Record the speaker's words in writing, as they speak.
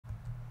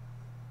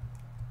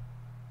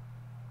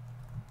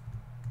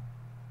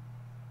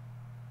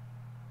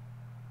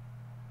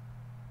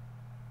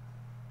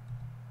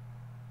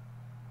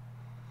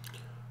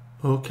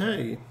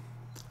Okay,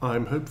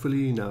 I'm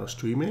hopefully now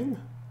streaming.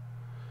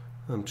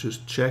 I'm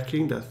just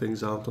checking that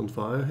things aren't on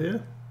fire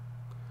here.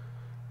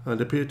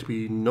 And appear to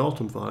be not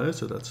on fire,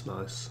 so that's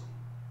nice.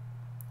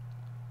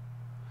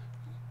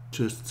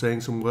 Just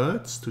saying some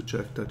words to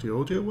check that the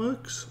audio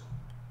works.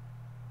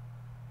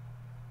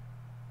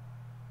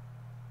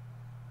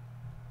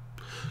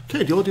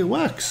 Okay, the audio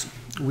works.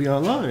 We are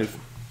live.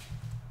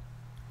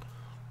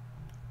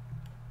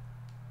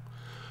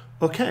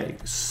 Okay,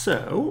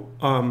 so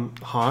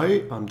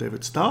hi, I'm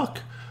David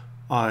Stark.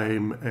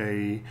 I'm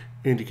a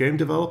indie game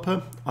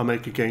developer. I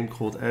make a game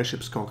called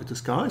Airships Conquer the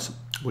Skies,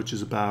 which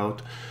is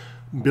about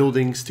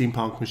building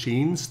steampunk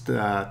machines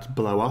that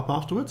blow up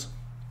afterwards.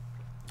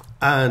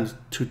 And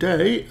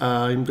today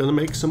I'm going to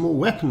make some more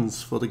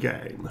weapons for the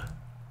game.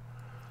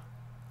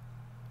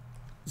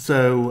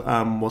 So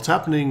what's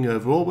happening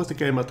overall with the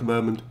game at the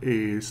moment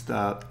is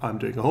that I'm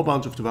doing a whole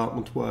bunch of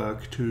development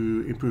work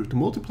to improve the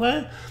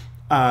multiplayer.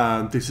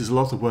 And this is a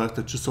lot of work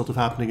that's just sort of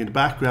happening in the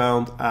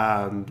background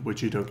and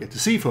which you don't get to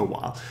see for a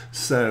while.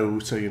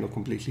 So you're not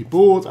completely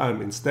bored. I'm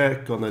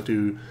instead going to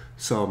do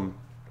some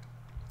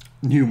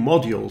new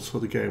modules for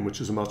the game,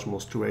 which is a much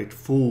more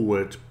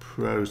straightforward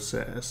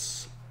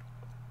process.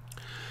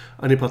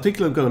 And in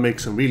particular, I'm going to make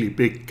some really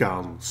big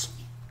guns.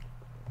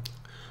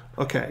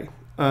 Okay,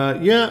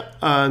 yeah,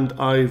 and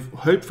I've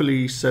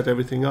hopefully set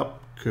everything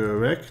up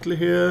correctly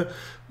here.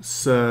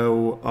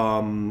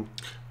 So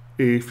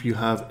if you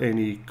have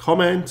any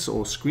comments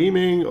or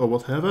screaming or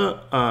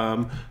whatever,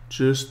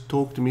 just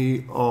talk to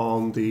me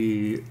on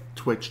the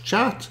Twitch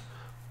chat,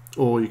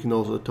 or you can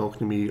also talk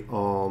to me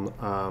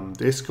on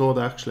Discord.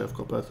 Actually, I've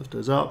got both of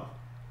those up.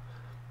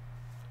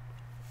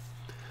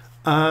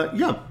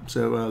 Yeah,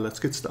 so let's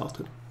get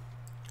started.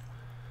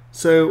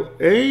 So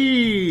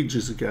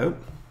ages ago,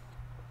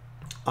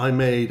 I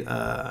made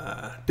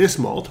this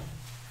mod,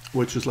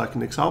 which is like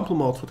an example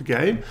mod for the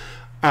game,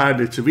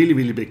 and it's a really,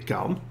 really big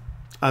gun.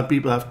 And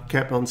people have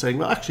kept on saying,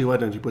 well, actually, why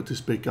don't you put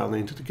this big gun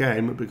into the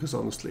game? Because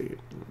honestly,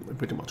 it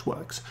pretty much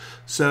works.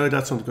 So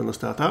that's what I'm going to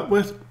start out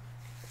with.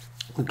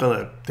 I'm going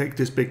to take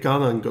this big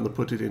gun and I'm going to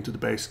put it into the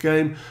base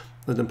game.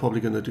 And I'm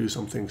probably going to do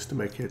some things to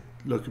make it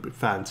look a bit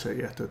fancier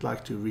yet. I'd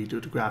like to redo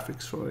the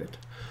graphics for it.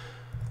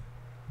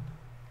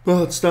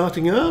 But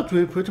starting out,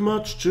 we pretty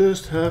much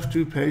just have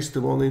to paste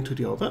the one into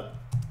the other.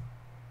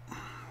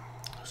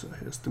 So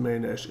here's the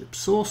main airship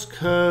source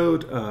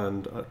code,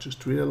 and I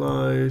just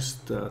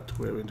realized that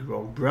we're in the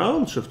wrong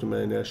branch of the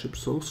main airship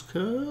source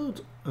code.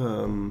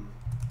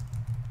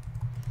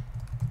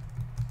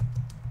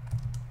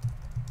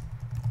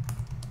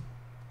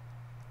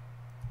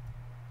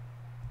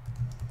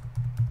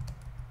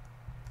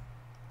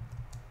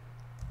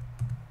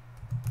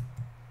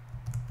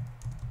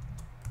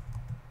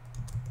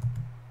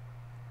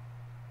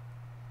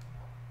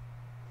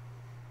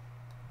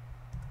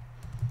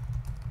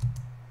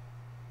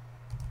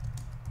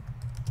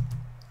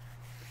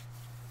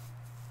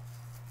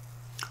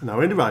 Now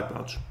we're in the right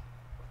branch.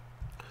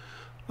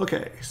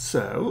 Okay,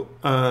 so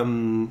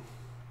to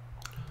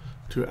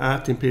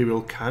add the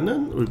Imperial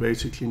cannon, we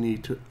basically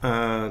need to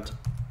add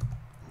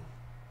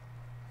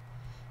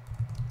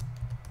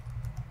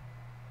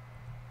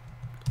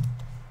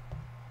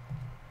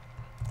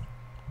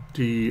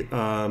the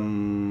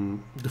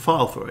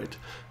file for it.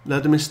 Now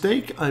the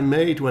mistake I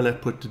made when I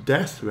put the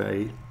death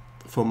ray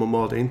from a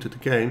mod into the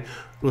game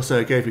was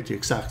I gave it the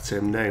exact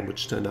same name,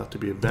 which turned out to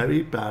be a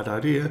very bad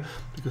idea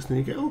because then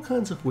you get all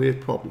kinds of weird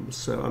problems.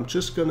 So I'm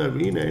just going to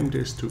rename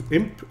this to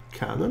Imp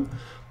Cannon,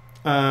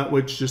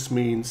 which just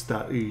means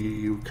that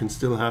you can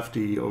still have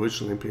the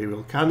original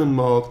Imperial Cannon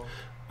mod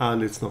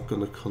and it's not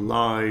going to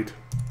collide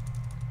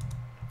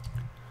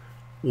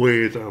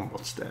with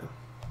what's there.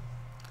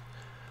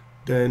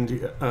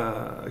 Then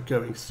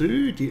going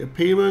through, the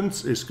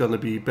appearance is going to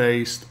be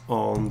based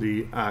on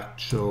the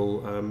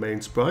actual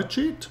main sprite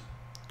sheet.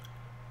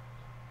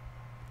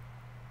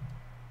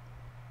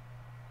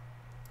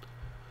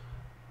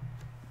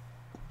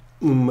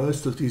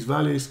 Most of these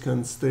values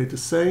can stay the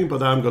same,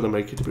 but I'm going to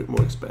make it a bit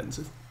more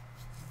expensive.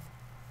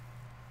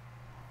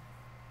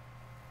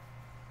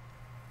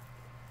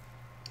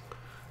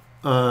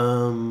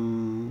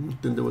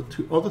 Then there were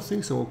two other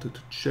things I wanted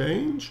to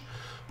change.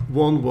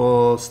 One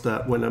was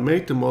that when I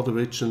made the mod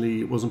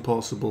originally, it wasn't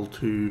possible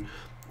to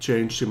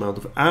change the amount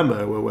of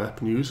ammo a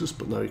weapon uses,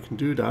 but now you can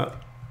do that.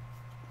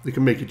 You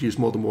can make it use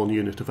more than one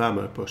unit of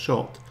ammo per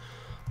shot.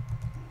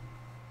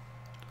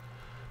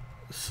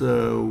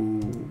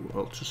 So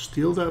I'll just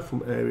steal that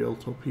from Aerial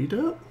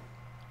Torpedo.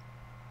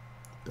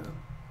 There.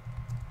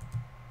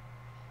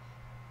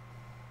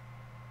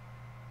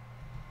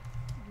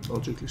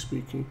 Logically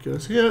speaking, it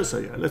goes here. So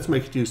yeah, let's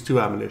make it use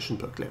 2 ammunition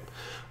per clip.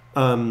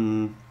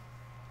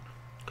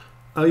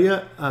 Oh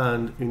yeah,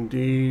 and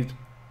indeed,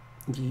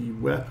 the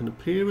weapon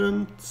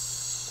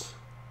appearance.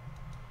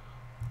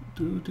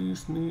 Do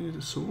these need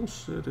a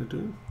source? Yeah, they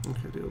do.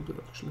 Okay, they all do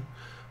actually.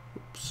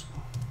 Oops.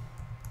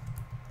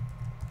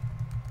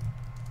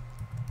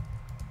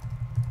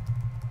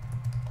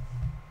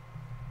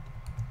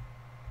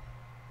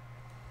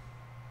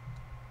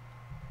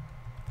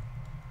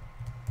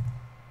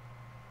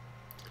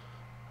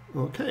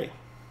 Okay.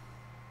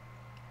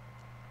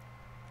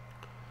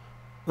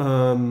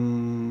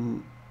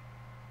 And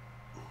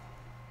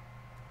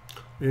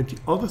the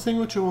other thing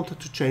which I wanted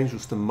to change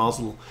was the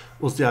muzzle,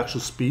 was the actual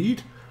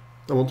speed.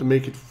 I want to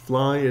make it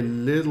fly a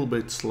little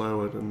bit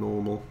slower than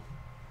normal.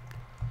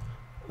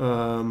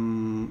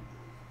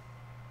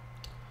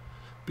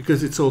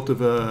 Because it's sort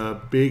of a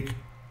big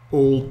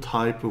old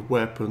type of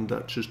weapon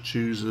that just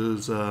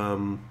chooses,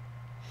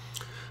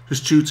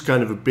 just shoots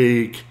kind of a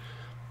big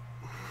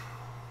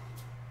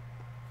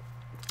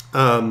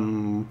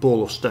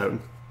ball of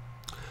stone.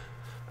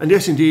 And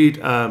yes, indeed,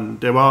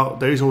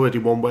 there is already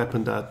one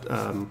weapon that,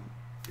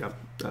 yeah,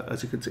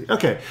 as you can see.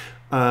 Okay,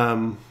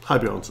 hi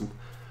Bjornsson.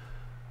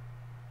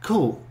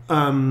 Cool.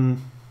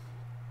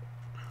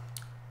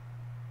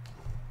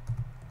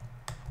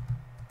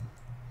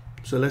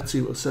 So let's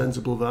see what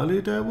sensible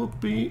value there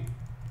would be.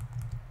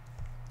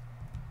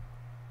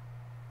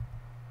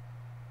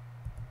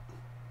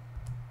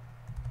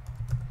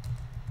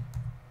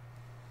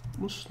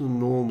 What's the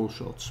normal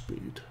shot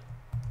speed?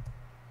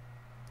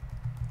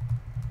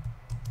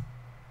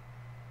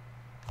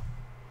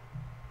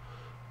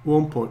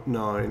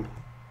 .9.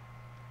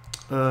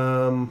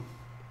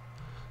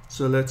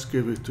 So let's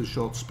give it a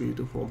shot speed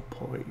of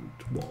 1.1.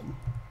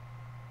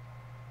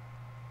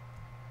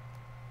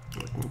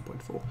 Like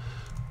 1.4.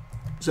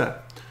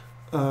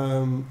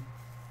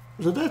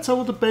 So that's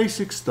all the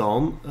basics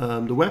done.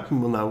 The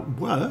weapon will now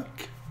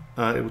work.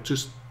 It will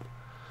just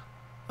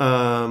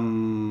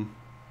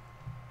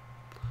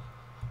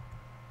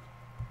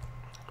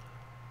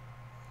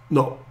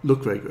not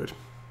look very good.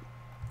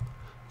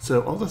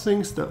 So other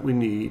things that we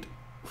need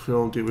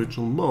from the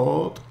original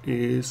mod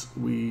is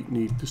we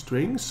need the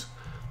strings.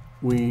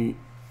 We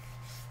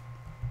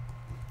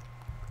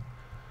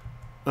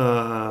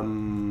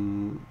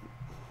so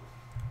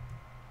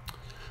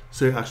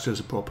it actually has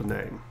a proper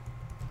name.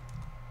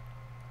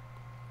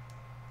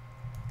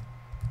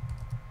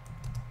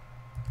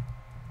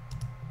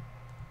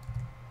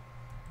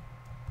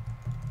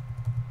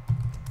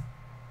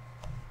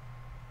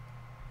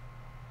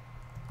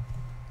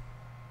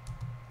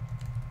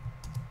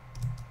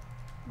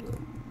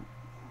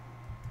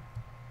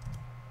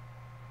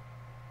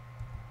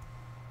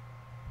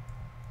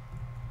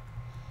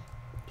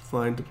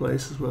 Find the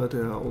places where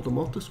there are all the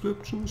mod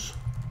descriptions.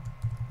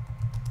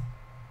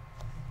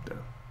 There.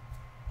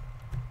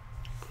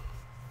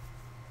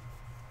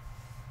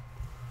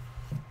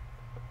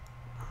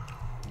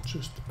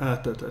 Just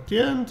add that at the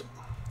end.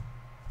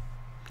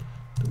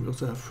 Then we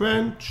also have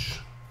French.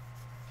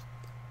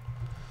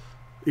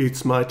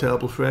 It's my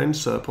terrible French,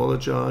 so I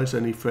apologize.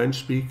 Any French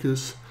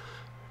speakers,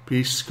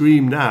 please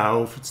scream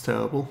now if it's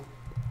terrible.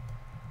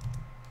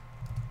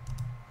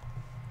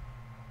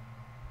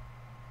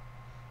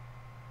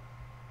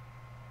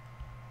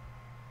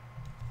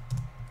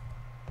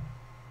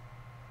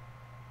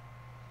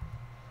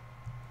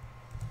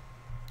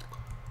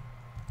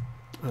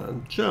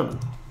 And German.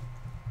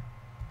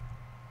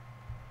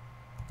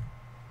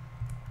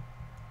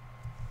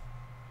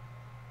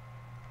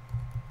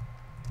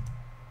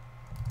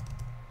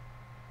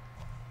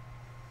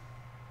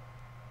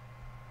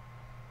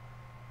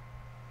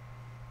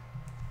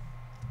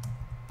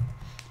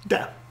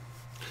 There.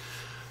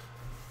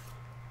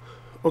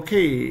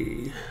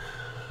 Okay.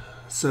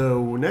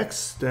 So next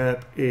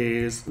step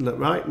is that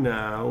right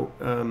now,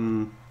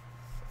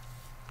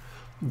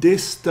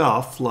 this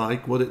stuff,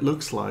 like what it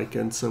looks like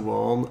and so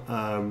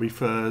on,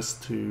 refers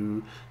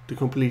to the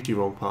completely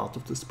wrong part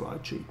of the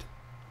sprite sheet.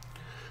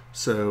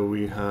 So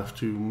we have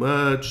to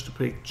merge the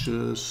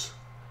pictures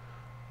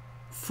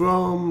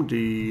from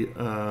the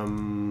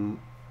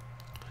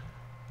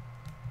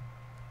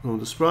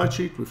sprite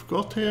sheet we've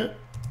got here,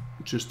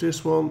 just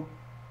this one,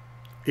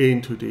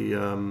 into the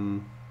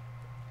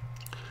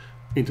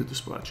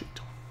sprite sheet.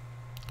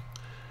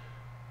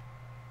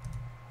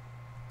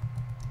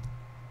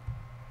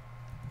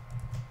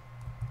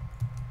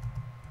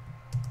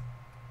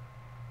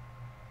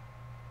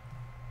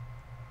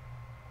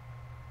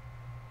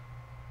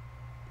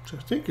 So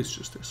I think it's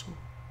just this one.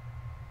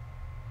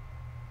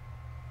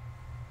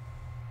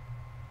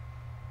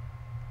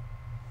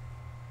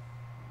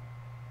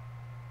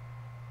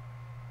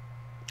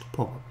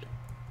 Probably.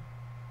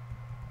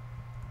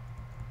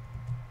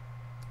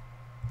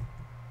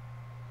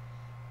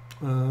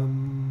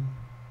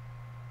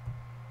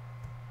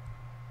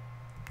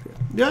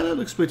 Yeah, that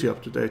looks pretty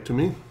up to date to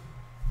me.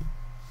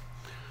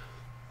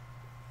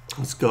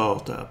 It's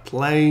got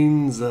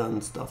planes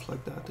and stuff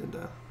like that in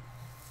there.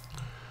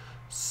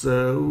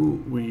 So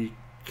we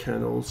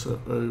can also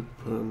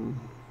open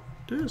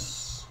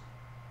this.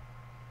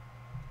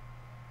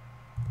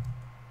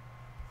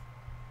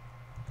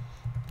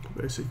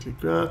 Basically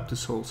grab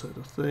this whole set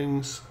of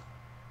things.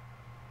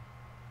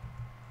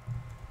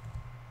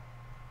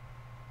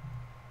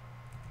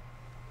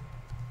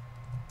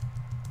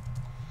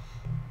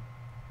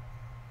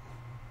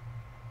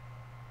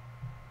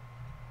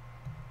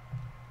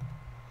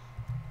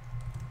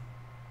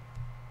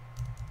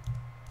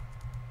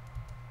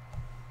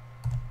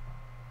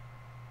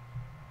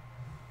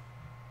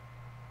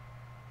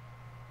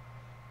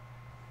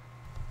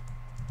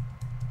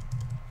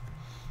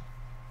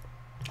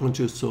 and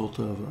just sort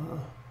of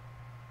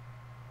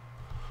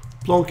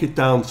plonk it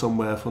down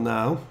somewhere for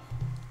now.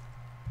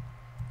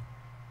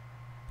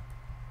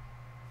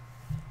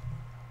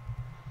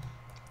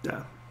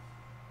 Yeah.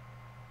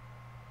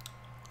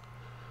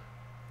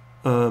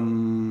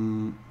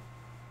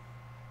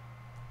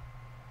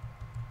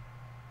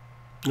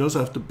 You also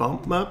have the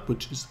bump map,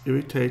 which is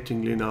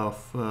irritatingly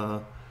enough,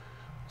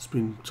 it's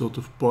been sort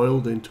of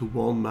boiled into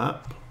one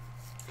map.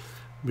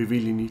 We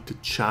really need the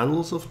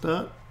channels of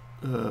that.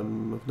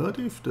 I've no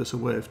idea if there's a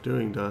way of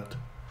doing that.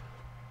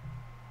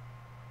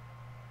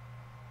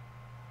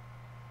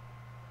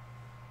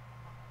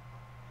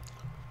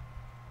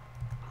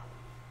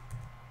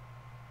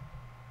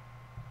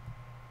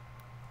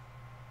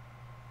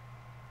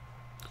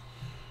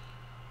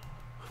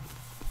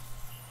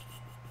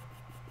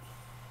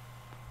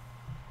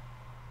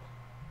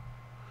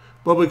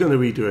 But we're going to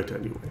redo it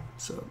anyway,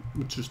 so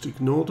we'll just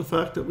ignore the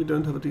fact that we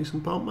don't have a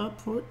decent bump map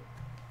for it.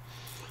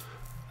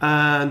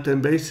 And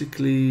then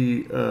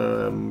basically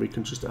we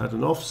can just add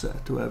an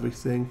offset to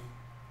everything.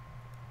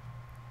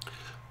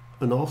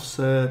 An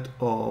offset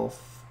of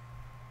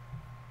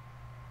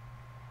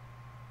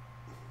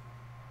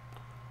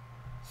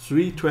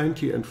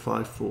 320 and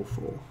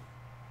 544.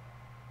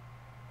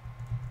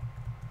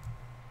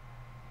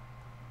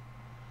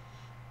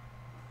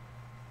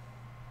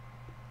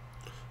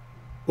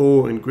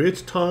 Or in grid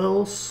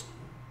tiles,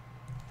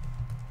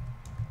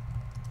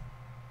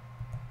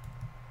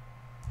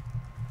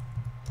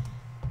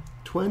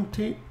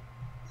 $20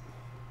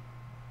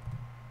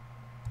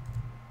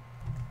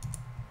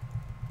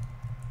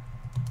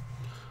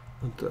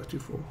 and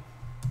 34.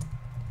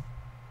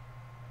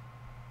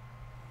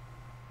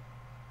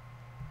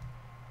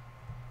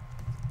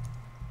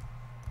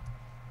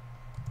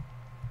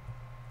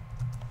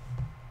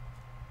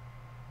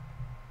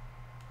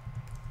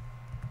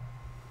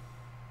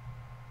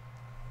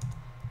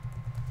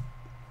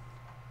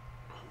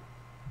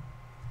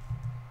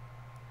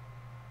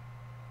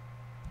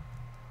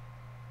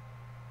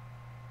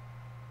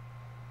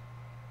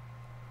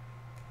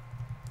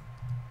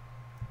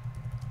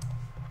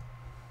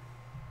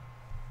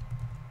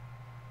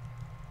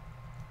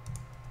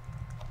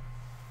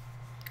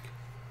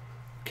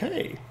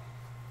 Okay.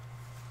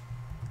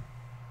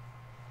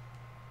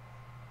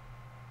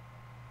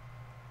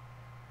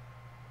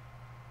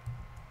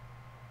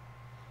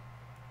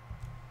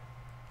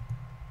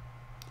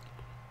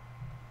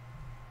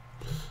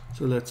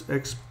 So let's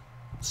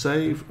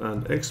save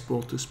and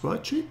export the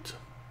spreadsheet.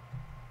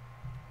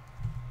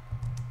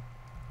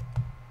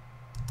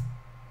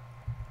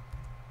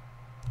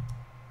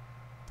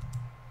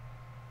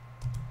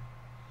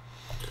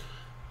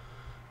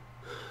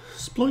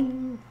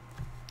 Sploing.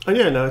 And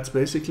yeah, now it's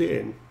basically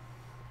in.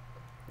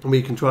 And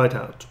we can try it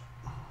out.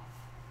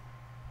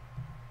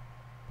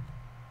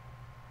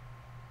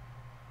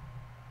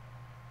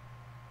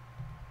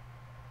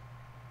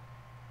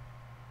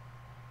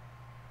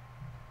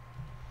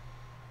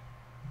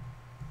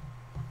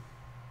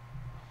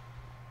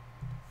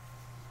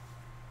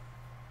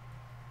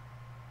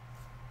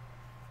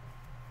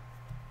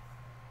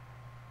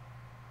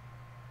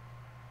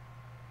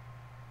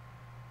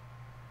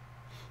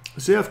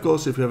 So yeah, of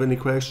course, if you have any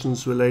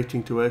questions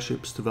relating to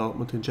Airships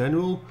development in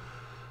general,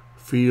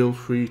 feel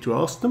free to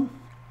ask them,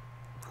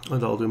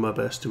 and I'll do my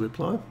best to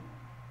reply.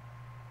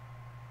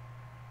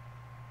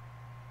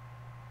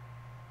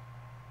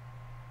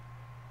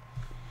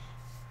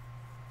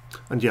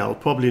 And yeah, I'll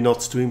probably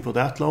not stream for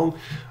that long.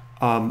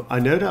 I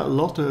know that a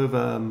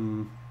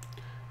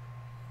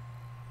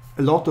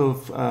lot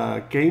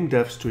of game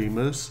dev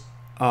streamers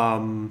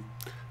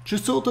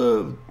just sort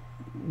of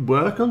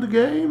work on the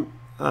game,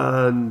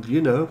 and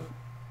you know,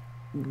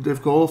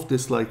 they've got all of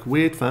this like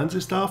weird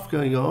fancy stuff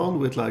going on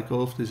with like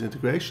all of this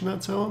integration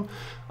and so on.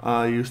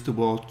 I used to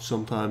watch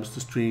sometimes the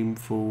stream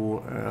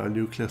for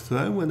Nuclear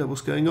Throne when that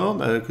was going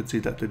on. I could see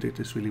that they did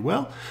this really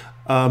well.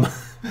 But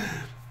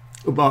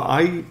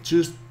I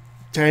just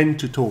tend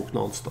to talk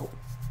non-stop.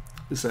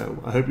 So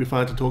I hope you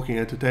find the talking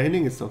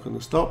entertaining. It's not going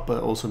to stop, but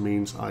it also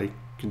means I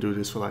can do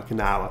this for like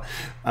an hour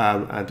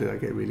and then I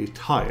get really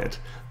tired.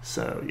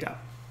 So yeah.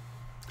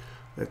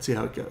 Let's see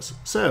how it goes.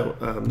 So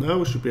now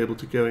we should be able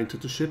to go into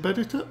the ship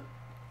editor.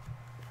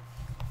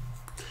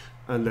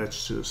 And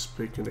let's just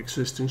pick an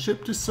existing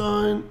ship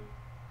design.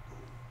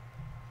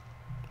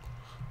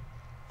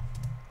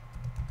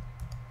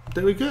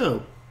 There we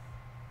go.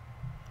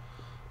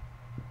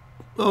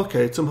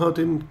 Okay, it somehow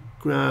didn't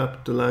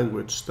grab the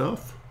language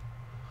stuff,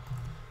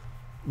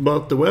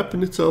 but the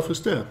weapon itself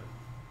is there.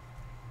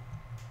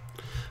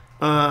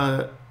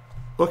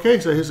 Okay,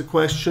 so here's a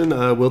question.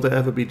 Will there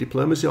ever be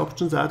diplomacy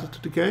options added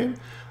to the game?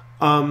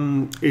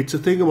 It's a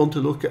thing I want to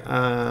look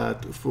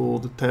at for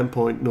the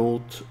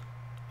 10.0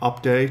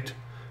 update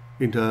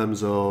in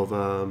terms of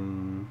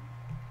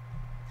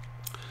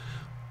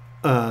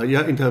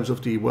in terms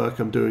of the work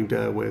I'm doing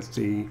there with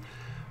the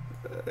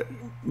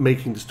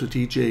making the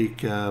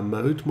strategic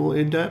mode more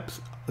in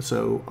depth.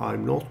 So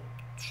I'm not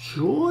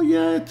sure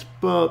yet,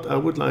 but I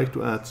would like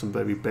to add some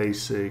very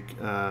basic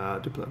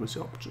diplomacy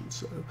options.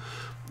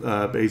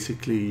 So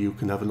basically, you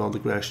can have a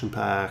non-aggression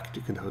pact,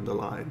 you can have an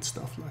alliance,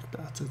 stuff like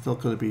that. So it's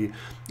not going to be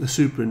a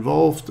super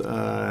involved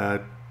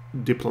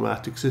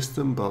diplomatic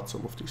system, but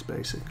some of these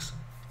basics.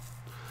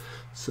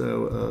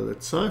 So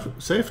let's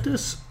save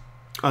this.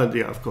 And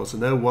yeah, of course, I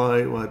know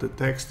why the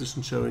text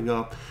isn't showing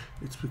up.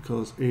 It's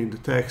because in the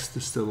text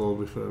it's still all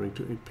referring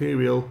to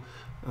Imperial,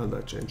 and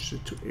I changed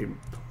it to Imp.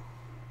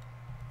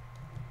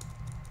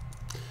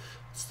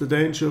 It's the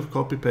danger of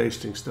copy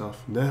pasting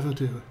stuff. Never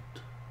do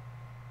it.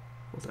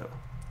 Whatever.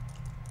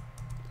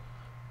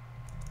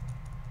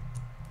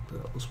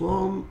 That was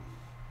one.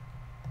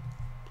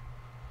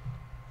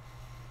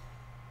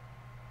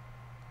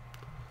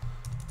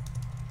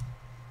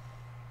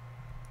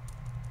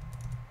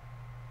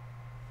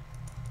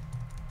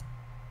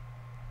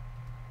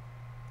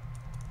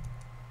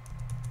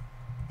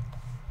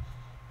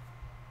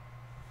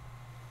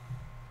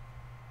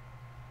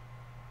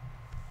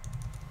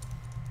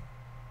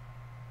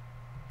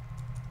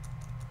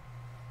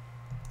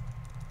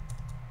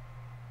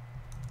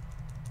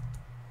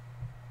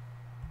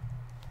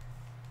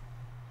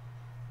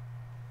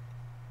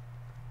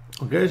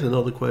 Okay, so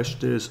another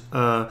question is,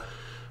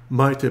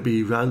 might there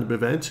be random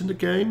events in the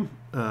game?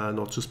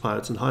 Not just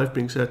Pirates and Hive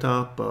being set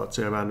up, but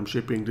say a random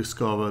ship being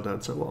discovered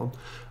and so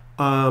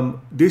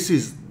on. This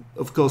is,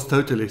 of course,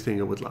 totally a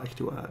thing I would like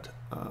to add.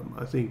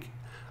 I think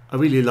I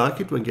really like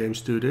it when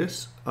games do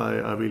this.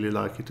 I really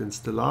like it in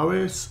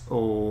Stellaris,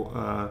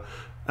 or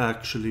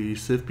actually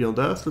Civ Beyond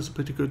Earth does a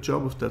pretty good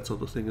job of that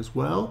sort of thing as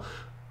well.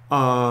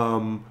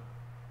 I'm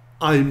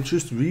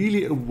just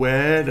really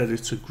aware that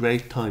it's a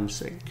great time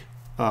sink.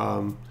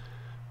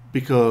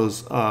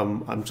 Because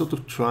I'm sort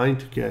of trying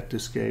to get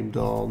this game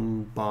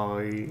done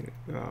by,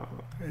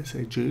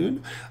 say,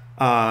 June,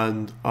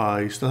 and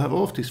I still have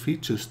all of these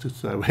features to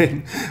throw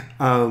in.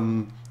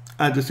 And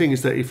the thing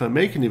is that if I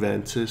make an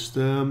event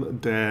system,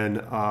 then,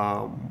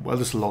 well,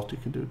 there's a lot you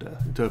can do there.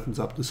 It opens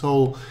up this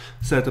whole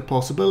set of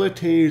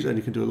possibilities, and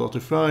you can do a lot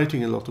of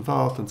writing, a lot of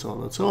art, and so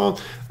on and so on.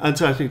 And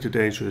so I think the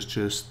danger is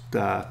just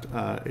that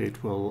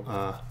it will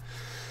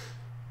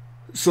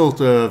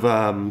sort of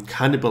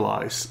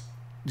cannibalize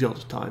the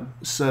other time.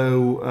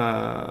 So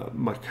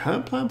my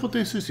current plan for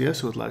this is,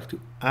 yes, I would like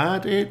to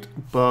add it,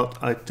 but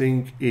I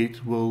think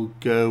it will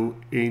go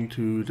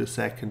into the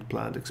second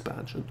planned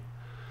expansion.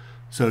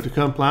 So the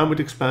current plan with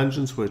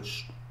expansions,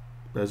 which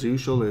as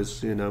usual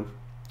is, you know,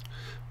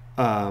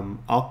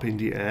 up in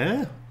the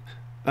air,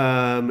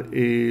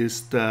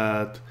 is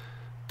that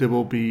there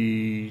will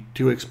be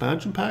 2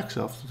 expansion packs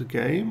after the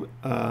game.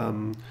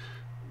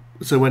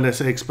 So when I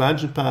say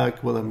expansion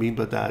pack, what I mean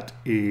by that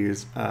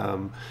is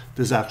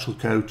there's actual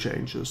code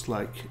changes.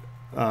 Like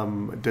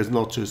there's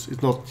not just,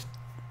 it's not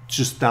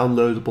just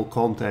downloadable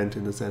content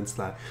in the sense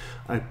that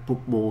I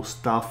put more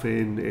stuff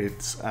in.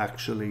 It's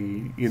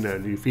actually, you know,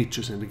 new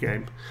features in the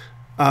game.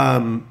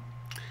 And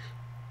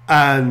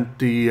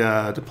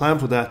the plan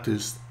for that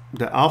is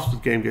that after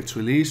the game gets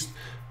released,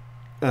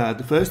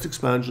 the first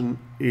expansion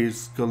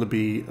is going to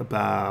be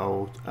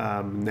about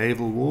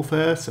naval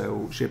warfare,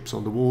 so ships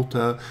on the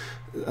water,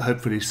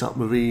 hopefully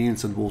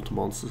submarines and water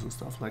monsters and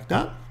stuff like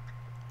that.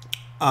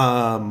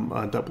 And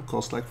that will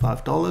cost like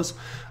 $5.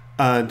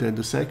 And then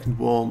the second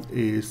one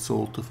is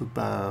sort of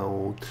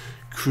about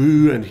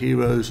crew and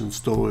heroes and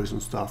stories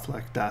and stuff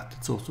like that.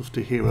 It's sort of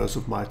the Heroes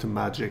of Might and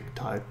Magic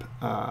type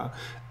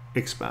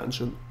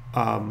expansion.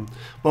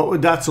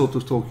 But that's sort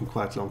of talking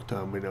quite long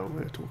term. You know,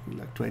 we're talking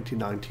like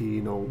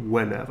 2019 or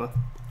whenever.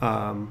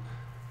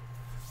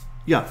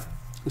 Yeah,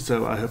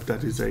 so I hope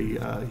that is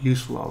a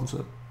useful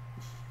answer.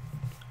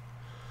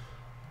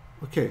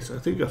 Okay, so I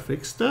think I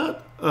fixed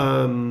that.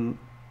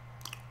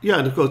 Yeah,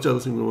 and of course the other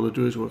thing we want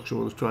to do is we actually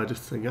want to try this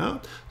thing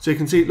out. So you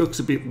can see it looks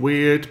a bit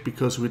weird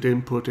because we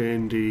didn't put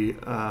in the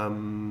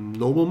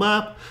normal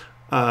map.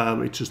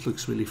 It just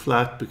looks really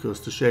flat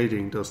because the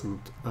shading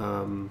doesn't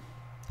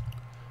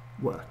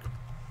work.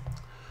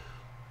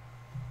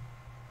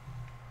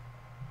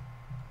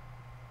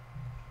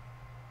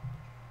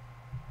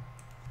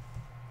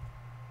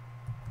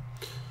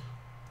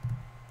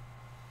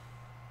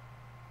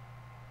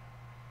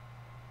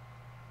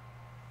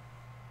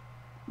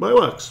 But it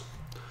works.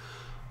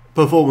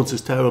 Performance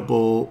is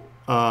terrible,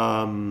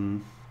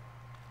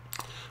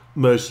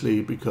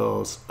 mostly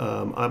because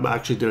I'm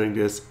actually doing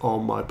this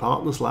on my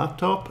partner's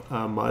laptop.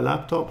 My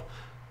laptop,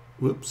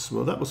 whoops,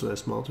 well that was very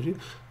smart of you.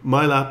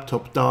 My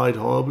laptop died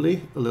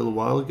horribly a little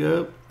while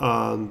ago,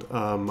 and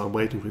I'm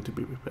waiting for it to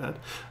be repaired.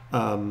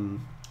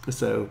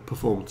 So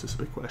performance is a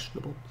bit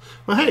questionable.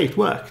 Well, hey, it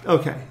worked.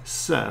 Okay,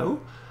 so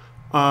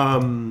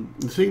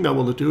the thing I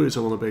want to do is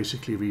I want to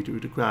basically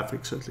redo the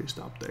graphics, or at least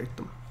update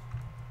them.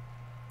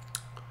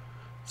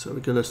 So we're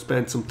going to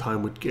spend some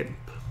time with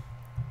GIMP.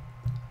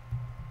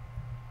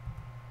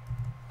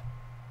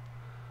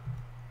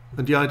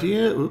 And the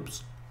idea,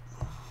 oops,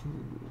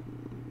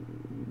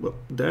 well,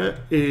 there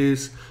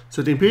is,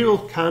 so the Imperial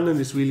cannon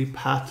is really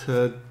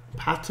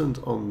patterned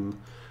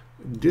on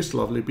this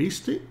lovely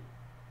beastie.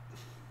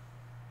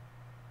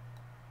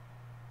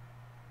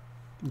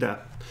 Yeah,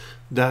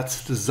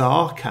 that's the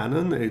Tsar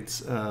cannon.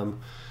 It's you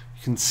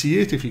can see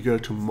it if you go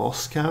to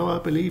Moscow, I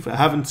believe. I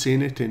haven't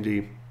seen it in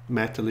the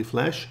metally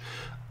flesh,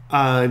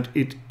 and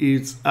it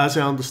is, as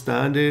I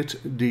understand it,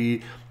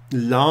 the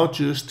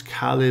largest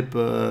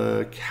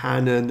caliber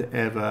cannon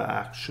ever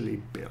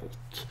actually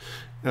built.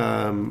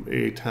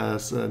 It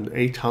has an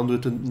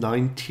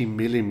 890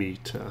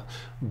 millimeter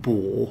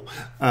bore.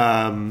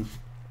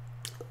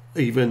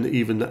 Even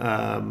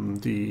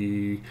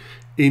the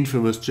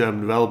infamous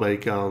German railway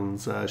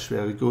guns,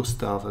 Schwere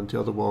Gustav, and the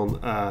other one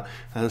has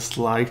a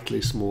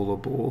slightly smaller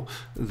bore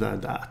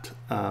than that.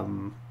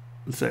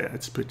 So yeah,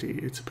 it's a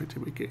pretty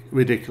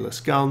ridiculous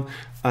gun,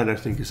 and I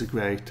think it's a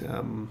great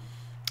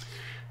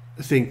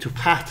thing to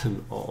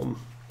pattern on.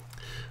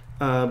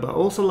 But I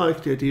also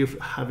like the idea of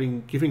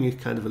giving it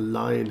kind of a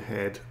lion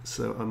head,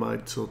 so I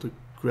might sort of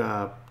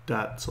grab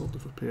that sort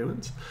of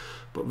appearance.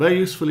 But very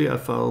usefully I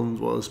found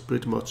was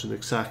pretty much an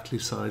exactly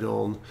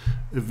side-on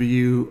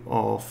view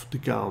of the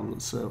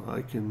gun, so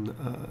I can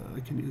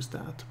use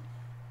that.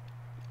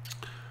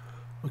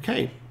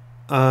 Okay,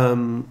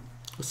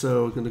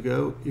 so we're going to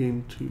go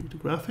into the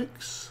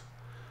graphics.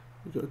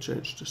 We're going to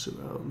change this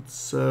around.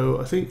 So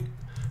I think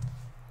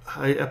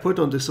I put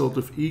on this sort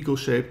of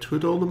eagle-shaped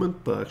hood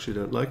ornament, but I actually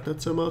don't like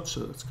that so much,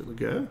 so that's going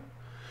to go.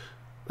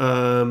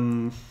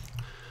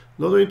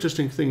 Another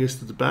interesting thing is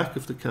that the back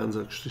of the can's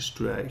actually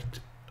straight,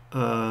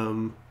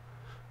 and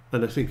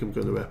I think I'm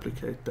going to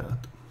replicate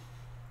that.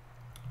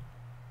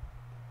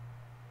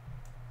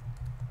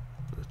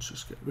 Let's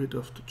just get rid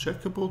of the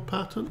checkerboard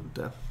pattern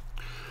there.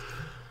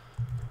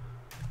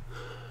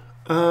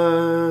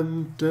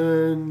 And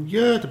then,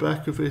 yeah, the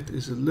back of it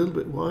is a little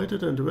bit wider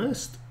than the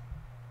rest.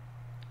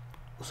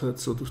 So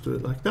let's sort of do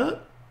it like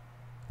that.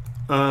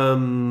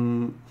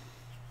 And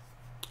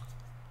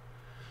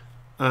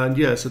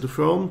yeah, so the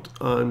front,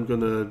 I'm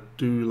gonna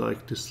do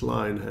like this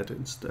lion head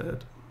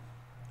instead.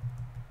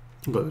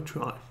 I'm gonna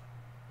try.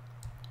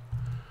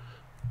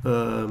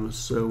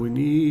 So we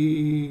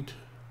need,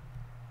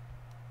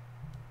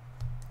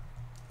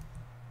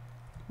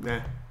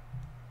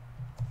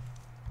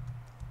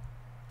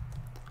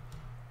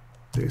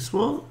 this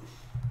one,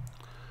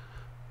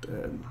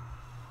 then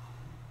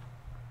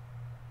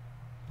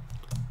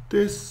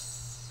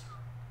this,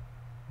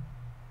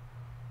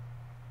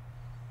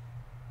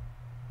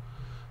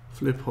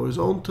 flip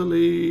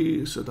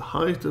horizontally, so the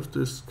height of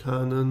this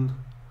cannon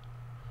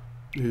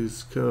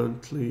is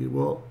currently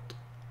what,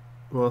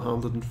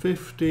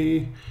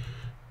 150.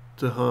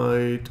 The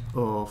height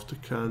of the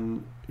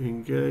cannon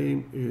in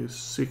game is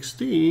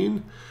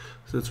 16,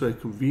 so it's very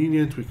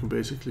convenient. We can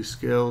basically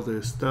scale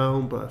this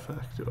down by a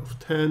factor of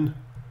 10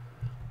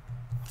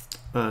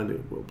 and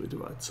it will be the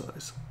right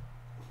size.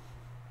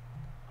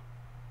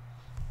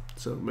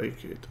 So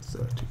make it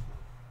 30.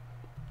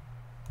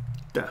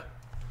 There.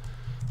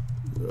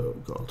 Oh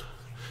god.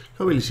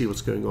 Can't really see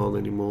what's going on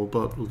anymore,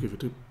 but we'll give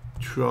it a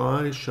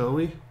try, shall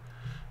we?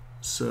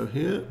 So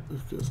here,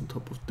 it goes on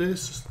top of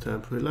this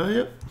temporary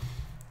layer.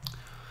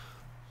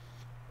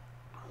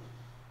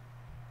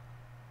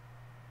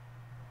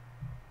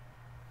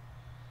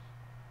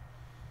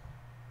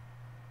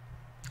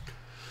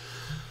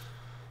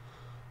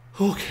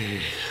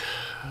 Okay.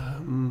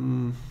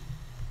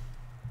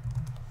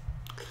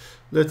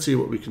 Let's see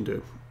what we can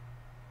do.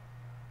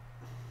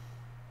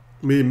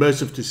 I mean,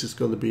 most of this is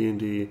going to be in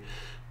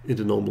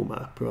the normal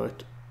map,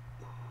 right?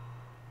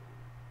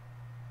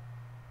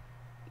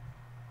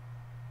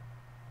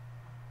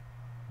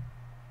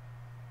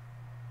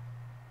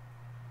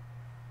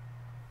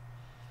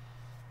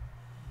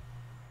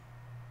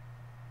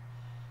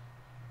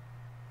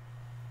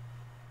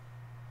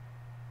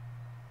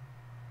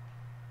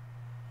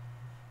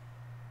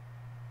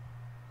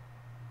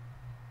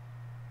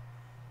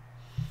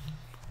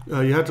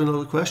 You had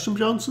another question,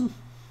 Johnson?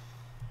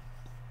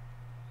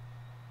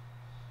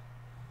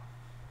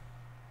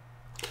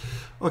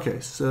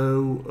 Okay,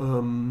 so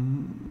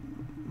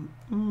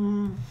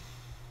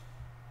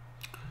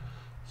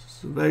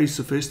very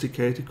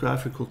sophisticated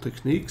graphical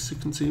techniques you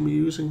can see me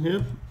using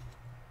here.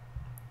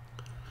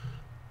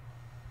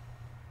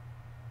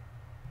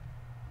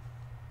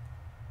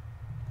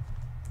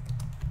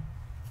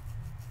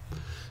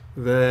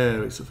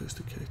 Very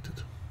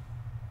sophisticated.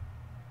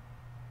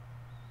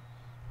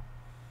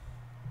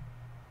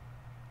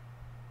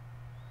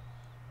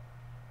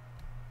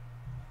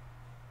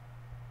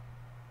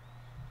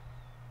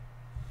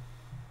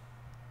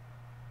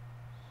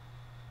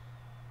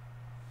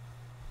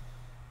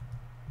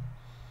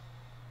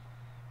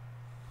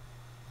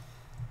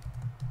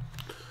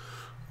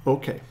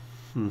 Okay.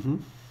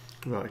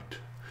 Right.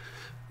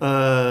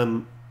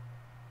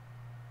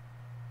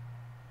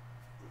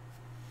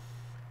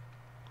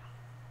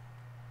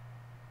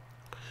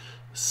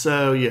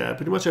 So yeah,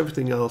 pretty much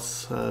everything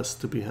else has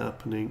to be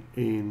happening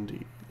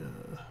in the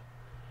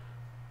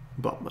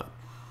bot map.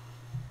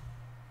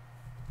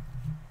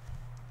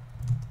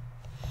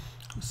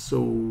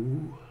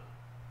 So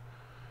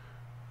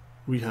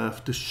we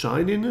have the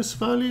shininess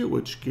value,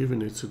 which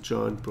given it's a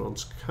giant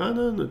bronze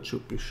cannon, it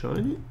should be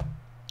shiny.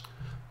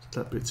 So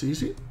that bit's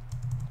easy.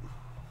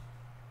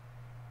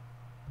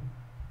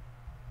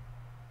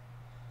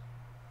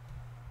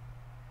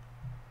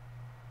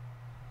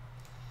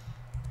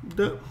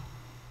 No.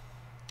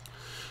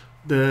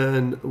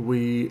 Then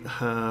we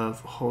have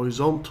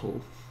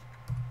horizontal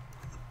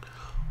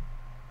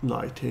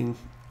lighting.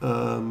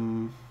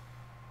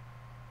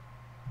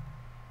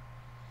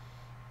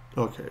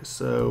 Okay,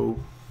 so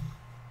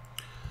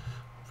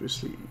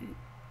obviously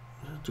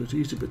do the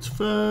easy bits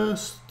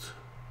first.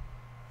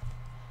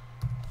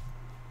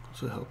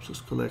 So it helps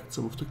us collect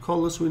some of the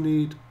colors we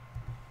need.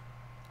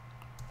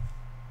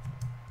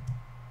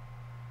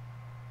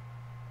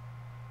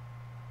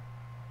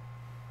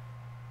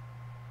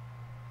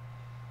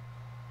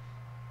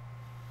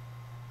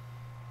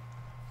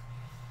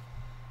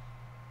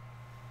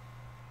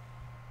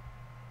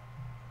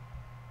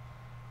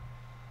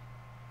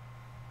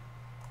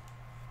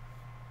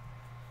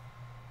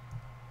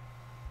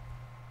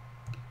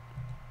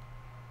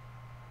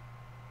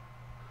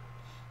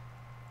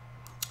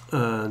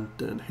 And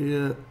then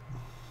here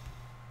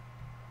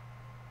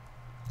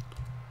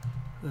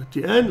at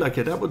the end,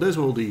 okay, those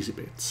were all the easy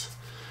bits.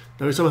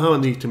 Now we somehow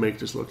need to make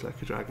this look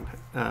like a dragon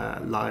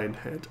lion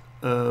head.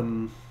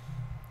 Tralala.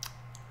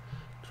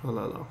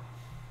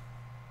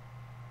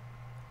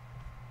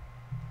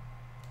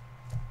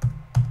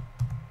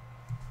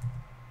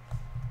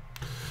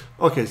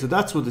 Okay, so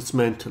that's what it's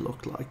meant to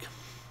look like.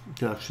 You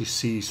can actually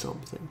see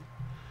something.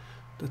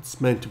 That's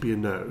meant to be a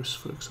nose,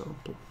 for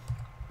example.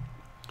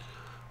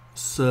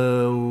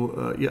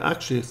 So you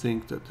actually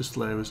think that this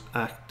layer is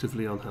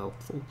actively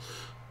unhelpful.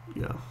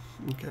 Yeah,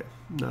 okay.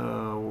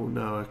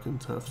 Now I can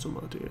have some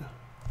idea.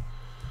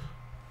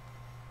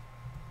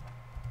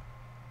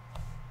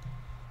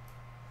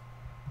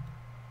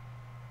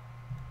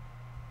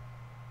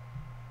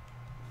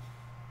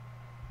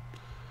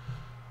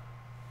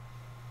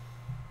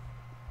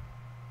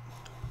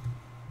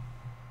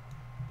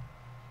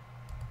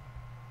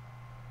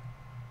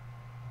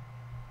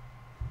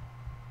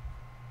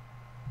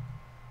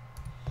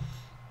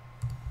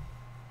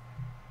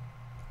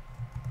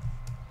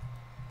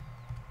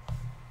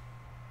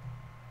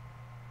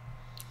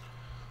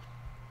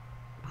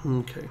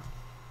 Okay.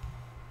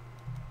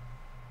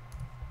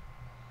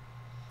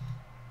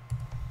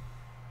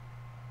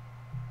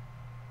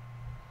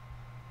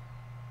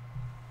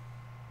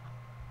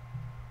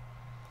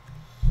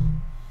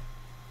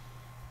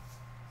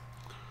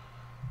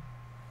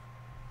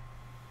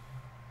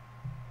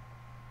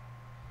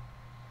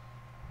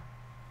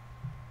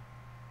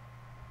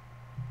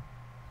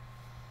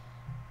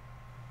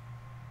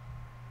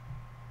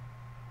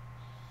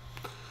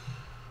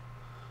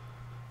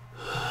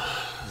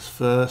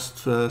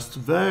 First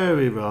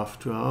very rough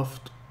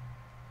draft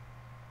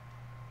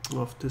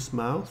of this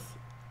mouth.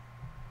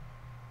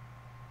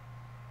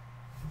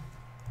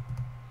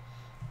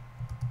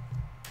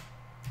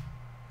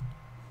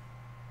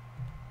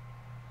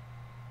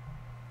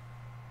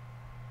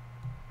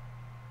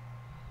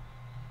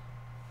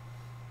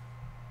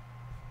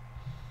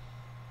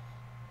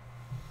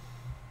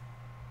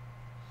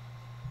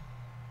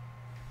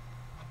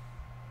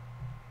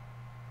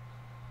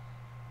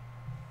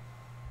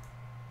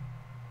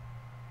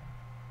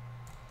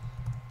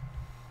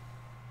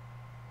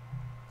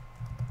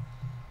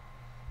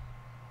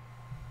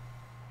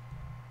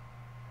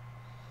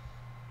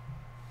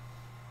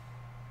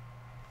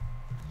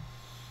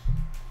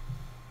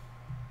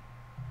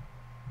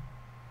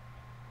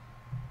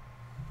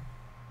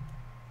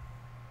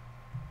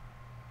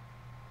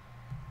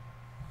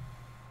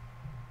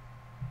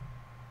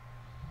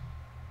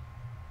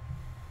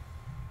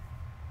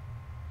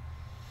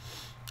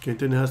 Okay,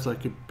 then it has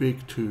like a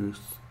big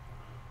tooth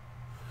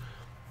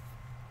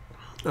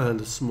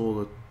and a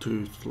smaller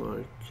tooth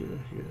like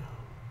here.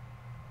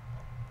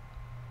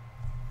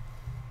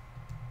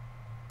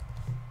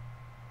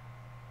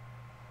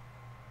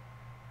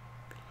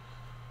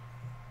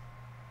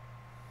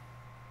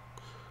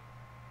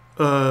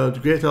 The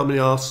Great Harmony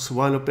asks,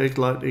 why not bake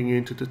lightning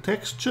into the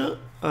texture?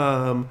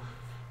 Well,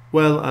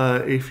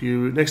 if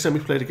you next time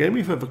you play the game,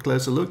 if you have a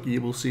closer look,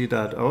 you will see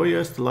that, oh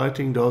yes, the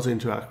lighting does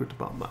interact with the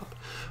bomb map.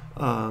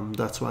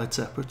 That's why it's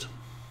separate.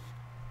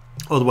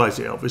 Otherwise,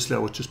 yeah, obviously I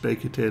would just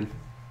bake it in.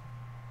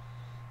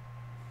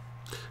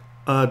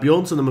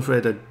 Beyonce, I'm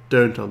afraid I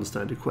don't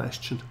understand your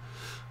question.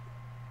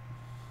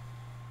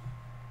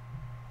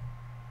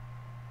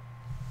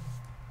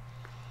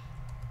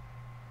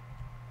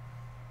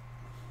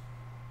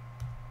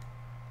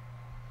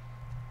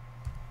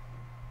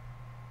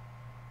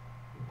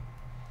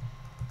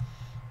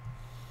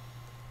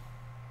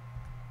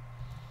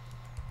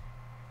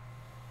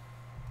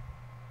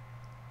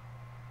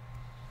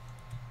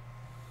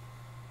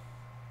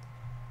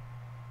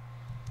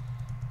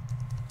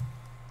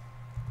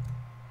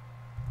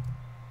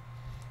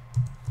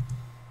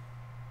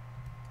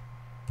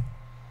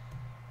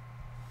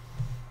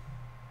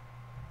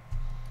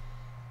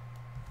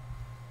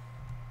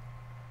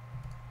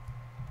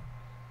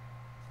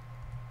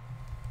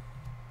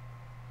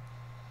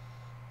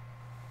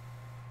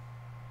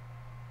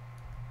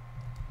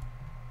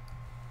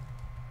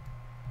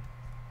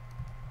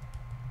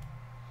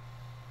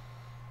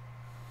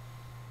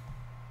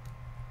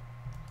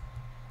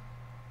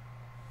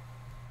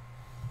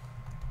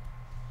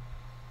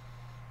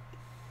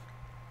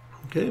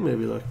 Okay,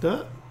 maybe like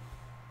that.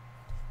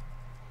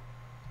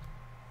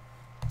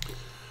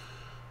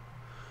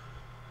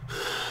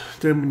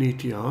 Then we need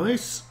the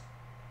eyes,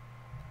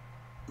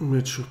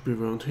 which should be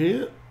around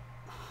here.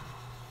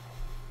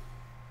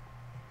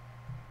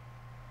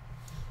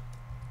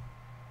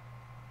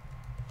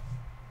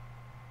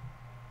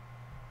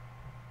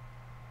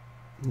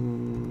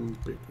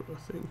 Bigger,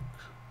 I think.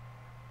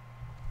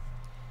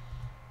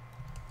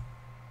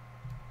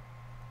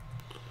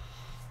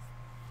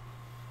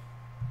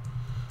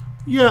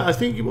 Yeah, I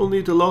think it will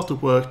need a lot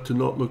of work to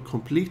not look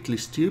completely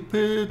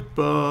stupid,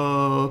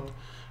 but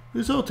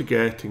we're sort of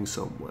getting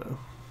somewhere.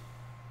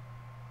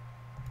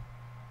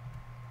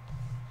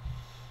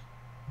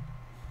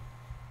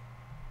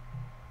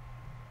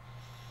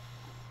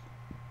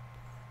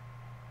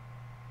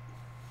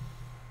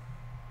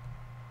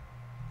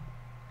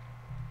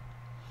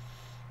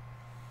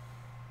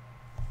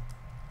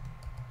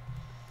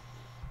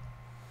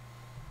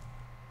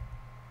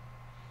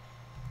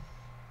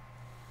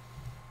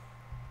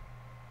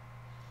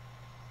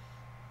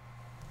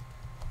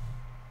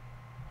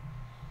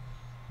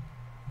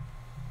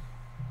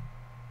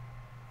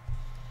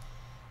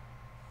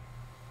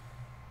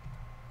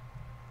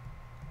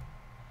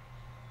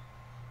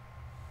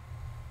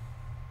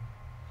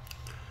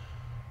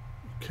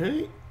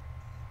 Okay.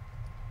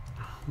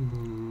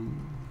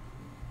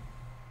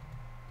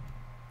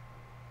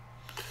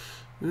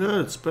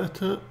 Yeah, it's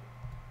better.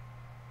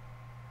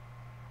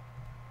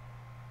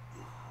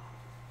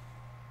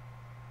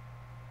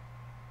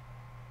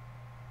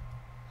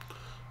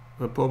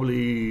 I'll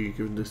probably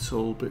give this a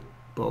little bit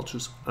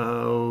bulges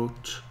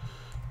out.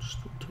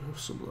 Just want to have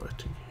some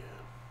lighting here.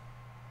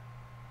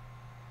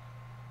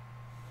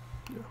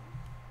 Yeah.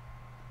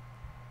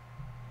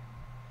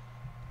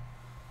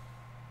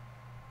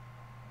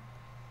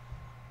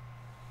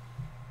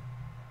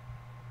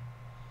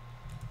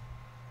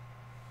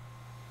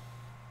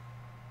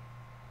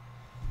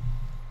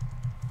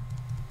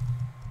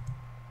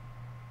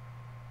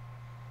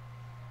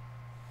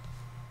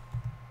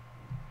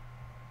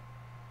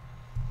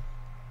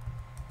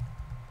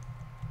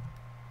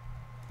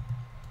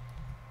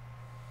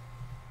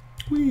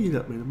 Whee,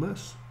 that made a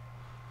mess.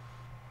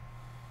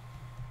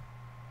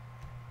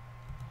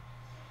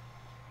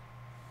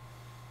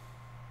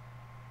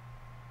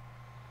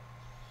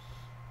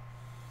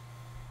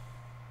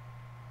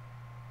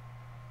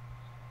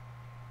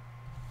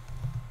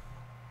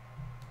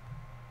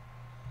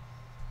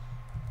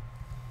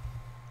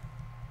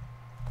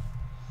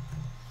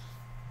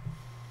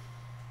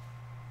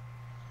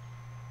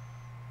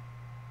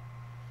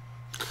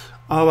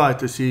 All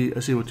right, I see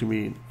what you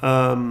mean.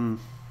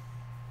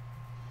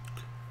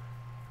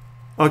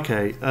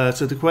 Okay,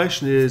 so the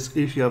question is,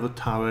 if you have a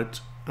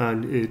turret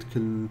and it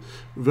can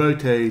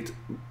rotate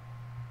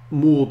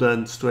more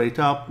than straight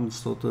up and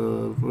sort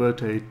of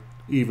rotate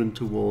even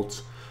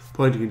towards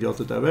pointing in the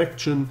other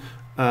direction,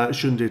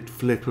 shouldn't it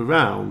flip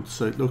around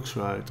so it looks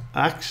right?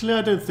 Actually,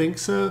 I don't think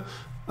so,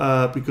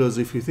 because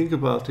if you think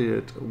about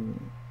it,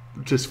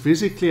 just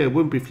physically, it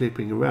wouldn't be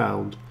flipping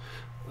around.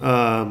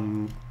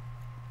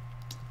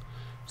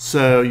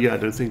 So yeah, I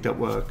don't think that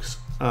works.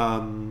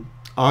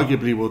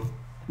 Arguably, what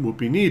would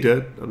be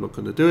needed, I'm not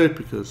going to do it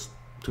because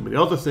too many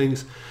other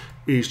things,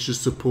 is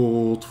just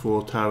support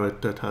for a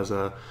turret that has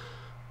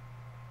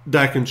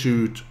that can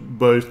shoot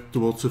both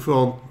towards the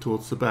front,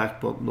 towards the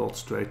back, but not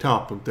straight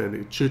up, and then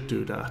it should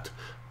do that.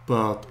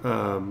 But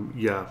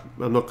yeah,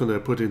 I'm not going to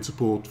put in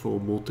support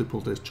for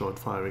multiple disjoint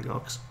firing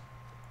arcs,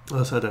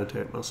 as I don't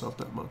hate myself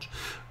that much.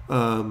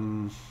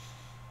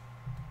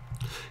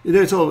 You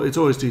know, it's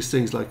always these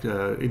things like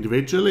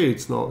individually,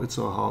 it's not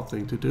a hard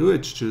thing to do.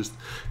 It's just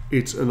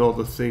it's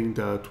another thing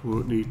that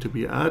would need to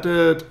be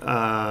added,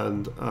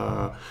 and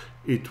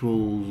it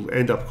will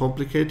end up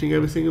complicating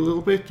everything a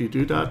little bit. You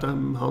do that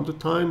 100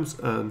 times,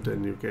 and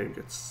then your game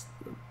gets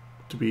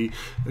to be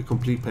a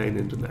complete pain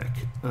in the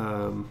neck.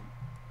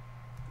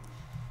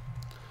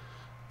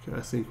 Okay,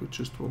 I think we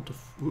just want to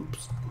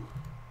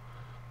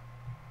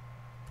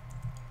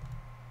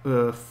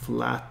a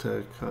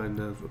flatter kind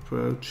of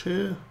approach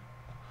here.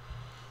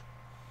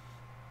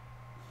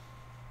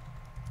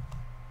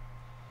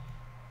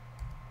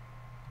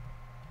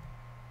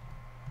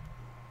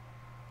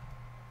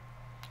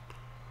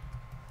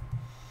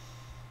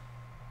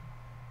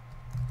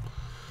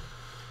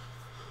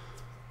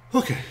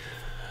 Okay.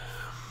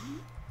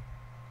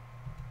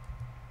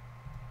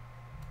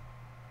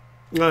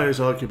 That is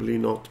arguably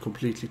not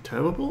completely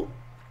terrible.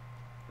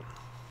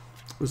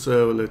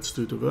 So let's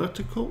do the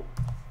vertical.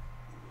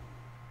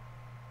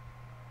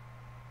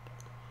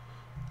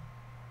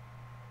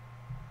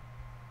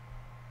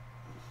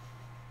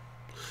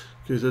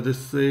 Okay, so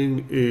this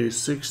thing is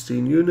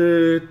 16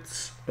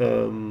 units.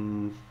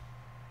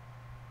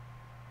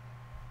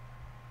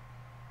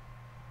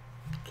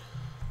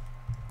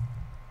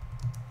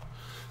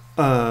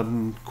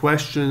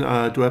 Question,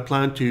 do I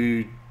plan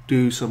to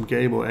do some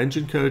game or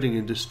engine coding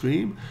in the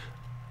stream?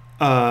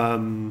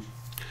 I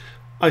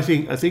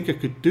think I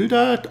could do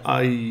that.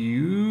 I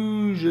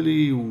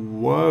usually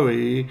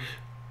worry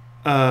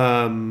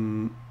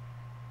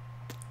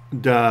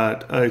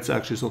that it's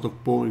actually sort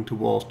of boring to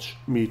watch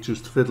me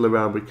just fiddle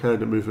around with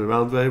code and move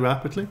around very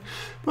rapidly.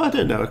 But I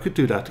don't know, I could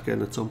do that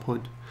again at some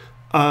point.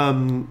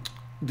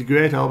 The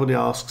Great Albany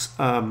asks,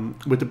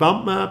 with the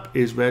bump map,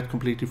 is red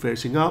completely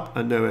facing up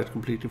and no red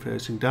completely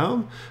facing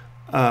down?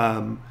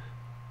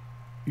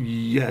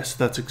 Yes,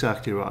 that's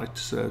exactly right.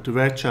 So the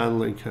red channel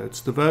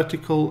encodes the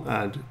vertical,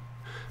 and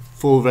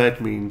full red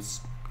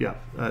means, yeah,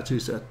 as you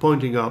said,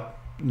 pointing up,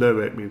 no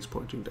red means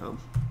pointing down.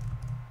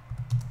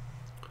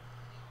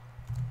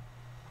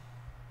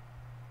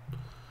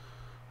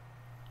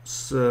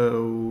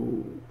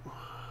 So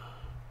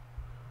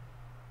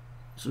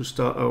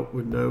start out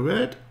with no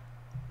red,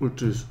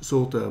 which is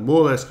sort of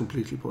more or less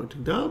completely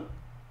pointing down.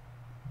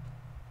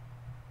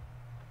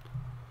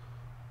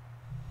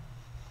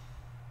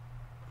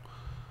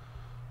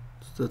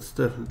 So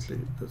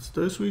that's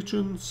those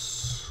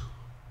regions.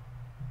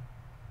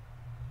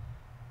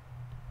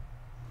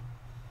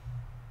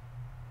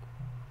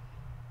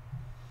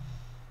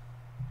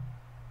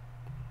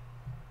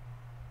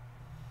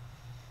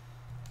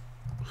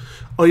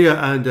 Oh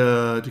yeah, and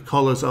the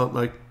colors aren't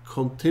like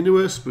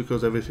continuous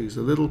because everything's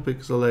a little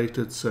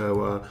pixelated,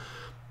 so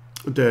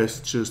there's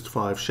just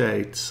 5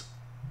 shades.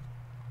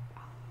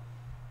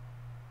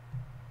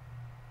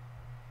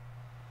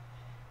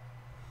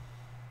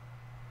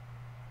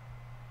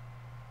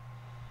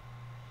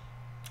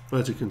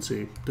 As you can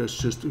see, there's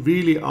just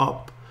really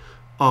up,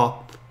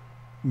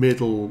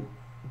 middle,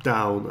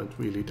 down, and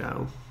really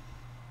down.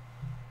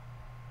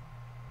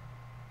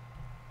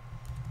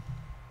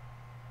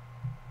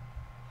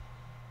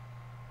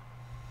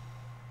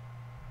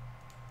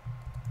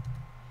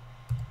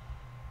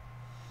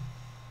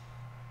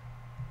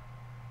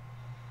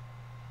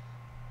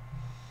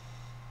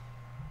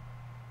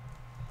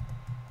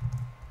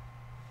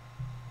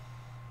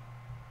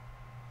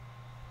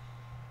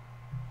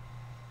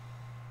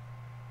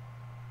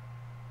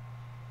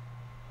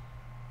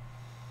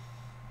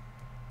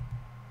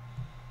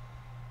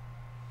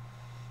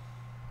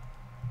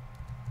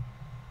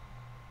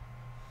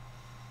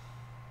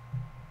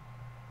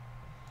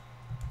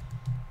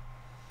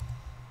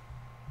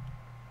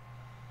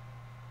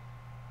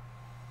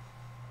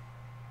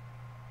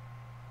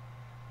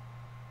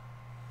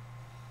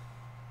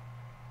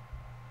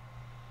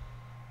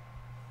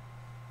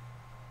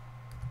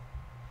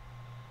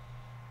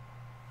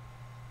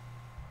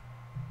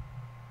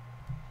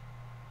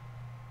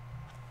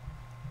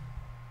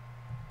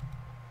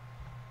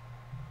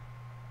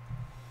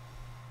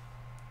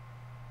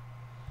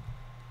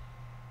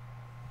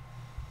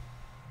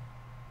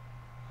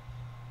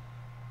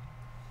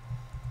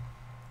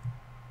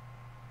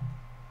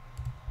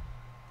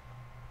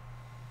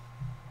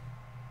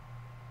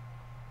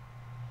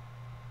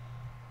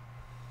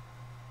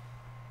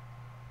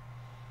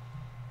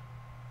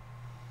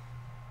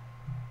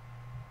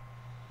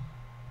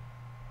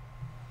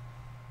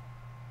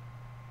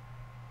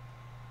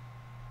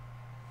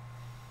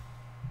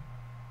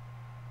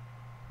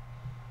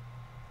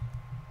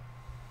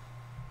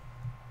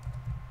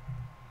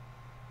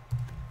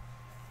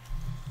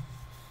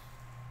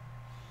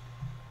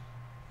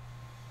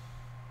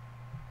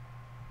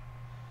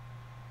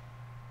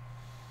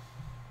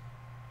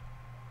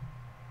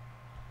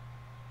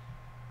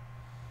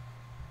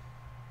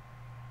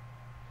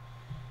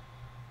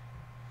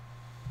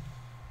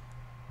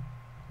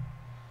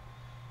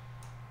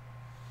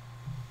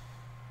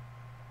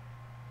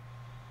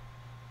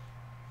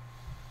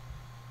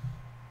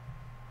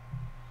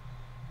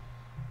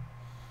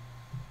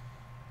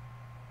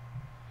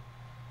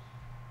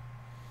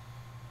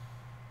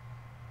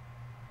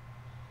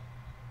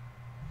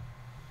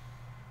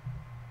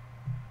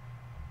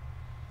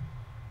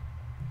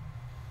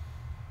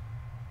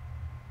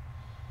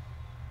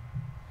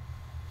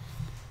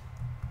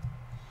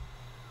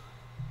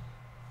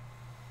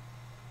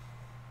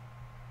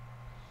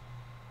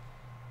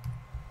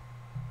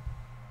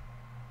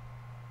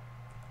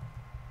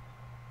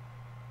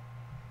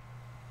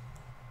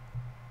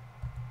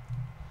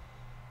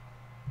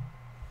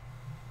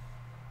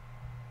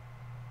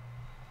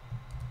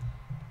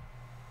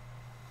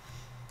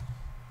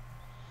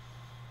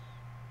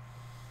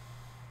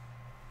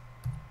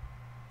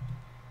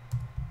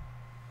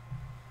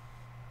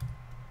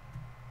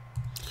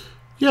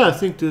 Yeah, I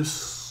think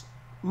this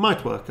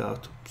might work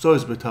out. It's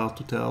always a bit hard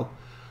to tell.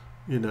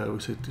 You know,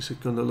 is it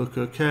going to look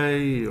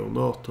okay or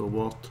not or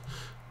what,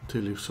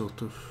 until you've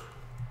sort of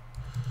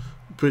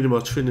pretty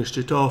much finished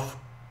it off.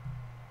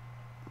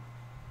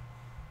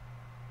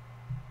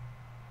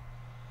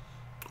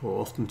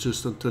 Or often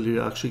just until you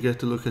actually get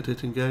to look at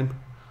it in game.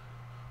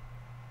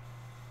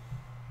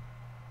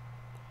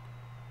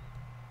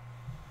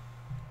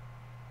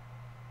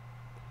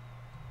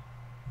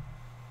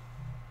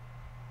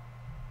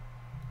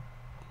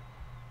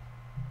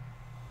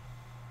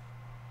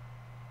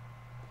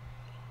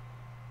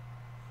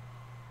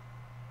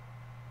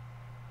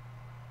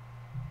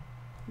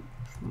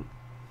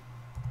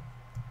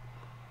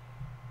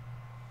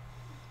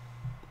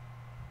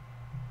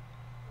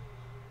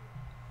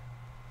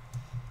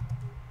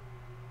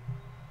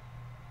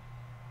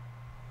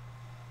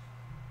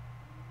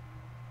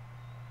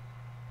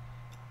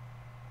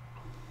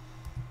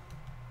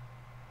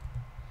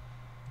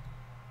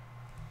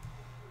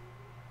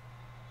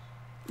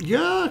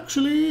 Yeah,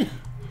 actually,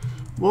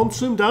 once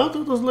zoomed out,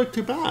 it doesn't look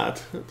too bad.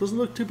 It doesn't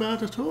look too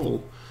bad at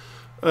all.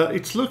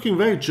 It's looking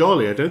very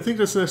jolly. I don't think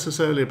that's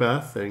necessarily a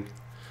bad thing.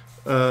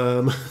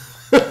 I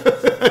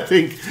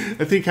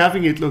think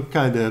having it look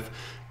kind of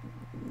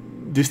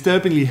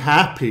disturbingly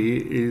happy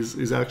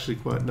is actually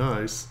quite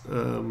nice.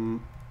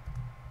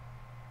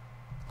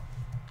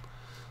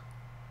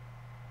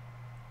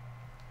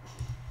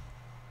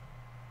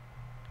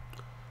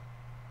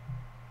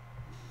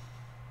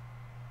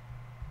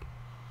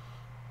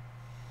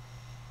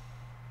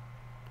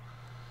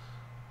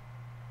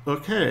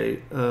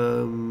 Okay,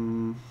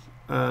 and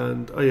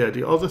oh yeah,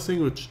 the other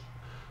thing which,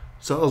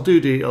 so I'll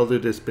do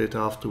this bit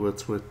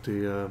afterwards with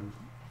the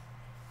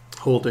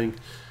holding.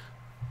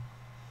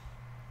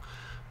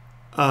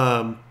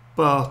 But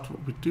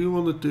what we do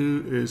want to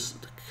do is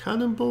the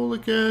cannonball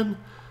again.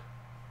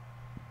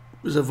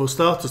 So for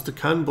starters, the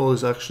cannonball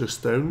is actually a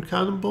stone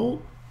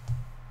cannonball,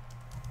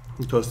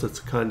 because that's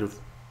a kind of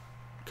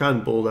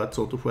cannonball that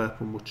sort of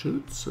weapon would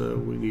shoot. So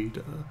we need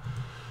a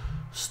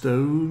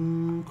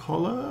stone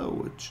collar,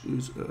 which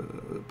is which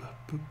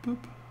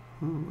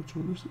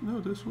one is it? No,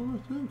 this one,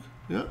 I think.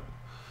 Yeah.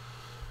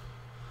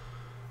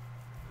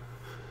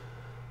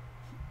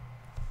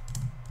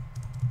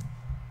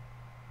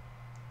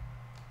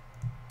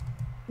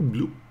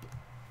 Bloop.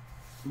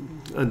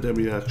 And then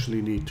we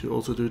actually need to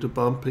also do the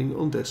bumping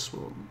on this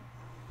one.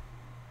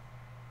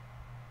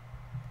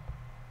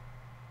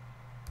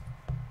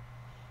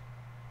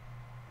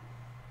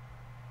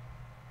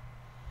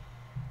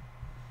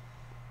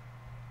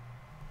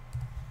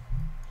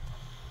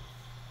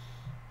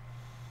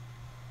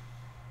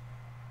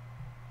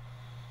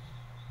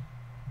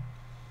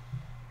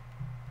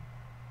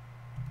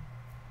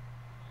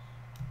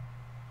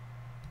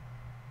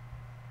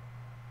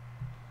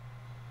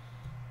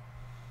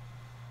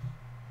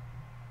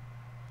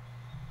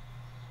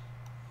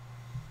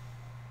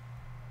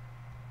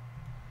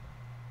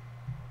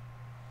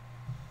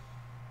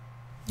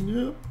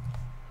 Yeah.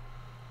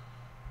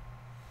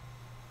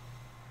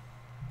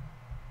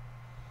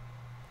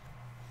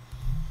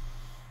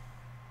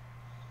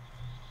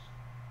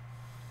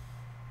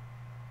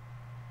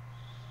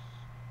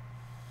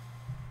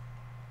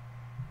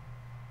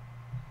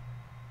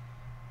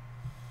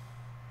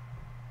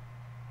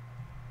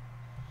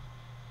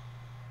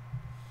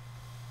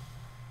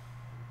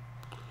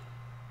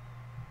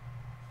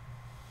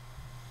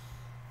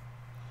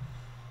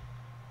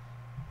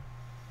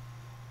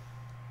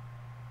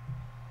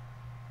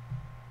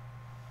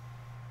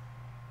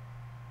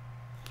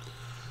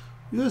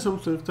 Yeah,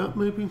 something like that,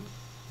 maybe.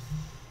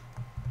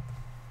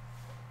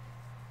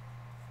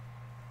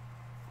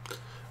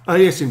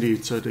 Yes,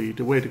 indeed. So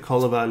the way the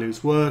color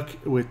values work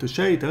with the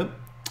shader,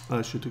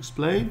 I should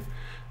explain,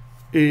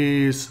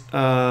 is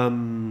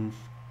that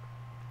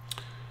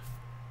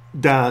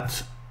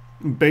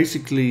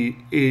basically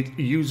it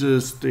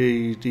uses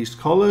these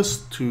colors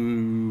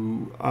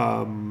to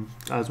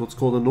as what's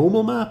called a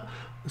normal map.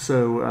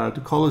 So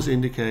the colors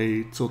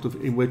indicate sort of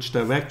in which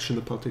direction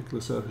a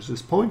particular surface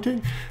is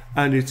pointing,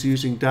 and it's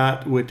using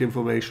that with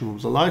information from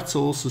the light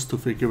sources to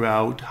figure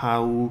out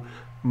how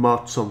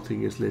much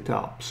something is lit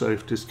up. So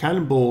if this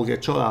cannonball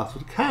gets shot out of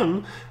the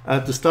cannon,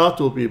 at the start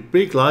there will be a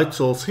big light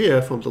source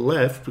here from the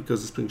left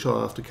because it's being shot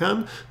out of the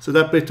cannon, so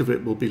that bit of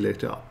it will be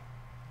lit up.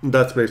 And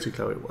that's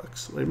basically how it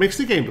works. It makes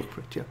the game look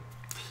prettier.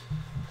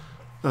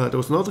 There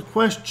was another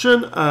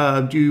question.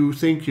 Do you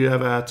think you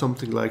ever had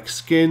something like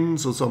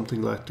skins or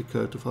something like the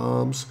coat of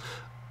arms?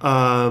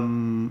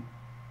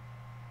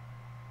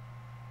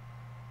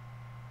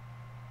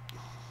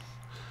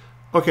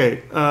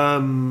 Okay,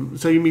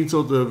 so you mean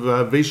sort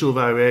of visual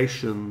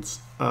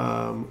variations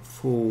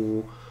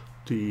for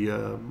the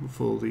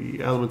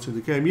elements in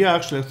the game? Yeah,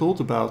 actually, I thought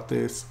about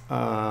this.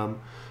 I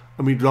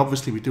mean,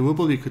 obviously, be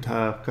doable. You could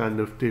have kind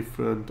of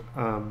different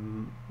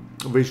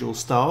visual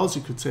styles.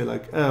 You could say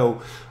like,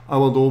 oh, I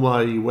want all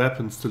my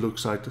weapons to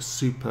look like the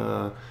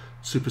super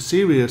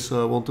serious.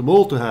 So I want them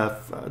all to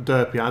have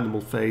derpy animal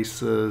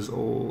faces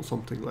or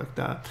something like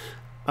that.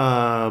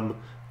 I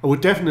would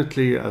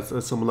definitely, as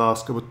someone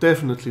asked, I would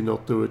definitely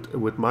not do it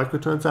with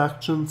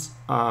microtransactions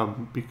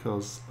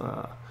because,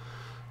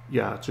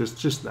 yeah,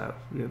 just now,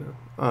 you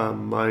know,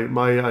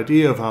 my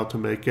idea of how to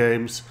make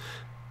games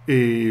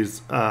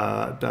is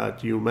that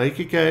you make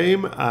a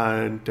game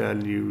and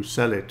then you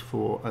sell it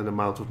for an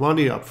amount of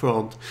money up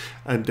front,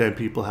 and then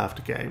people have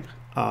the game.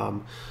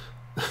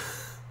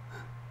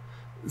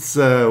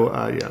 So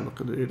yeah, I'm not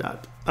going to do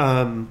that.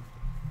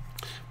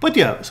 But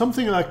yeah,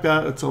 something like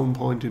that at some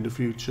point in the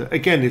future.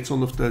 Again, it's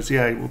one of those,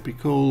 yeah, it would be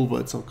cool,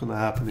 but it's not going to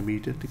happen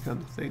immediately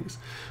kind of things.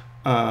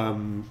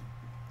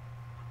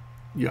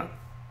 Yeah.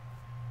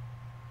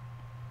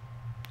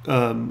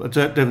 I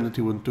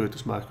definitely wouldn't do it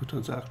as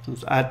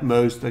microtransactions. At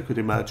most, I could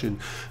imagine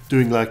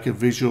doing like a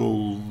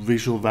visual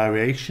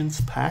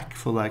variations pack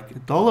for like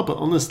 $1. But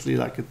honestly,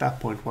 like at that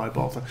point, why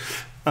bother?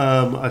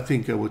 I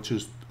think I would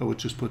just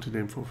put it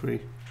in for free.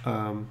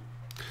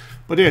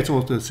 But yeah, it's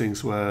one of those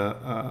things where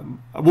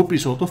it would be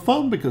sort of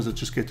fun because I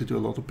just get to do a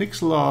lot of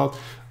pixel art,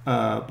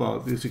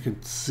 but as you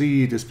can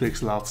see, this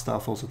pixel art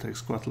stuff also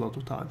takes quite a lot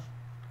of time.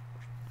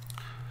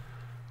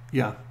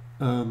 Yeah.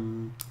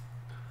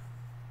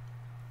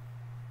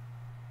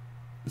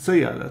 So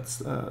yeah,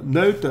 let's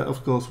note that,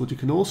 of course, what you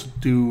can also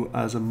do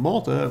as a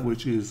modder,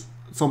 which is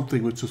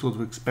something which I sort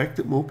of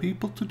expected more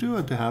people to do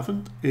and they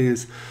haven't,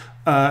 is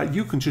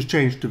you can just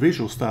change the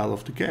visual style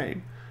of the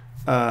game.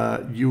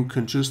 You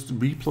can just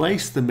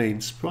replace the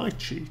main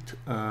sprite sheet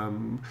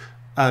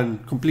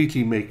and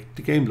completely make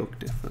the game look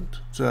different.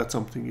 So that's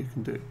something you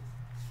can do.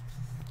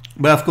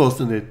 But of course,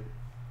 then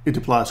it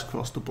applies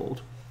across the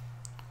board.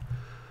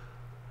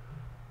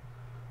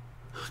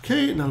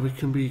 Okay, now we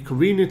can be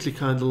conveniently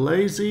kind of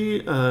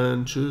lazy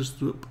and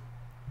just... Whoop.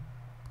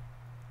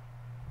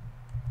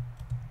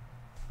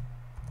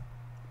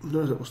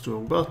 No, that was the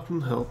wrong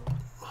button. Help.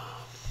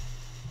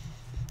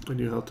 I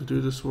knew how to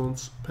do this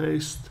once.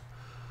 Paste.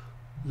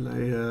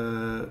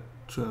 Layer.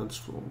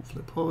 Transform.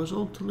 Flip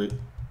horizontally.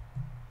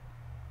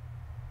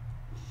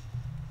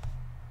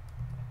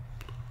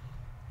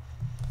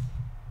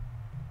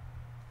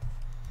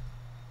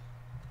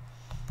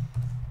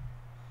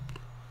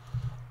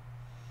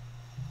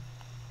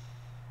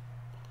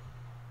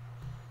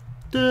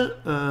 There,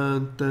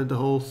 and then the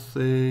whole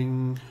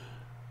thing,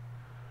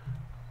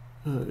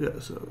 yeah,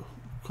 so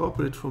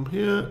copy it from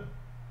here,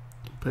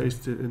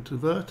 paste it into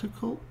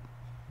vertical.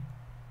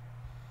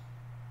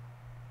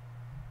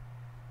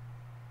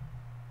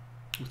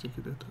 I think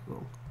I did that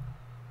wrong.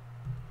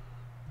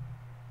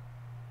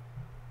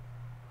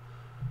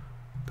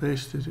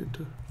 Paste it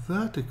into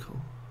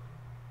vertical.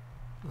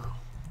 Oh,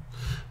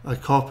 I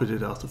copied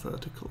it out of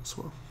vertical as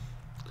well.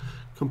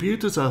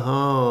 Computers are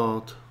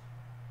hard.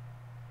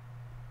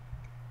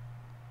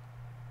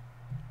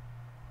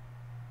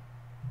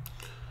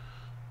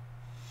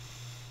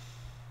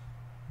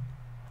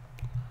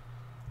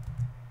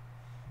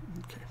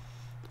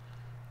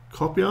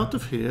 Copy out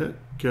of here,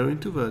 go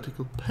into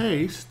vertical,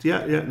 paste.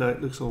 Yeah, no,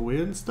 it looks all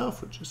weird and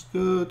stuff, which is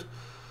good.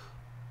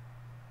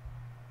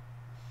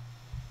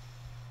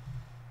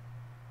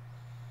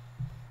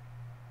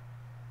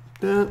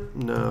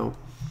 No.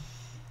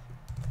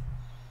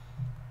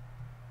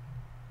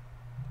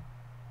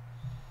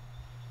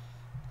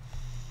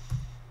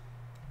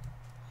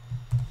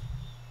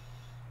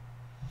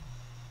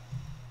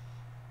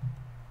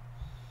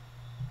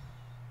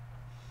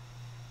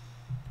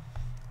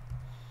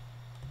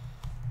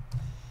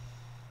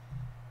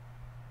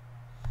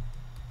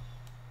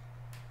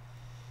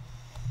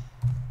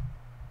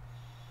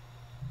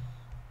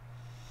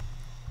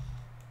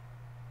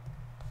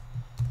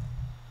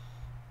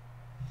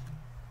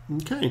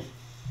 Okay,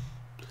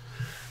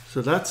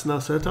 so that's now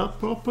set up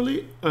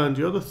properly, and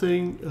the other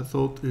thing I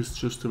thought is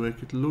just to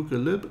make it look a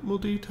little bit more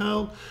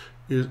detailed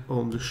is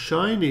on the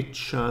shiny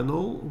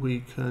channel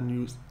we can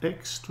use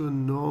extra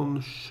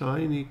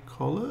non-shiny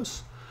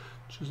colors,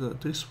 which is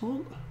this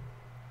one.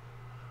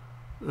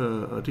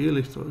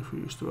 Ideally, so if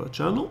we use the right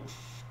channel,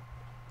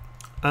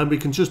 and we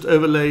can just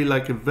overlay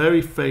like a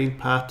very faint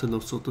pattern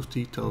of sort of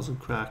details and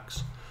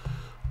cracks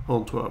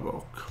onto our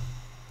rock.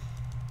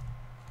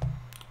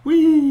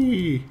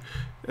 Whee!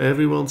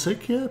 Everyone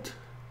sick yet?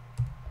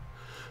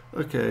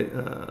 Okay,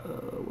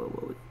 where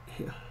were we?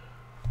 Here.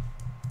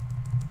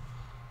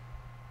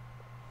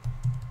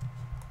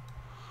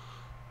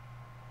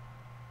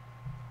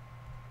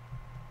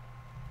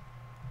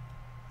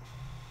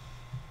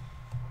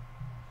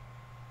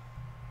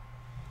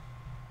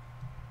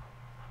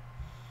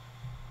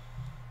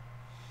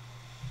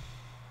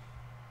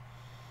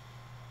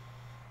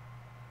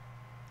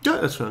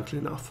 Yeah, that's frankly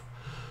enough.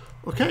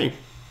 Okay.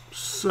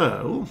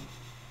 So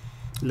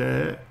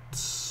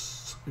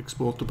let's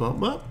export the bump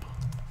map.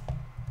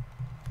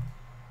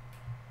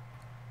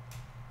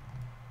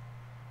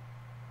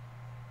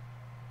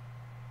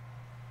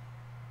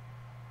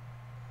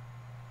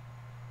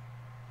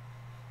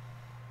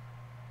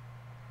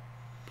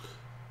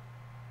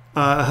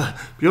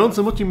 Beyond,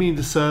 what do you mean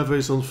the server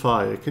is on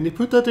fire? Can you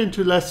put that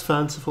into less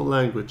fanciful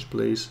language,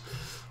 please?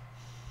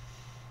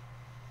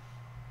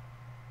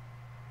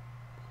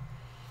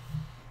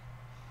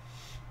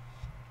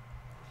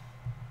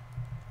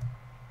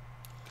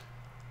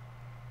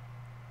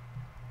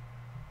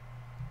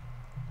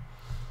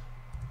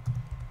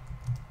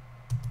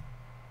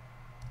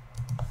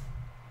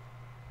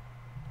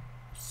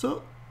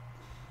 So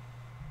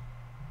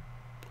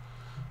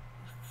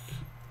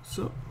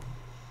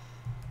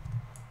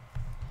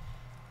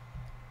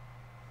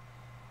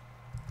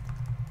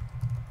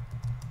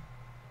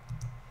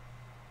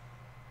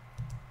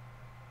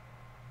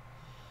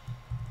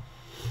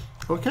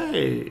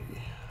okay,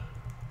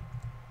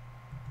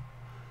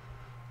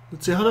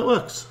 let's see how that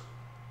works.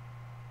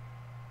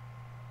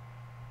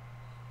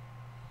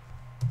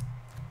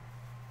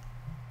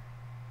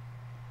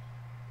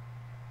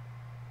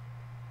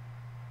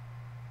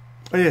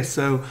 Oh yes,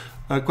 so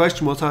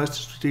question was, how is the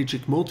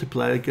strategic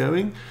multiplayer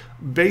going?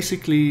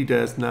 Basically,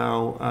 there's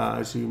now,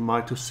 as you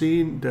might have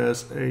seen,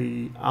 there's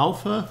a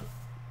alpha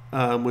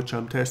which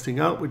I'm testing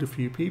out with a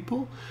few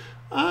people.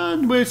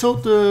 And we're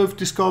sort of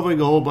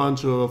discovering a whole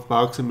bunch of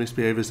bugs and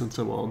misbehaviors and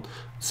so on.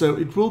 So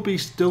it will be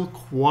still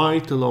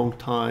quite a long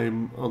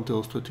time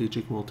until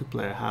strategic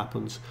multiplayer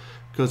happens,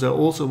 because I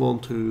also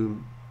want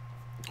to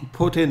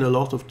put in a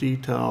lot of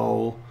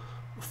detail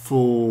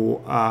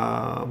for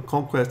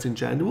conquest in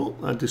general,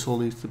 and this all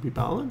needs to be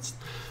balanced.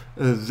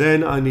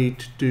 Then I need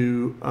to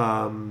do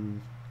a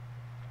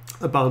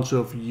bunch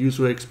of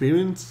user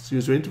experience,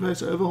 user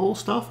interface overhaul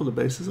stuff on the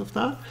basis of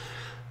that.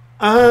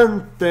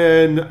 And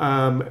then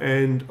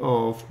end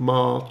of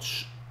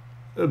March,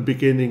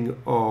 beginning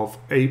of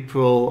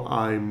April,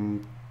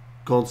 I'm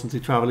constantly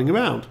traveling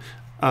around.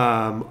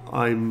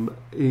 I'm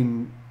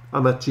at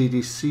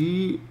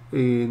GDC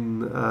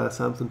in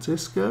San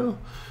Francisco,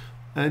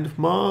 end of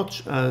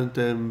March, and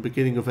then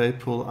beginning of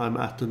April I'm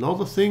at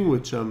another thing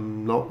which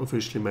I'm not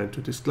officially meant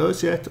to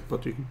disclose yet,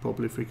 but you can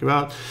probably figure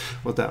out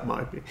what that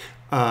might be.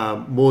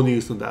 More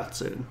news on that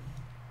soon.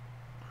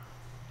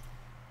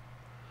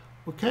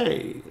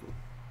 Okay,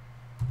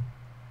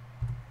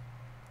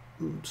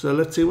 so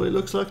let's see what it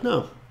looks like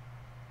now.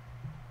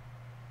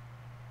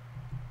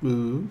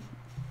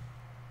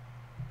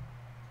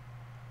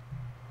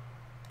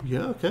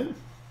 Yeah, okay.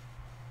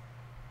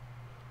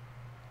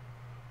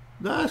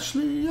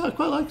 Actually, yeah, I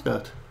quite like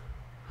that.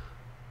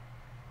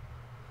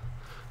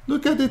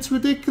 Look at its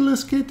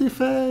ridiculous kitty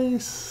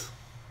face.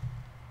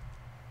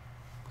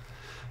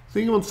 I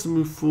think it wants to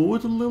move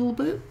forward a little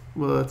bit.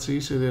 Well, that's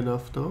easily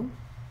enough done.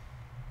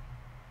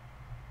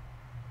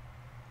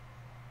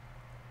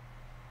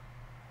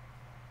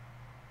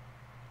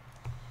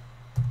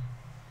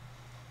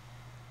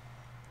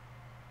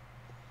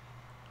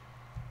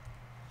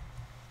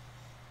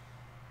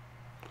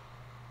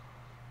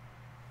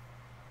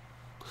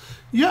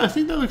 Yeah, I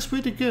think that looks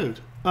pretty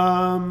good.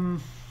 So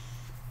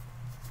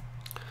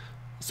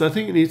I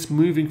think it needs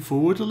moving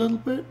forward a little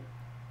bit.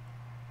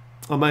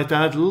 I might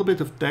add a little bit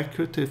of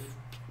decorative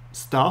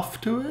stuff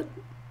to it.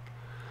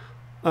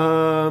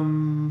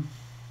 And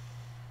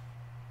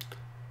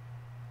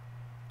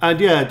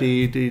yeah,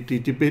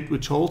 the bit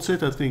which holds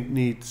it, I think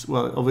needs,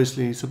 well,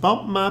 obviously needs a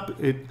bump map.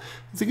 I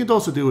think it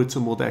also do with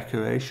some more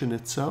decoration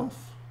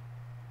itself.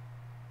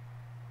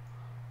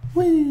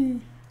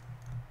 Whee!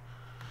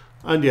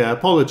 And yeah,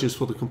 apologies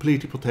for the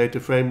completely potato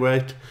frame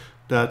rate.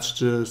 That's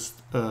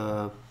just,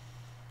 yeah,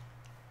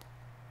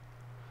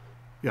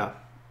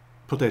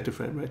 potato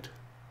frame rate.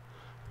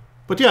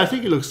 But yeah, I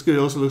think it looks good. It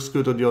also looks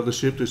good on the other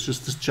ship. There's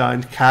just this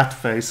giant cat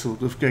face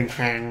sort of going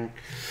hang.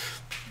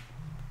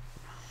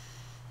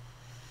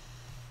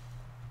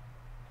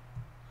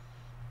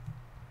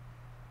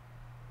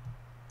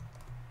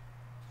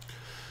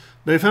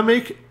 Now if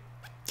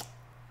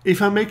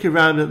I make a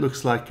round that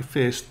looks like a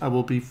fist, I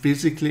will be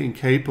physically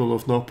incapable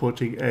of not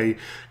putting a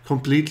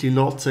completely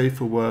not safe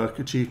for work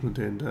achievement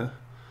in there.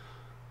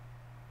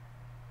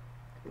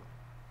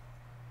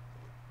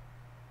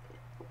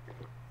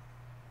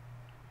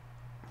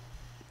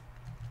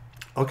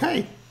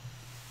 Okay.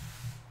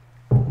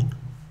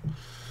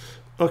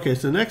 Okay,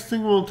 so the next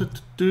thing I wanted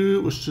to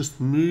do was just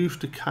move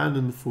the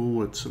cannon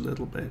forwards a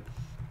little bit,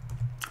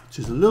 which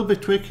is a little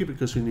bit tricky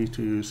because we need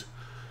to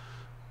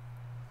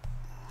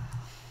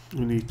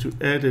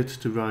edit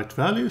the right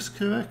values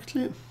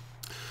correctly,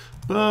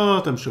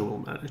 but I'm sure we'll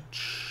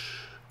manage.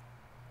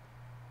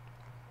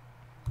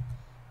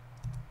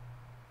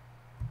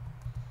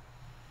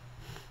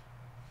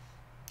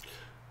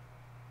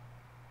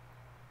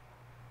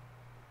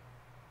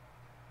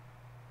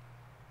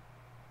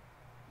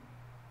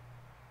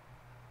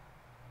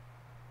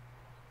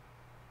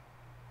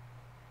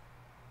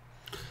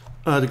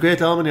 The Great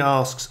Almany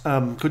asks,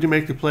 could you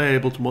make the player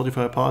able to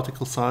modify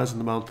particle size in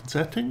the mountain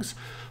settings?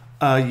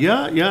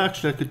 Yeah,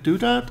 actually I could do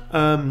that.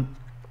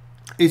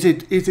 Is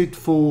it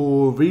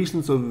for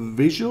reasons of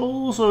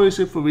visuals or is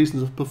it for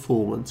reasons of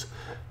performance?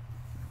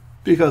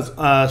 Because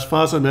as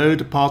far as I know,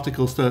 the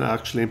particles don't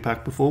actually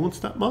impact performance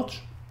that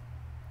much.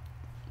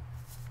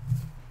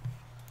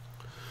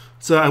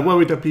 So I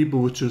worry that people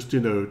would just,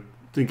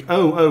 think,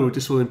 oh,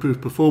 this will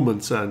improve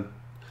performance and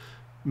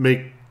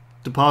make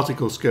the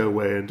particles go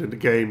away, and then the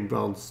game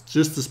runs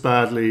just as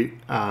badly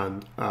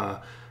and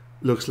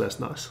looks less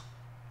nice.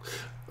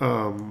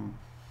 So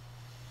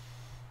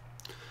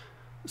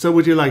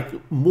would you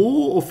like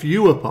more or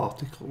fewer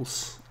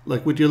particles?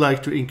 Like, would you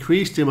like to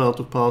increase the amount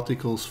of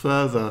particles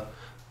further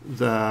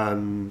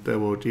than there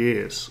already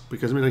is?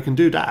 Because I mean, I can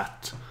do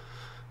that.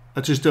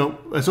 I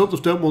sort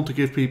of don't want to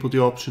give people the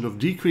option of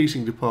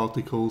decreasing the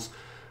particles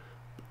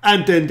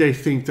and then they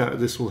think that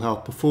this will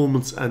help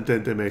performance and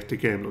then they make the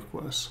game look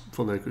worse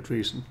for no good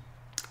reason.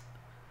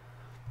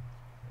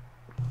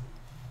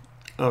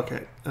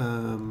 Okay,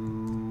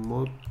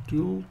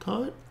 module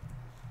type.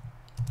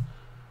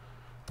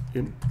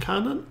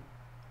 Cannon.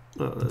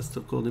 Oh, that's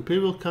still called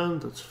Imperial cannon,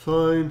 that's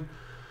fine.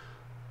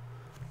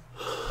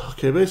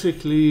 Okay,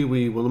 basically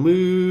we want to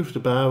move the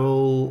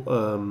barrel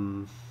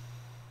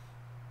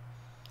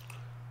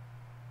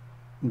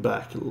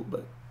back a little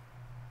bit.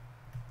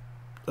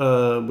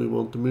 We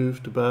want to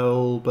move the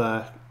barrel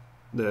back,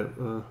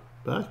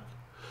 back.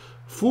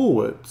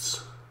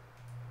 forwards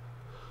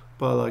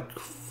by like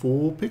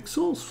 4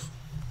 pixels,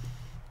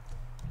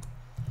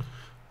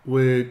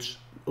 which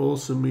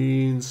also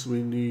means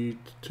we need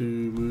to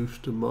move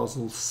the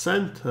muzzle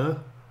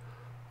center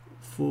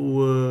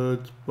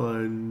forward by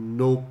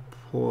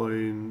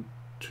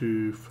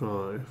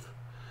 0.25.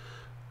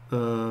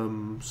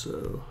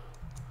 So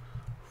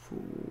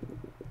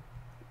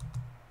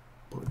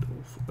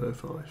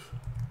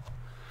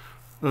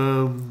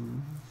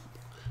 4.05.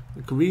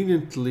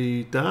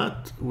 Conveniently,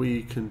 that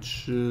we can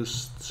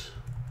just,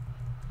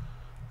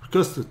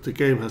 because the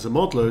game has a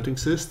mod loading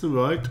system,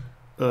 right?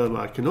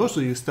 I can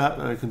also use that,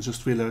 and I can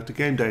just reload the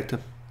game data.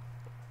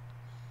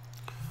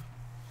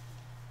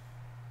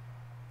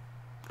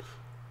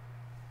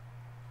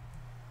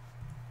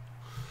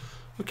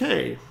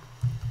 Okay.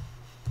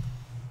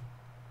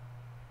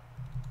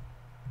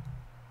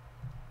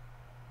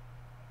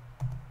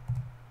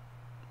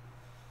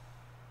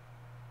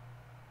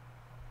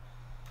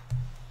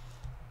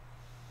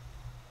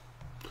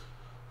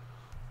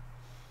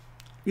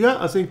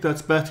 Yeah, I think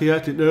that's better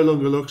yet. It no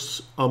longer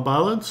looks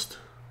unbalanced.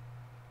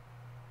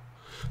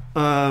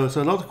 So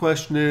another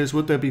question is,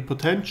 would there be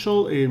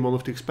potential in one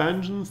of the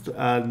expansions to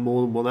add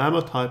more than one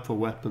ammo type for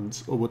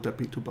weapons, or would that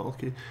be too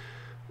bulky?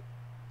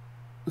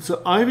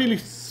 So I really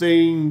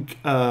think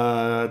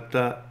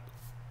that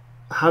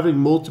having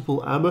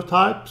multiple ammo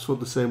types for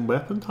the same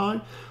weapon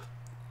type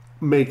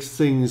makes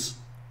things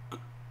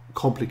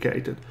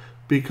complicated,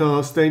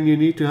 because then you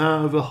need to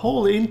have a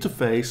whole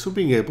interface for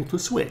being able to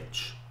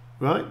switch,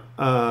 right?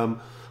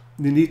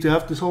 You need to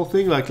have this whole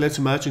thing, like let's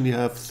imagine you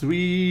have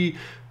 3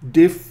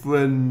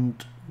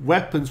 different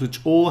weapons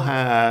which all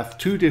have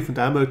 2 different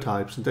ammo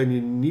types, and then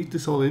you need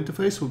this whole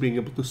interface for being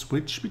able to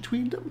switch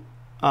between them.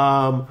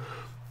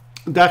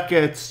 That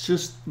gets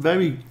just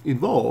very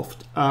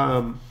involved,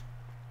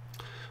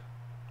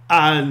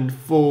 and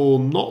for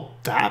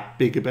not that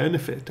big a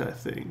benefit, I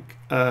think.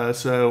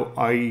 So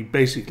I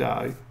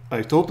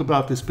thought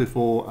about this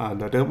before,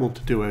 and I don't want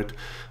to do it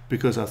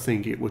because I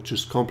think it would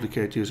just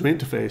complicate user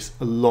interface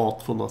a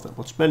lot for not that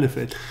much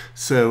benefit.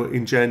 So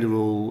in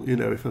general, you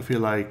know, if I feel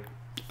like,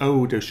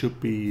 oh, there should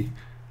be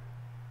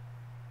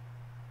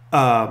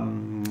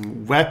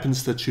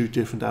weapons that shoot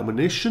different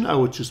ammunition, I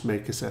would just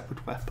make a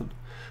separate weapon.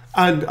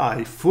 And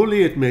I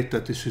fully admit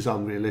that this is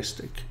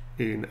unrealistic.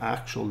 In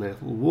actual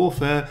naval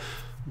warfare,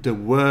 there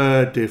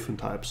were different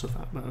types of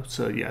ammo.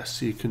 So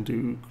yes,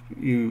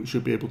 you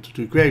should be able to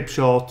do grape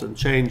shot and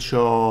chain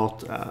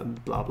shot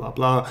and blah blah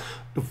blah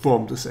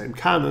from the same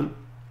cannon.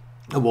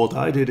 And what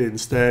I did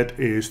instead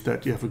is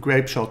that you have a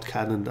grape shot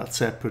cannon that's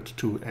separate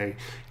to a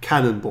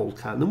cannonball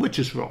cannon, which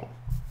is wrong,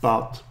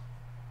 but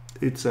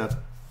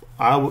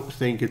I would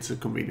think it's a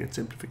convenient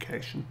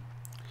simplification.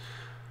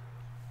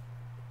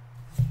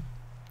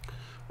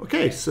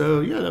 Okay,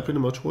 so yeah, that pretty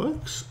much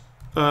works.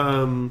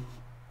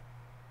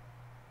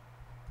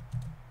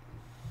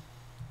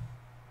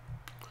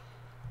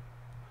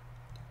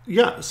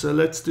 Yeah, so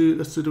let's do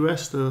the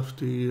rest of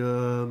the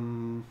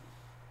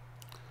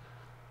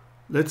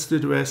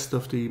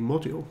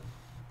module.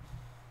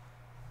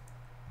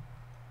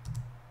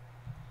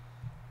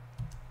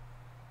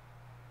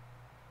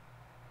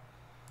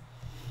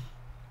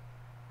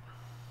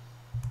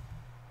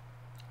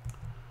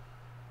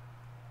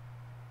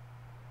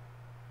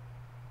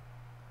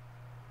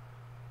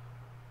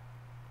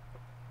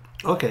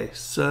 Okay,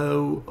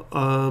 so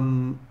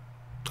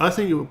I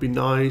think it would be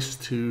nice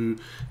to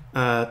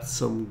add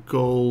some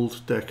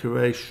gold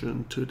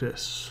decoration to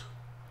this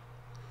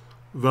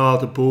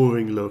rather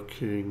boring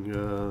looking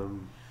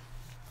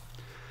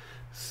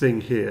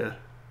thing here.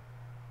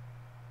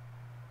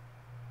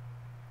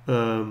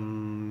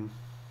 In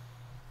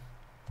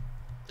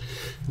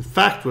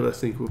fact, what I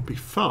think would be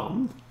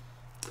fun,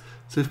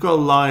 so we've got a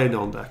lion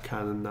on that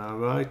cannon now,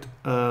 right?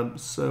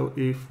 So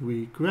if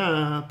we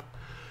grab,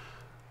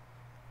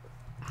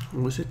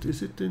 is it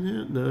in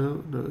here?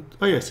 No.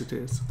 Oh yes, it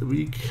is.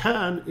 We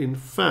can in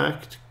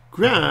fact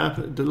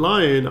grab the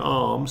lion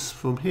arms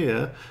from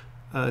here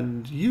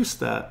and use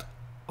that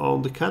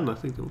on the cannon. I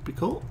think that would be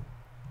cool.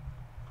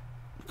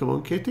 Come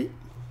on, kitty.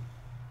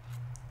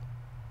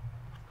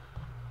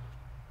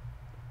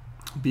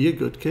 Be a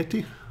good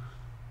kitty.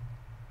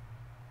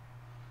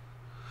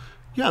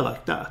 Yeah,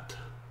 like that.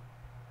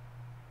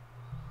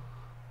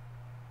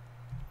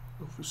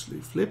 Obviously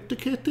flip the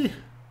kitty.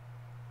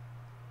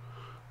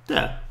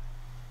 There.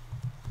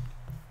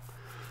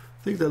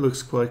 I think that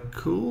looks quite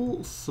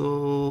cool.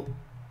 So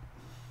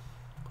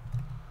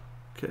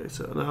okay,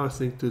 so now I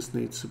think this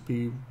needs to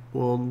be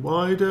one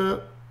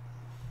wider.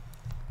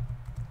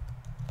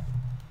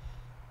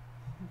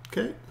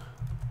 Okay,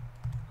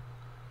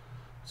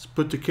 let's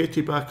put the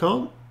kitty back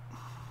on.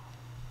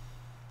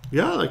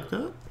 Yeah, like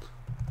that.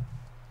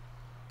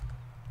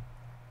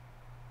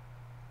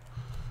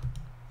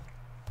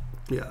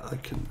 Yeah, I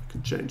can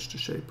change the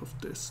shape of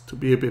this to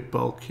be a bit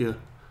bulkier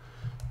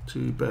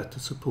to better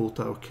support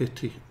our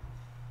kitty.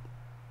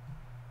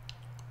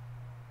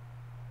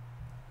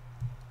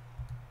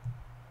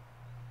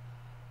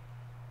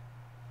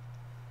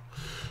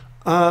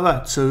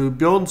 Right, so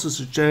beyond to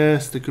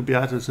suggest there could be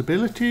added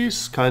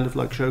abilities, kind of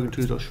like Shogun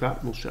 2 does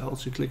shrapnel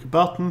shells. You click a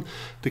button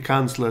to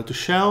cancel out the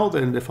shell,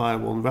 then they fire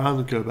one round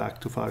and go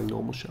back to firing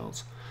normal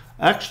shells.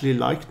 I actually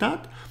like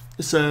that.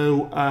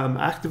 So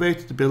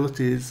activated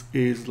abilities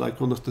is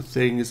like one of the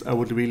things I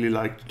would really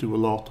like to do a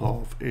lot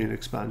of in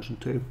expansion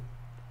 2.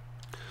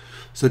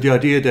 So the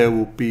idea there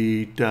will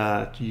be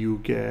that you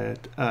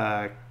get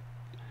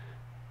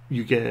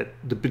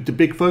the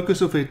big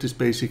focus of it is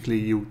basically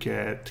you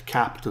get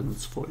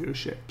captains for your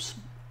ships.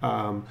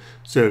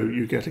 So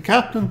you get a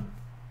captain,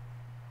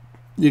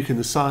 you can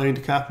assign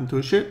the captain to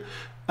a ship,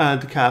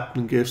 and the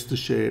captain gives the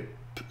ship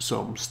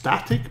some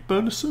static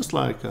bonuses,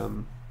 like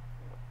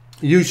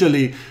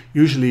usually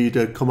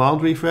the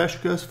command refresh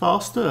goes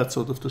faster. That's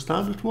sort of the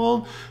standard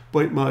one,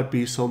 but it might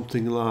be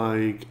something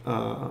like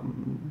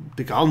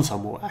the guns are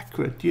more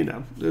accurate, you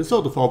know, there's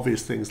sort of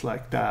obvious things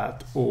like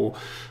that, or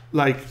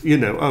like, you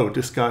know, oh,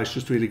 this guy's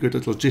just really good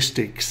at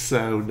logistics,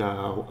 so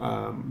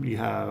now you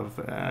have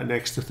an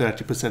extra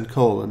 30%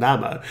 coal and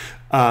ammo.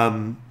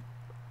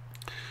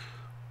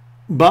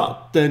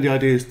 But then the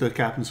idea is that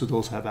captains would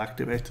also have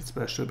activated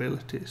special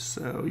abilities.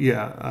 So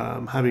yeah,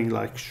 having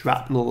like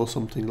shrapnel or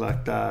something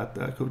like that,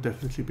 could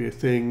definitely be a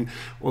thing.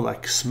 Or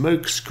like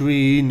smoke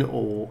screen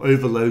or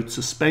overload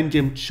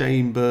suspendium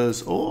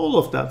chambers, all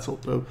of that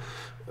sort of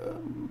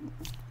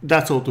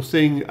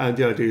thing. And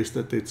the idea is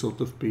that it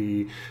sort of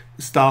be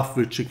stuff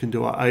which you can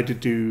do either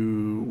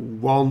do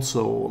once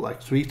or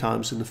like 3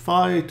 times in the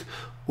fight,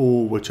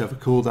 or whichever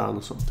cooldown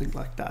or something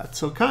like that.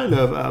 So kind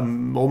of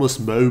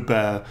almost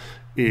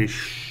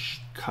MOBA-ish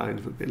kind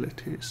of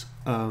abilities.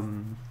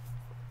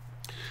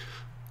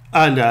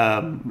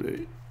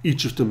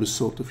 Each of them is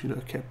sort of, you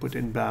know, kept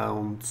within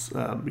bounds.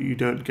 You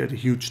don't get a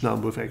huge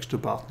number of extra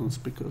buttons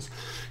because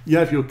you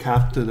have your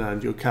captain,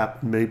 and your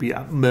captain maybe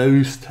at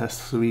most has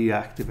 3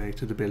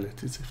 activated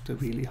abilities if they're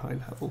really high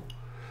level.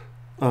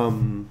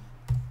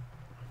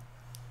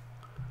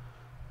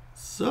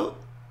 So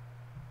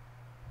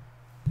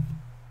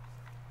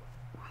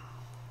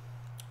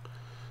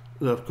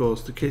and of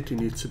course the kitty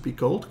needs to be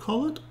gold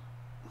colored.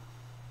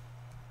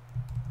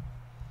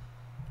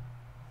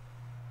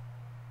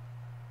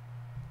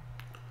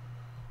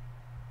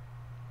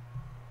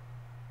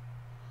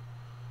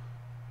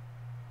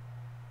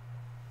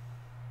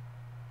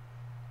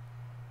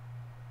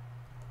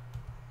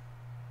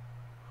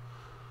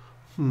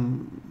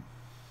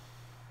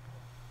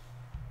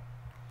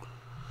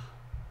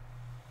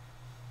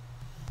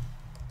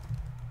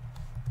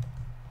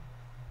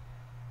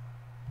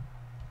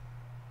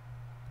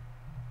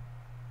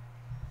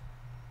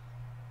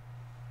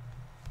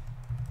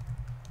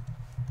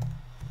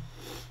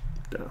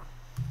 There.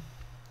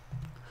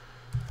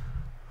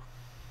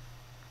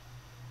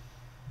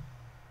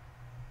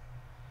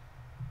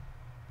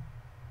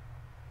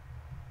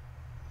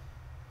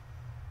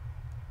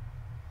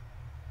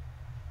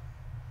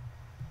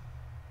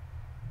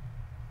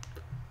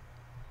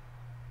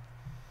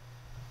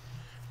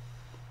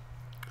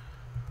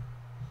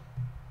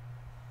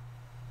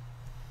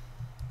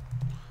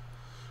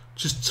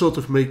 Just sort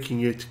of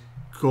making it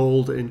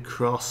gold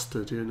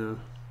encrusted, you know.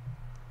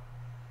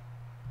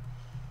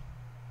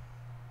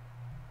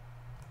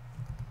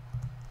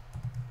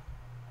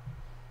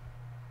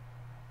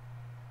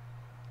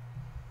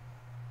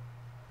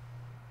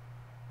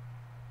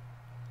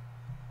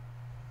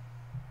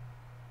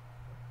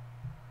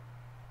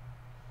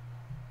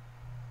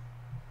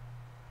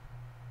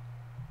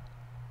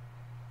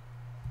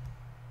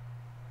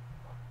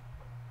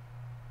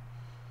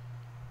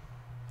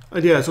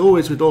 And yeah, as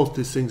always with all of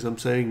these things I'm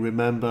saying,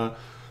 remember,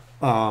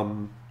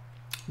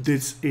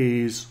 this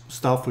is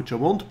stuff which I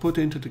want to put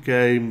into the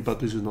game, but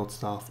this is not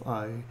stuff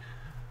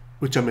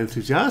which I'm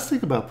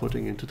enthusiastic about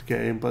putting into the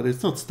game, but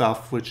it's not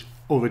stuff which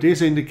already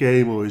is in the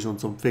game or is on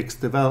some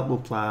fixed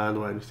development plan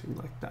or anything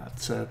like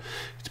that. So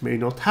it may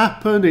not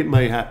happen, it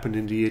may happen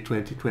in the year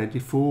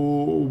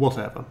 2024,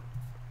 whatever.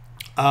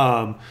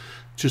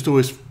 Just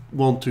always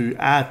want to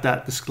add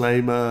that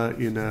disclaimer,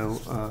 you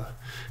know,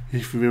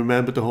 if you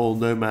remember the whole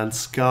No Man's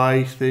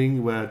Sky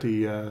thing where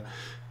the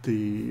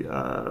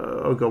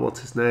oh god, what's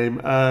his name?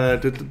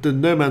 The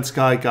No Man's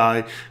Sky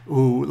guy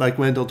who like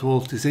went on to all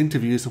of these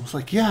interviews and was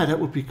like, yeah,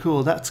 that would be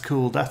cool, that's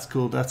cool, that's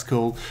cool, that's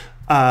cool.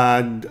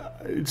 And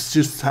it's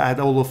just had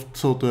all of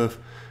sort of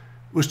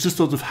was just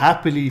sort of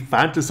happily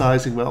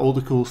fantasizing about all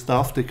the cool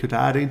stuff they could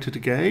add into the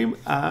game,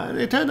 and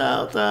it turned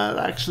out that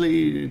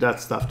actually that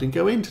stuff didn't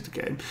go into the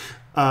game.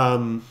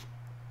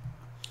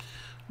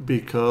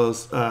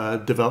 Because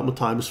development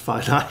time is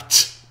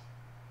finite.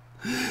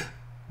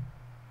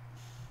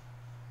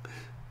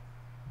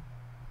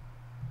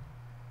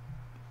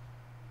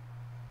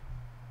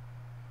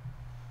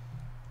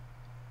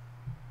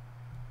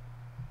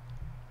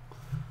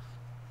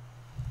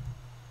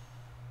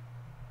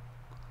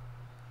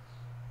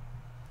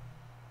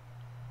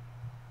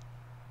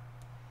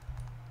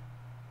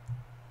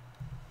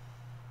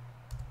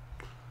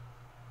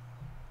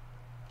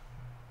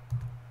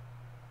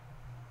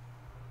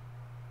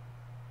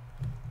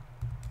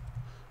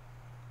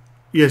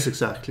 Yes,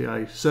 exactly.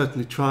 I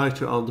certainly try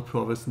to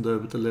under-promise and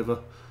over-deliver.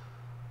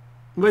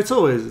 But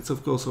it's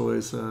of course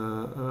always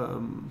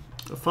a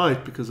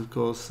fight because, of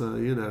course,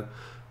 the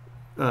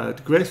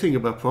great thing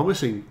about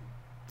promising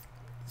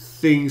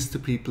things to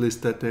people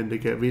is that then they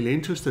get really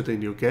interested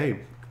in your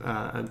game,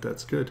 and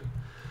that's good.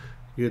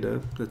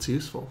 That's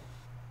useful.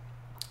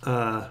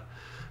 The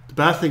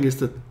bad thing is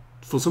that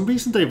for some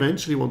reason they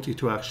eventually want you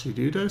to actually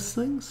do those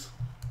things.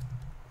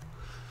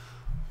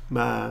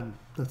 Man,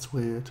 that's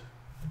weird.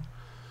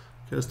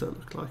 What does that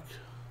look like?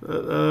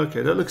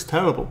 Okay, that looks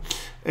terrible.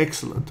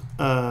 Excellent.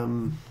 Yeah,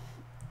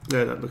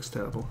 that looks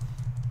terrible.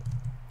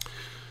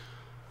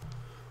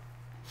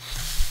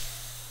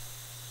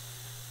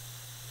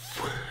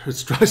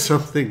 Let's try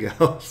something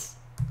else.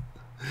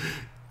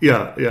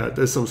 Yeah,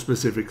 there's some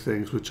specific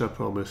things which I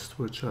promised,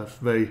 which I've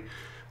very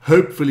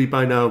hopefully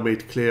by now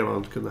made clear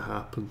aren't going to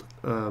happen.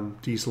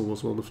 Diesel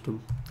was one of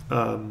them.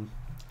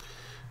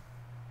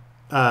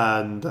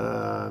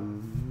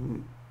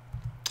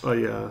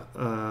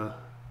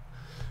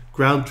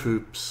 Ground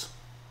troops.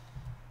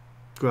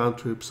 Ground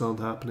troops aren't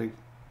happening.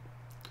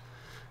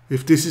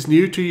 If this is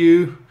new to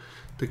you,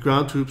 the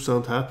ground troops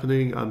aren't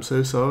happening. I'm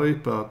so sorry,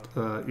 but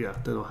yeah,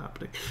 they're not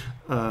happening.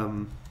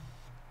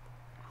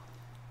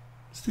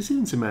 Is this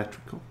even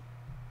symmetrical?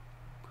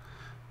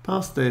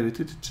 Past David,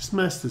 did it just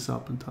mess this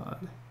up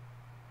entirely?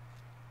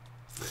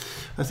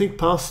 I think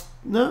past...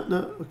 No,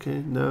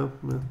 okay, no,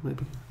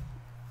 maybe.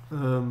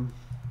 I'm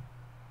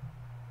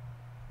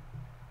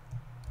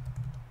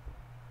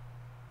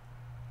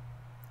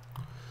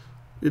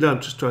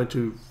just trying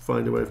to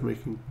find a way of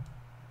making...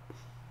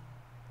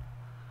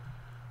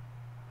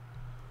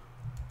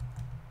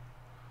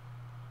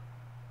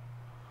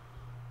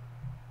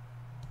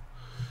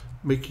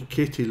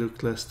 Kitty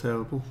look less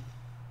terrible.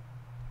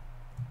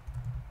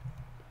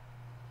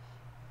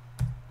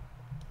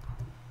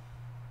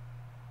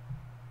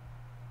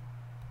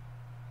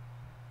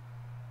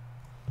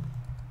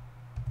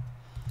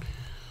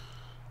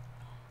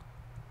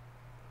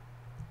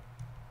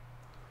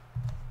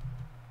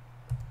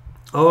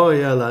 Oh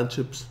yeah,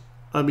 Landships.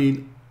 I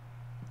mean,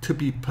 to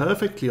be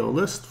perfectly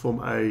honest, from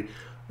a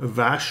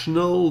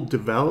rational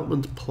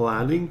development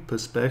planning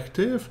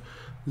perspective,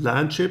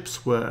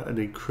 Landships were an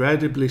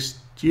incredibly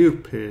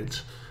stupid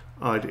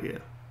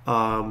idea,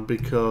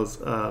 because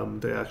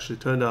they actually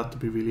turned out to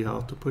be really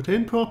hard to put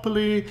in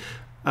properly.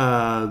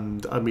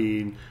 And I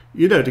mean,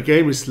 the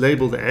game is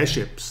labeled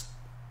Airships.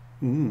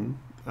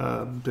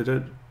 They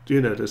don't,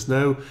 there's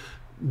no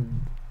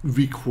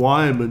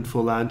requirement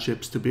for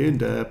Landships to be in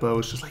there, but I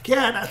was just like,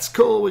 yeah, that's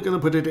cool, we're going to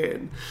put it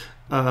in.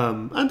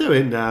 And they're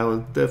in now,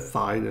 and they're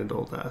fine and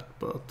all that,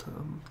 but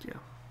yeah.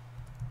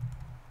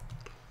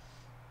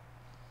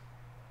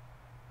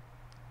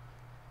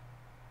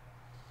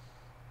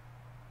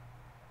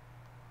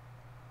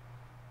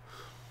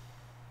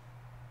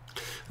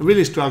 I'm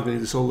really struggling.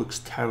 This all looks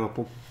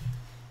terrible.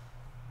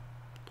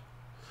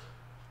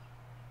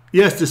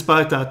 Yes,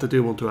 despite that, I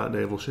do want to add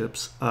naval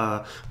ships.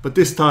 But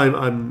this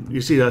time,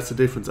 you see, that's the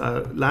difference.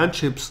 Land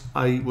ships,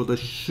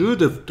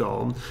 should have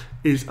done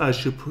is I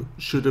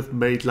should have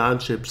made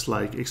land ships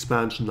like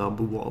expansion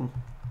number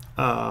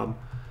 1.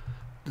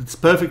 It's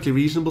perfectly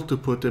reasonable to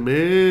put them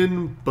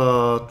in,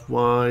 but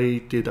why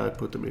did I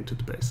put them into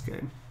the base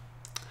game?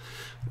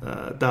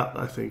 That,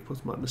 I think,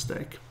 was my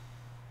mistake.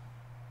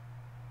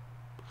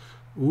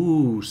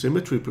 Ooh,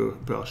 symmetry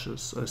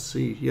brushes. I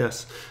see.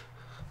 Yes,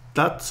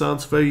 that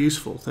sounds very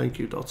useful. Thank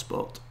you,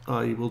 Dotspot.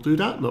 I will do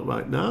that, not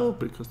right now,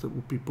 because that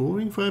would be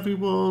boring for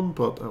everyone,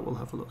 but I will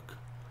have a look.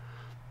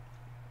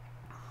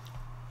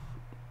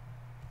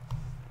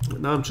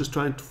 Now I'm just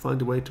trying to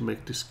find a way to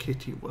make this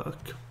kitty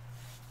work.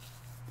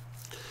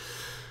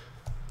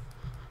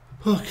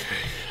 Okay,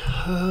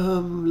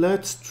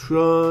 let's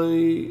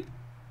try...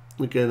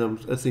 Again,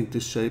 I think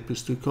this shape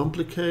is too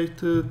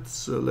complicated,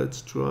 so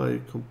let's try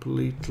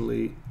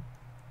completely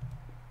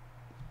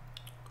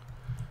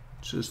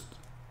just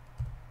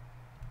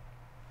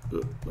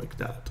like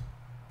that.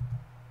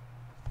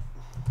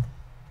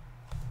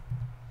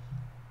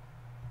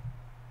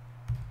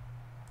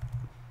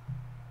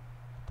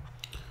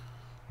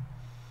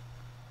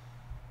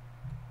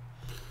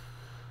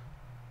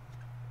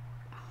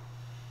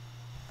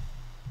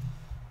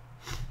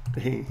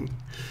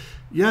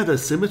 Yeah, the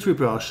symmetry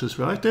brushes,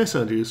 right? They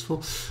sound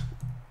useful.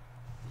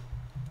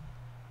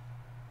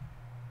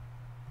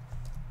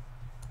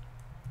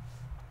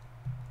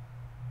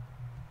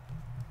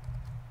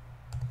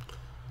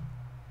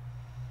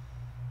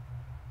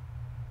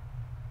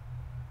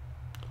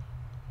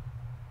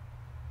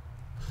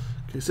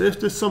 Okay, so if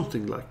there's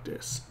something like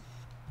this,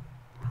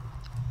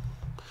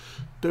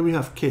 then we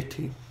have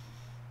Kitty.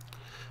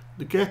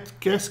 The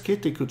guess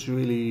Kitty could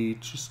really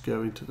just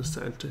go into the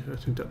center. I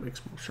think that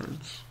makes more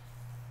sense.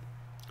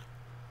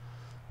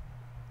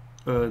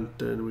 And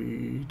then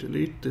we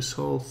delete this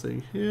whole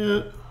thing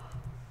here.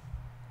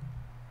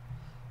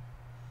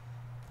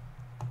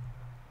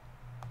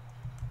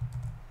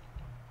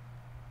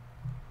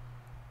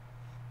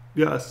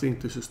 Yeah, I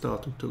think this is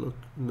starting to look...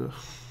 No.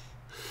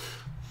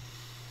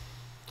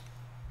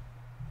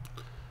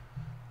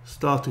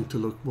 starting to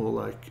look more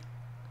like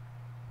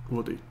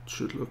what it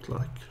should look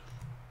like.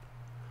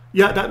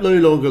 Yeah, that no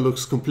longer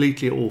looks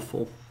completely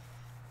awful.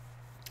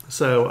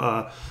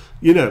 So,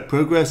 you know,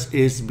 progress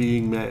is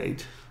being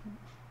made.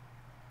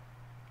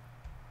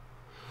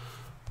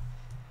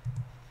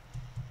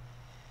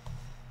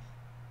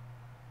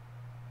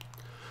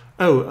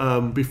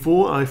 Oh,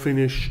 before I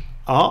finish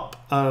up,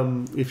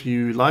 if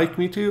you like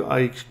me to,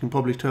 I can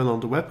probably turn on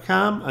the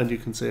webcam and you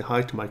can say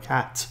hi to my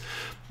cats.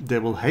 They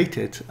will hate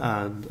it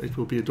and it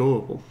will be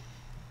adorable.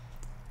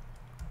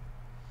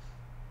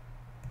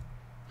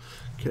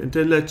 Okay, and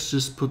then let's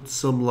just put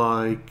some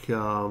like, you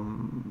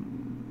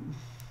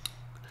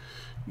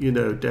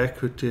know,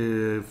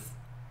 decorative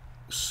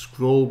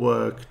scroll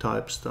work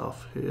type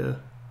stuff here.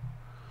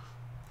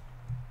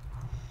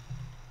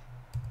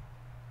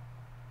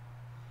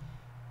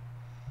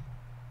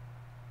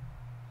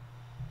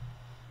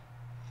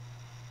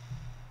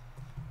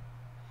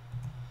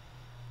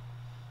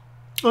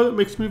 Oh, it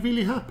makes me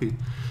really happy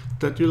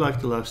that you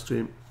like the live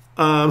stream.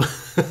 Oh,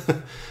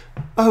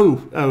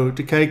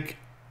 the cake.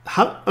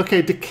 How? Okay,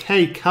 the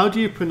cake. How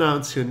do you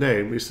pronounce your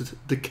name? Is it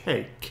the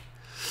cake?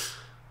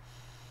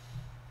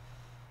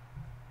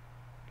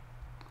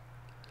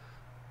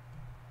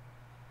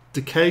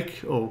 The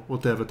cake, or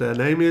whatever their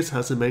name is,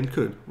 has a Maine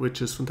Coon,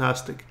 which is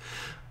fantastic.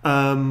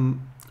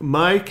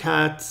 My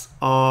cats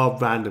are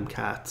random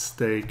cats.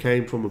 They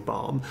came from a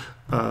barn.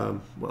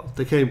 Well,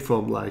 they came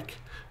from like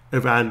a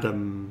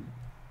random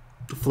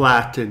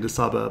flat in the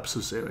suburbs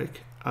of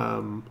Zurich.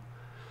 And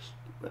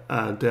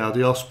they are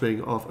the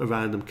offspring of a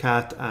random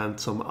cat and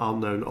some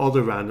unknown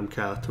other random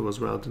cat who was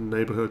around in the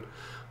neighborhood.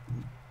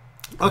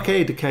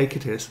 Okay, the cake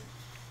it is.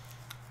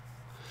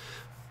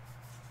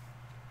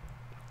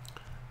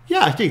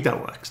 Yeah, I think that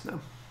works now.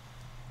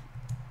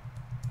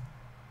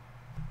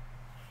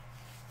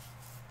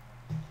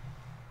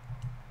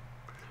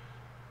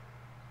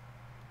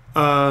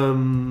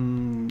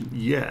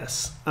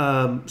 Yes.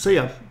 So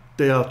yeah,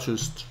 they are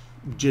just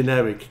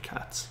generic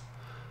cats.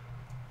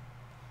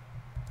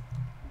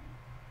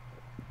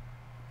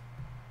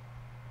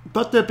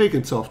 But they're big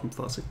and soft and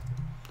fuzzy.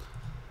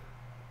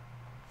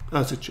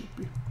 As it should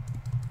be.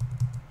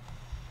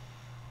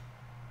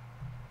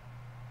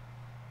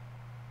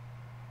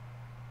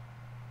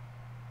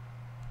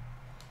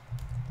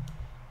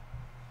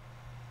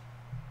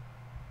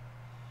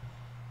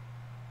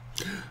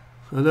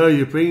 I know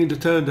you're bringing the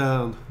turn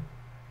down.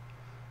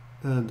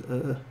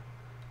 And,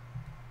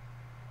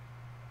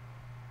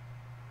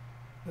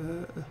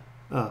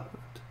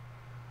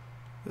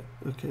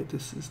 okay,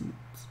 this isn't...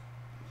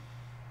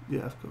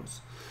 Yeah, of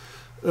course.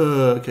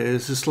 Okay,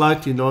 this is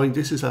slightly annoying.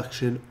 This is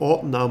actually an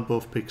odd number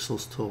of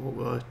pixels tall,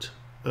 right?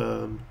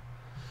 I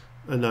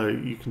know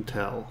you can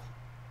tell.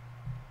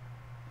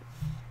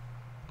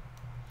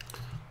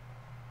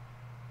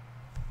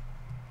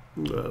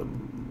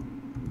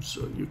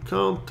 So you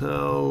can't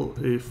tell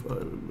if I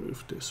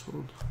remove this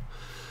one.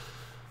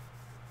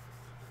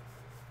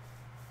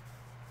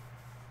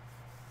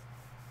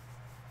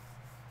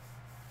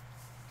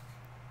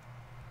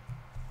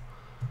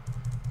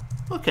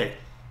 Okay,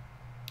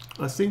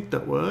 I think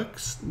that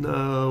works.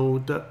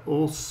 Now that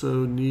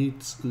also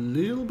needs a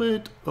little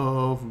bit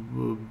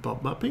of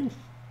bump mapping.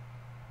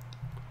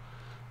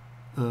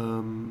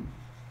 Not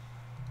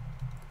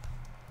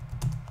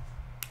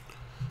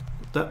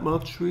that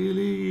much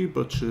really,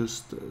 but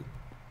just you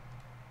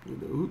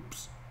know,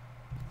 oops,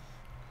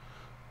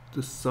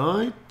 the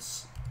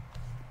sides.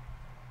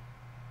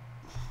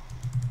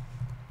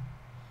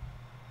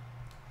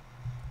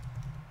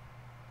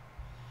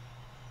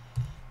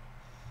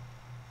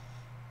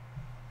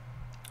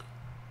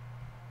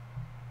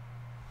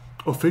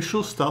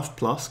 Official Stuff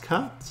Plus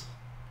cats?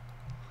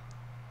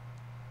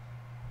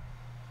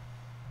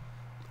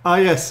 Ah,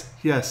 yes,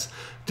 yes.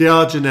 They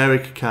are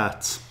generic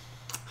cats.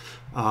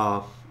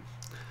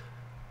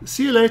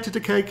 See you later, the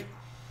cake.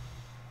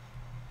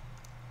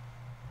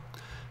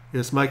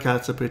 Yes, my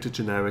cats are pretty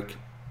generic.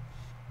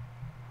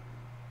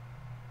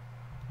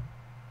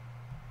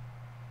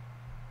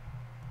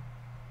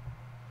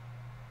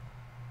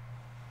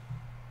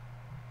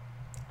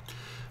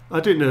 I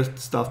didn't know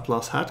Stuff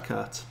Plus had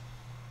cats.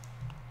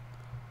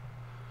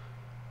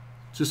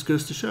 Just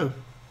goes to show.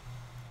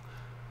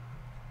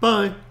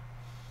 Bye.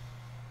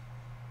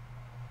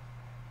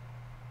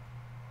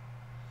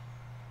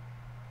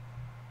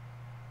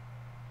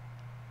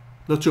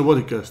 Not sure what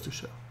it goes to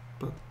show,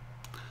 but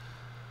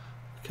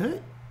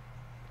okay.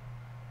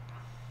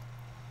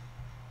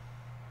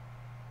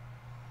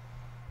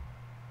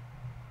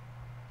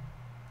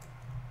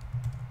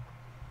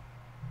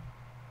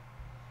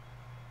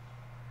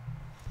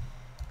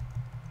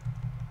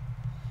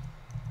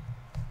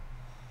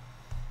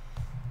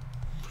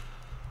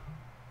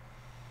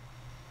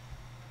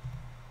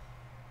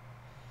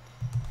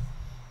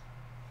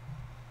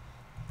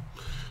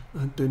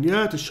 And then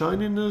yeah, the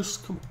shininess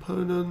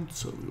component,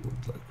 so we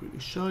want like really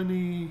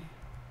shiny.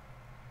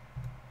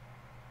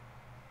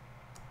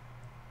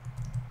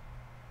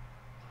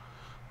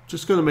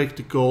 Just gonna make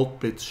the gold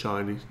bits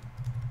shiny.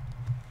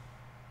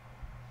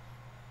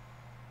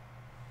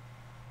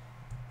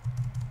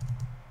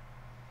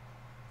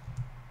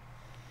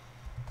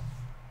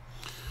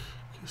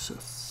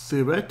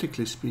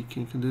 theoretically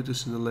speaking, can do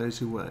this in a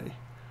lazy way.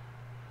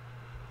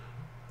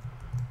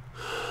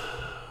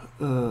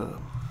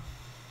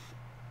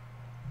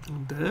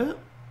 There.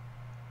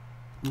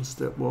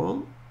 Step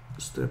 1.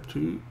 Step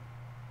 2.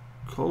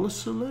 Color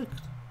select.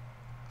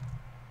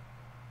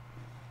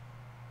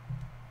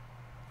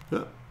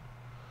 Yeah.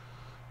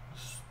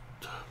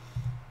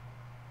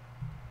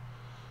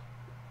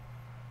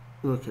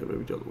 Okay,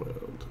 maybe the other way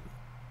around.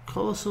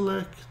 Color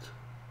select,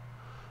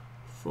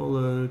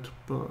 followed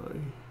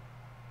by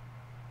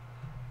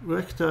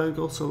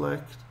rectangle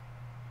select.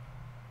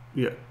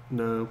 Yeah,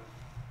 no.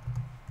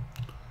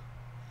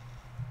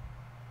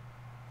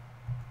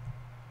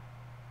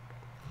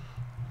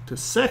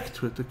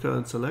 Intersect with the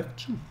current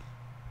selection.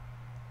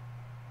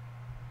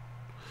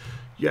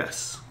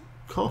 Yes.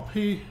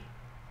 Copy.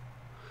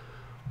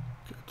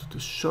 Get to the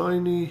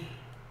shiny.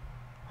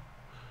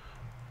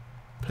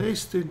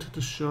 Paste into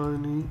the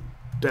shiny.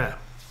 There.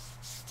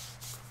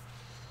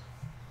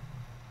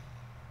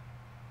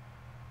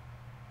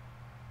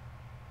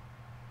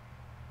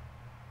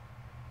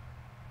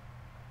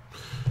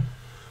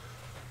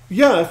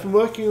 Yeah, I've been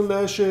working on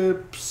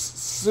Airships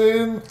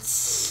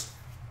since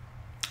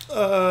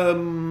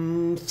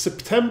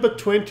September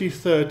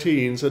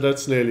 2013, so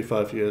that's nearly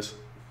 5 years.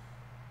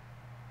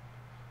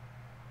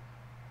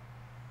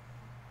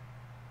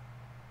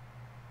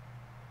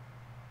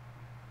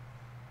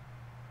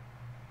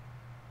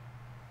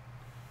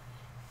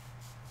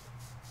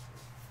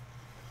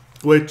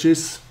 Which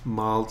is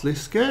mildly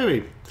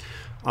scary.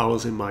 I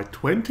was in my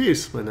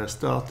 20s when I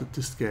started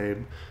this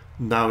game.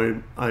 Now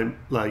I'm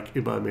like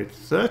in my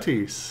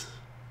mid-30s.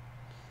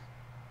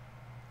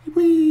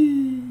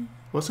 Whee!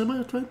 Was I in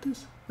my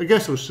 20s? I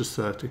guess I was just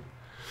 30.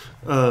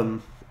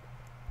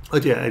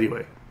 But yeah,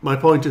 anyway, my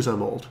point is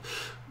I'm old.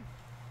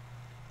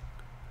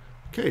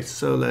 Okay,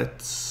 so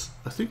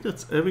I think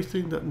that's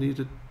everything that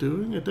needed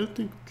doing. I don't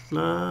think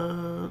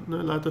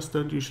ladders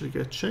don't usually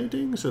get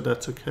shading, so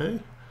that's okay.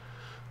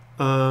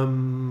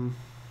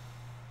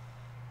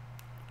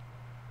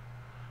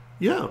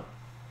 Yeah,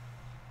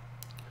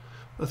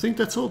 I think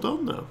that's all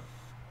done now.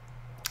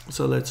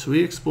 So let's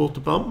re-export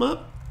the bump map.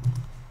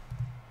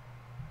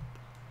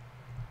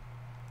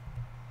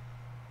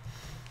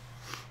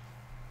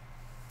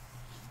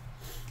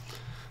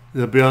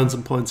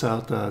 Björnsen points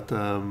out that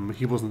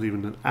he wasn't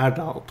even an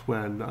adult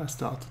when I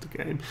started the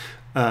game.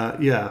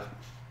 Yeah,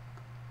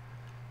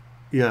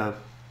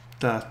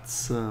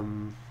 that's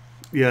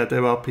yeah.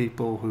 There are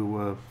people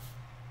who.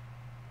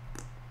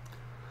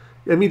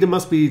 I mean,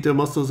 there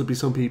must also be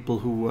some people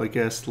who, I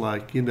guess,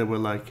 like, you know, were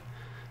like,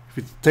 if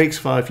it takes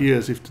 5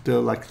 years, if they're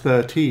like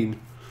 13,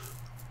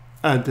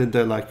 and then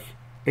they're like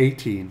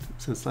 18,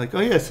 so it's like, oh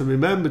yes, I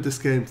remember this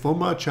game from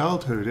my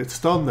childhood. It's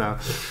done now.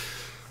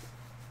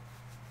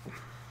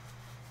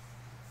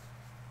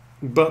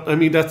 But I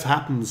mean, that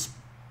happens.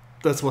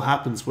 That's what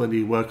happens when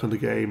you work on the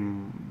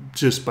game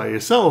just by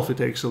yourself. It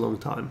takes a long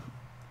time.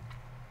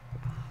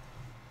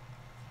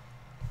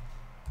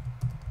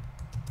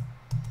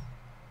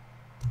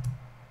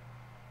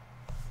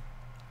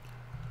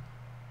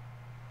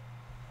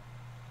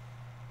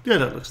 Yeah,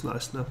 that looks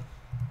nice now.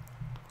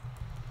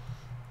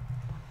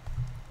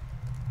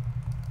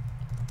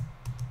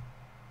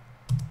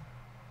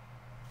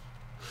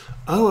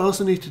 Oh, I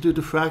also need to do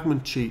the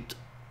fragment cheat.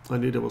 I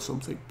knew there was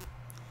something.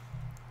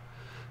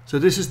 So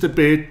this is the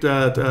bit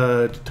that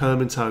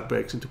determines how it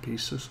breaks into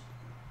pieces.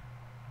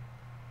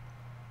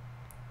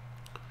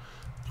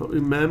 But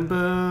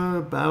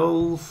remember,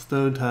 barrels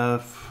don't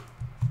have...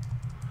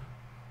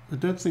 I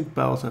don't think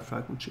barrels have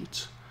fragment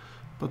cheats,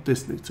 but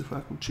this needs a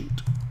fragment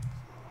cheat.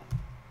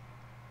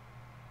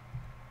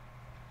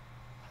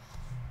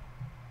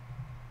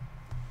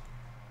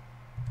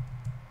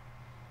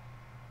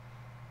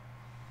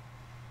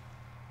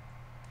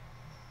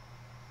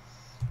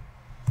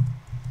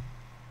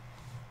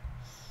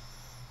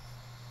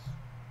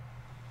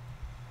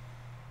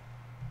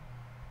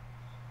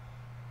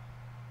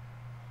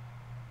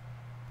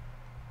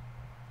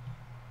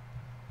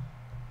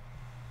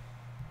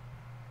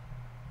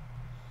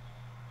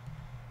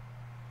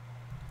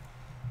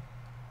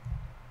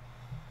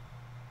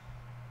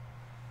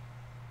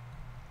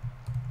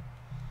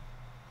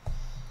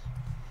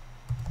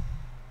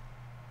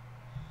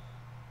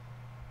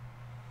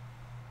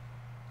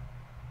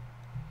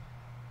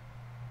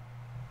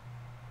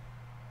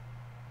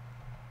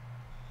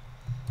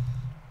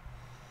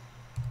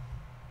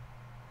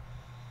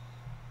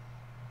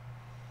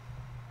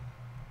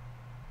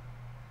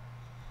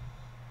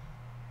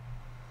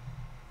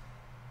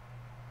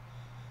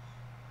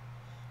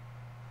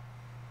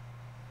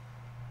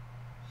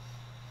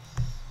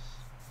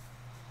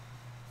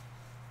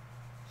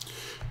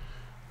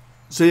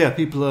 So yeah,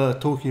 people are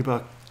talking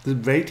about the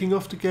rating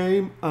of the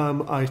game.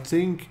 I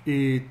think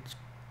it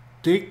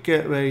did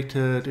get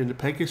rated in the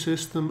PEGI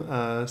system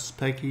as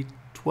PEGI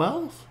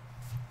 12.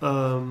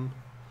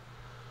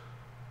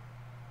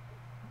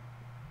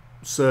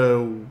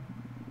 So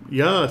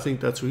yeah, I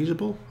think that's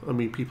reasonable. I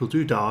mean, people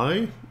do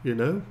die, you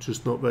know,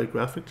 just not very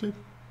graphically.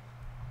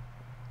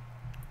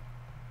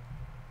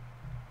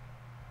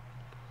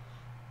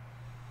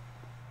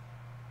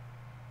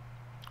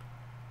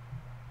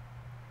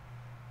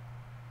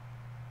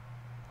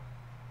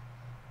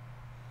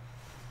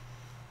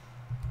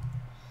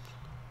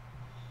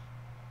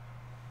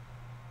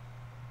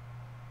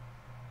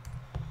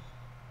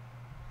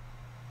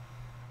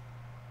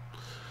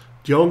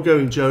 the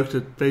ongoing joke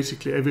that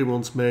basically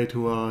everyone's made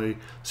who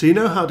so you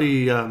know how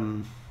the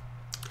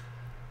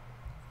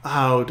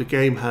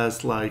game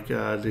has like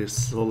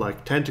this sort of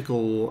like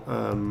tentacle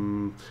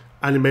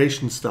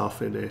animation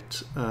stuff in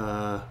it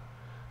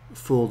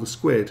for the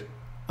squid,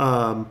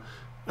 and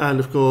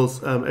of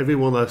course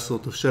everyone I've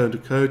sort of shown the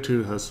code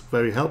to has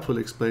very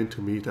helpfully explained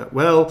to me that,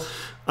 well,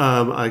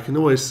 I can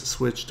always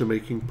switch to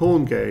making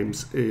porn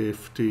games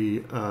if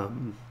the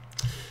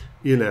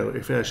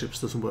if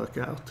Airships doesn't work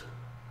out.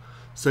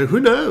 So who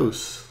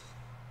knows?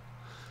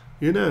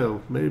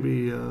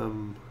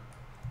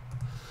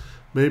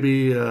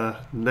 Maybe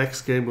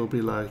next game will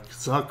be like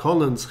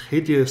Zarkonan's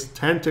Hideous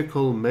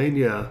Tentacle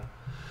Mania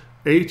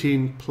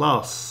 18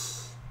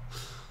 plus.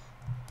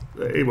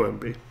 It won't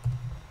be.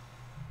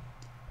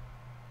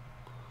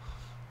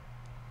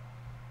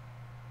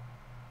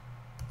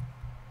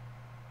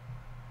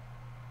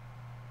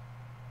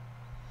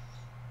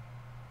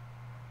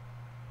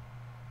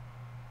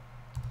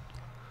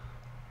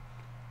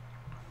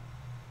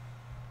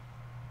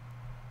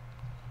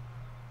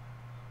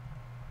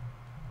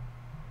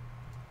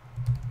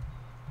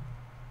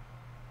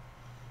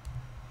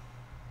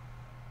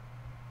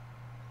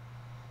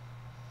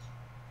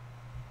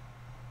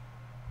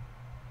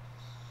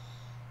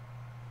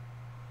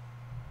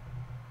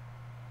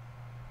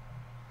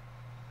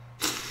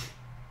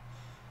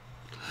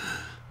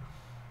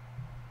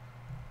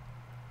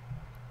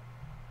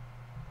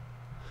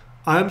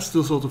 I'm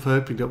still sort of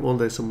hoping that one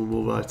day someone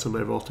will write some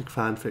erotic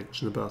fan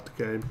fiction about the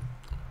game.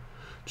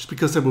 Just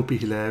because that would be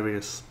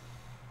hilarious.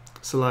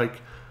 So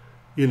like,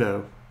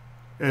 FYI,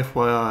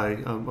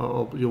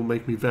 you'll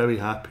make me very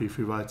happy if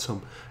you write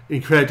some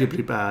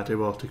incredibly bad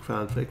erotic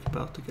fanfic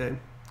about the game.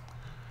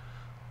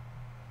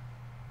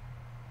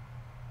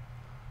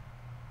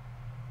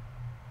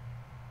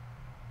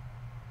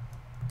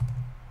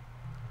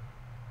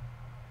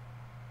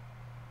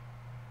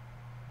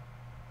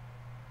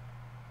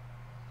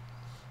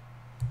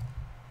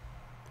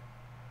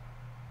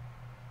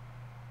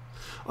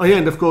 Oh yeah,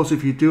 and of course,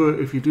 if you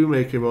do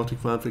make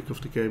erotic fanfic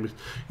of the game,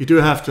 you do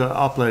have to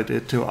upload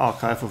it to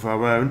Archive of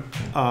Our Own.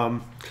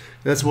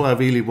 That's what I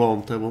really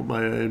want. I want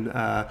my own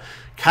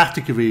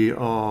category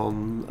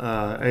on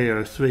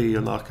AO3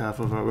 on Archive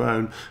of Our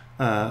Own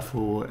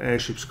for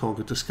Airships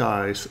Conquer the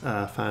Skies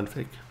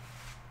fanfic.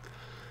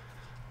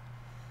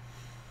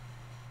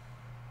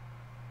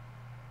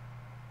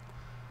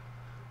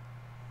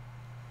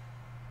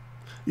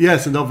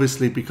 Yes, and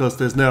obviously because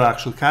there's no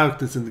actual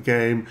characters in the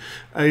game,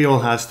 it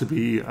all has to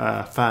be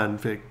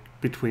fanfic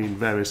between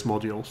various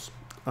modules.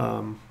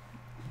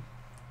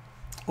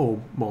 Or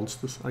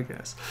monsters, I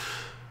guess.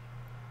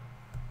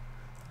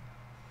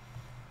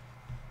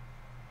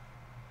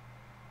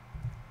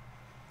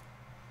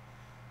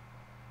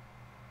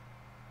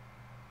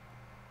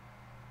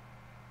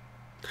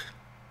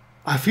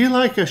 I feel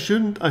like I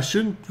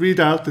shouldn't read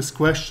out this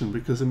question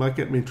because it might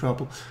get me in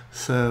trouble.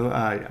 So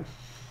yeah.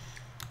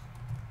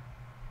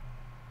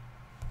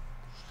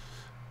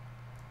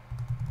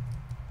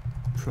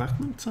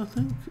 Fragments, I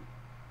think.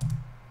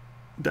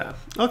 There.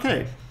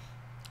 Okay.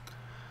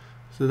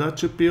 So that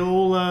should be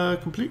all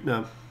complete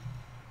now.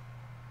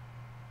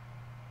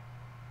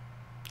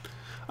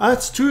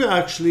 It's true,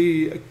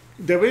 actually.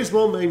 There is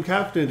one main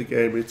character in the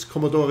game. It's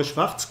Commodore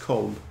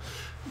Schwarzkolm,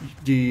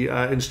 the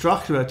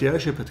instructor at the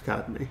Airship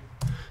Academy.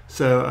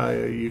 So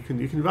you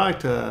can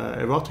write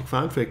erotic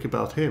fanfic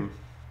about him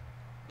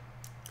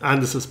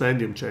and the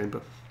Suspendium Chamber.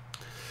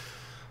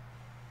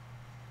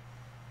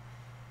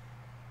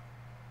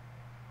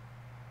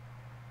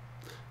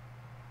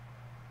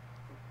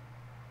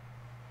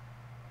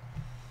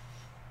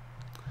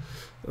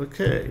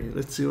 Okay,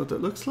 let's see what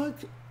that looks like.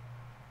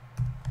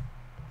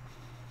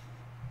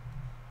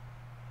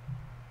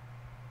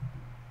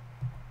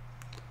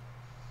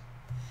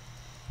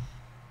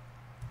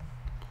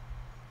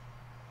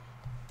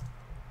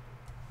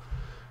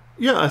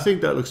 Yeah, I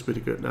think that looks pretty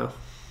good now.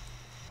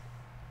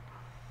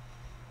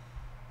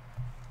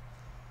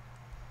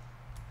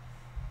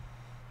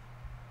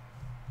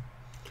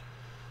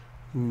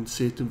 You can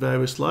see it in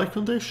various light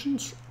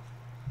conditions.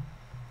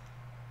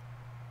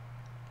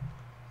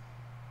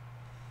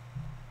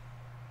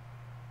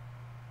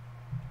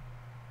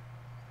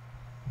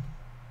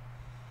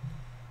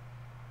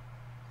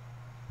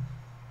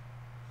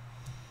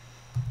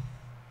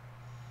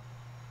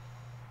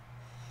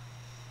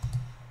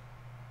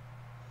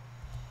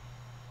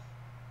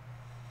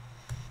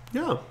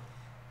 Yeah.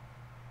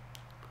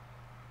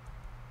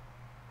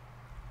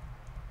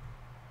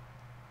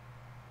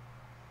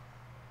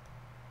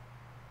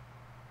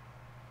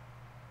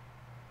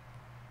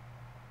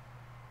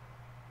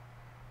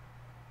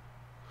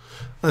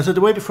 So the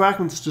way the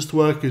fragments just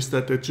work is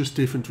that they're just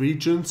different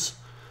regions.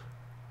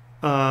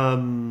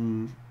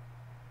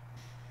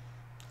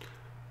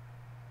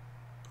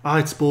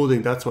 It's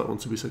boarding, that's why it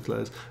wants to be so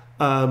close.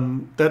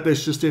 That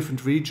there's just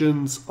different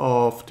regions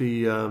of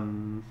the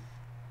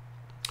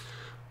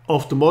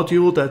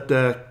module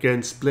that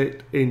can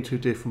split into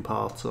different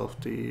parts of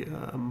the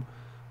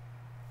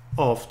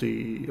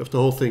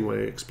whole thing where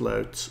it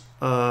explodes.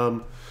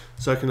 So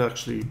So I can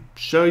actually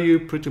show you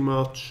pretty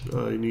much.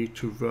 I need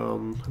to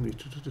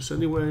do this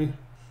anyway.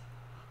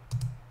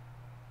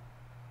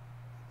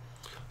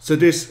 So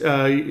this,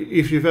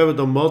 if you've ever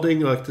done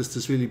modding, like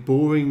this really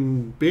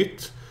boring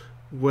bit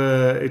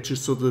where it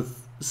just sort of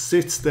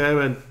sits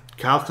there and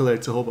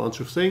calculates a whole bunch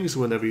of things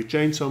whenever you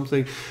change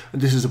something,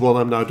 and this is what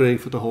I'm now doing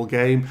for the whole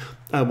game.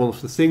 And one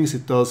of the things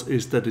it does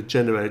is that it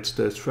generates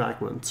those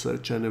fragments. So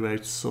it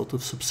generates sort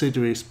of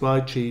subsidiary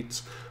sprite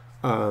sheets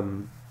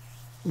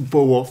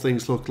for what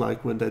things look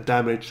like when they're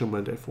damaged and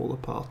when they fall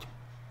apart.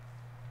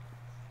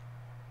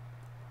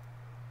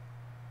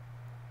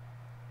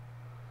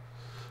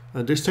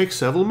 And this takes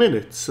several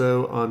minutes,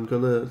 so I'm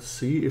gonna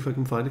see if I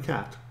can find a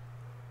cat.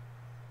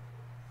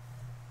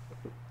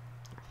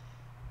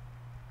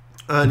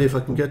 And if I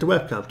can get the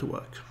webcam to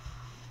work.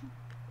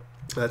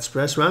 Let's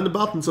press random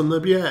buttons on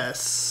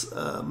OBS.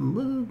 How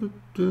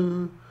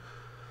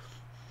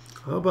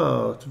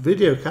about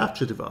video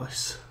capture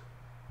device?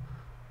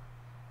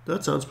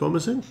 That sounds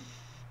promising.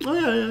 Oh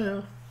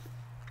yeah.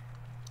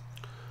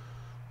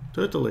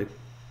 Totally.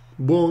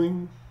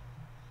 Boing.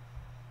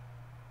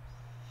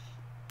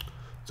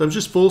 So I'm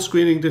just full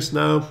screening this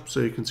now so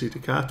you can see the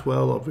cat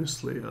well,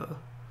 obviously.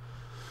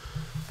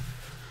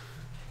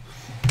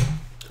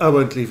 I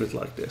won't leave it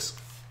like this.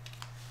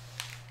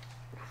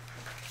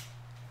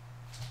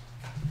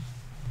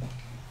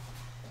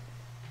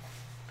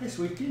 Hey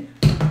sweetie.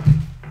 Do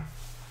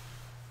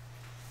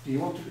you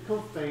want to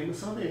become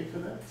famous on the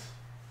internet?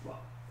 Well,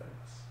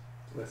 famous.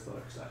 Let's not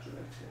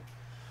exaggerate here.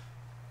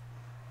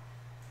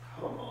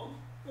 Come on.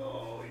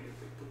 Oh, you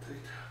big potato.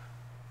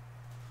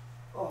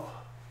 Oh.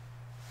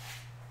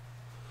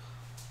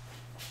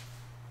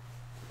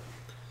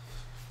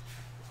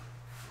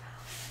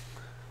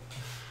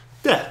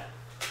 There.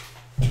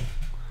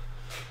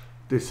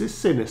 This is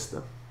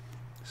Sinister.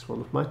 It's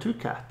one of my two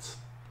cats.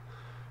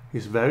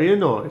 He's very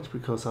annoyed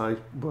because I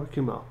woke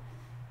him up.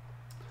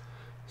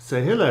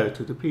 Say hello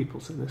to the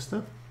people,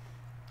 Sinister.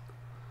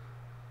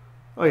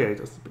 Oh yeah, he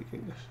doesn't speak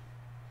English.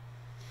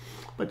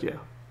 But yeah,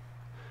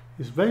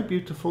 he's very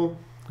beautiful,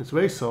 he's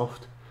very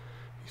soft,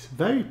 he's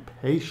very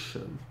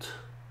patient.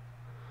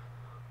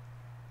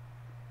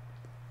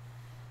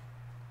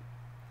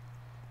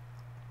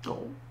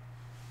 Oh.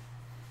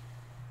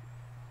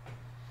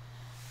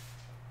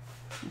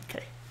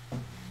 Okay.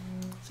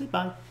 Say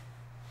bye.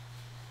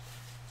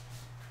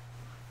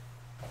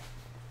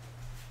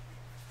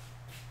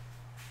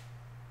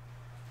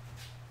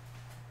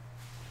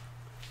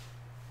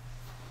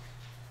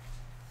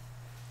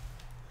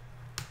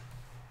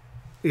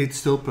 It's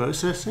still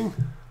processing.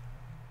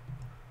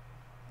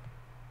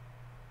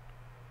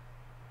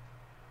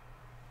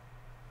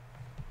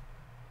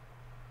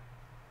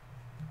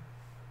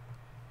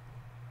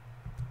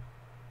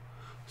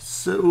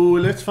 So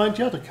let's find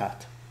the other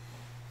cat.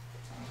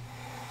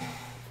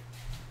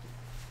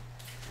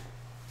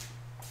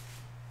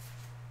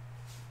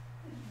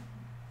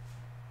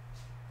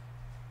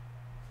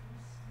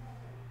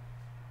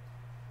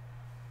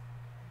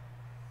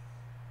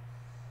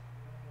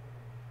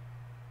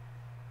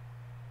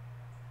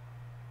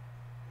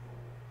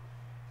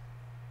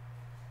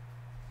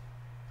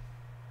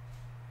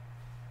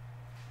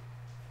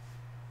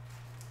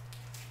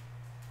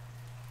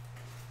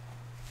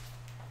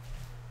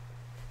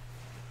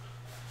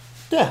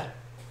 There.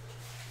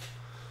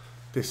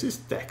 This is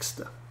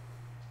Dexter.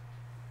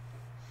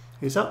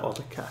 He's our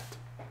other cat.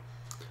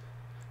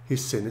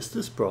 He's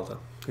Sinister's brother.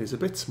 He's a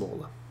bit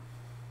smaller.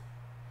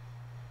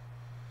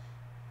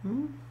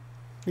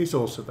 He's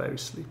also very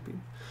sleepy.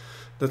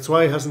 That's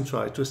why he hasn't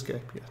tried to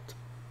escape yet.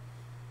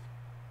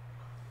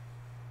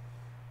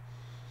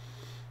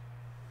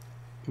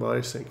 Why are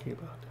you thinking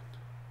about it?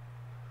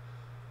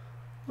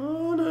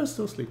 Oh no, it's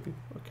still sleeping.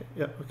 Okay,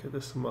 yeah, okay,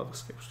 there's some other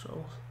escape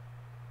troubles.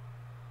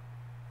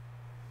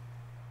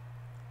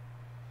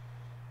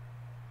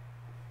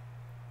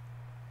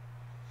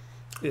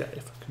 Yeah,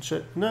 if I can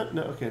show. No,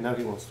 okay, now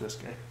he wants to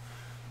escape.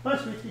 Bye,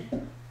 sweetie.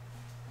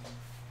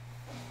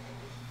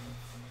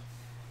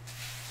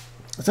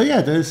 So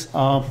yeah, there's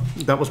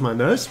that was my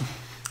nose.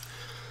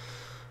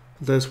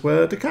 Those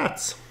were the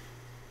cats.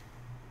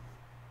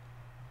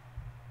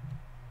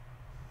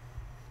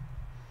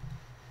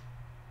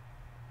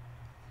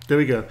 There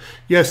we go.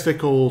 Yes, they're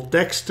called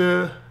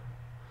Dexter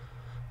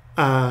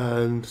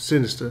and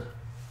Sinister.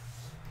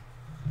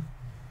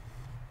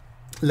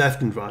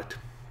 Left and right,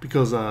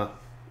 because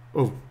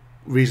of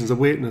reasons of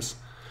weirdness.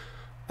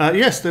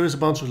 Yes, there is a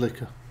bunch of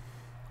liquor.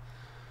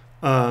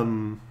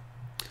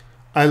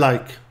 I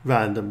like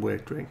random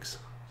weird drinks.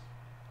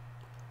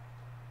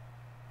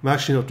 I'm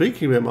actually not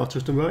drinking very much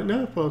of them right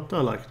now, but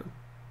I like them.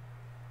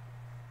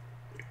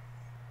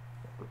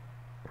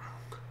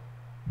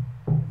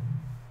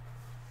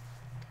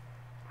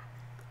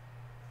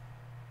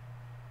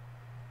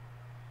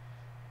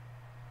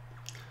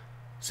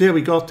 So yeah,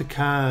 we got the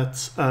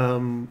cats,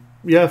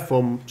 yeah,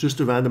 from just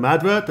a random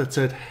advert that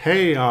said,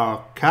 "Hey,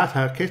 our cat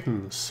had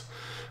kittens.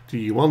 Do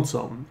you want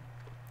some?"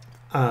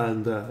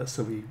 And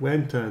so we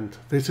went and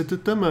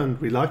visited them, and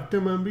we liked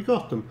them, and we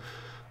got them.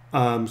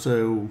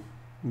 So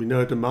we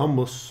know the mum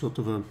was sort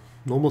of a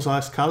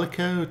normal-sized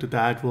calico. The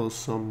dad was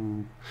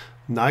some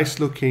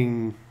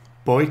nice-looking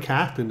boy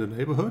cat in the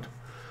neighborhood.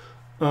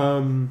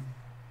 And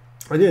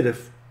yeah,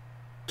 they've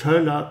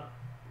turned out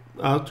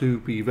to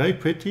be very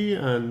pretty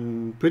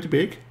and pretty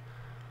big.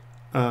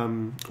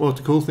 One of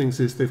the cool things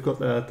is they've got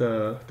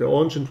the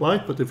orange and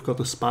white, but they've got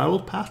a spiral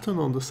pattern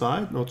on the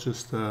side, not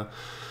just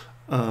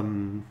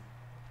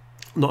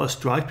not a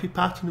stripy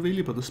pattern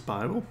really, but a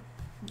spiral.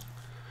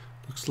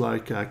 Looks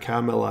like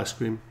caramel ice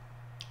cream.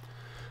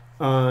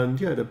 And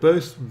yeah, they're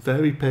both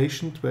very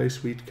patient, very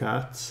sweet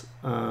cats.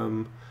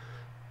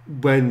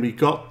 When we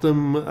got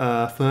them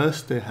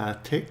first, they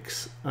had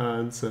ticks,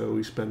 and so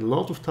we spent a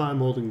lot of time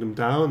holding them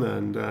down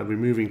and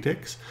removing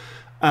ticks.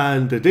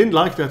 And they didn't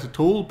like that at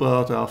all,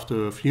 but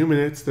after a few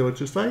minutes, they were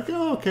just like,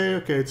 oh,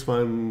 okay, it's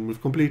fine.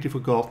 We've completely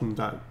forgotten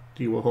that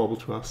you were horrible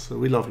to us, so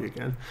we love you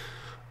again.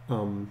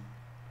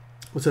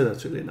 So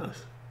that's really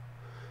nice.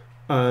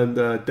 And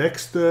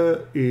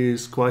Dexter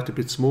is quite a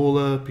bit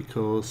smaller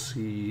because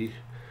he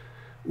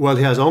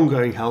has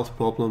ongoing health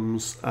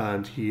problems,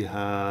 and he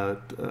had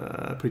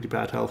pretty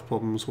bad health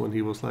problems when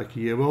he was like a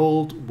year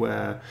old,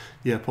 where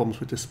he had problems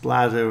with his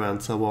bladder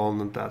and so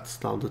on, and that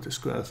stunted his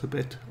growth a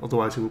bit.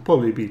 Otherwise, he would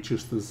probably be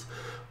just as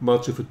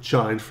much of a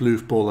giant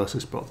floofball as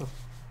his brother.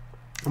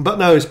 But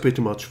now he's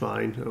pretty much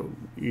fine.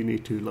 You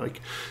need to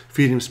like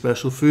feed him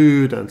special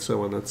food and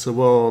so on and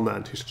so on,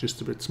 and he's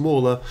just a bit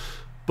smaller,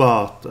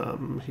 but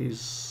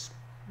he's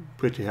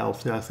pretty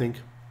healthy, I think.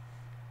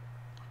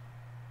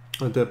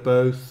 And they're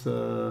both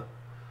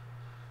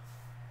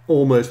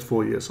almost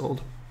 4 years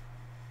old.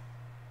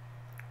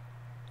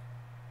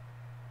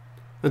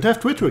 And they have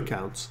Twitter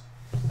accounts.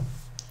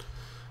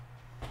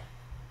 Let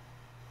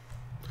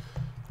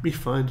me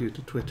find you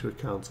the Twitter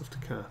accounts of the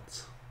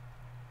cats.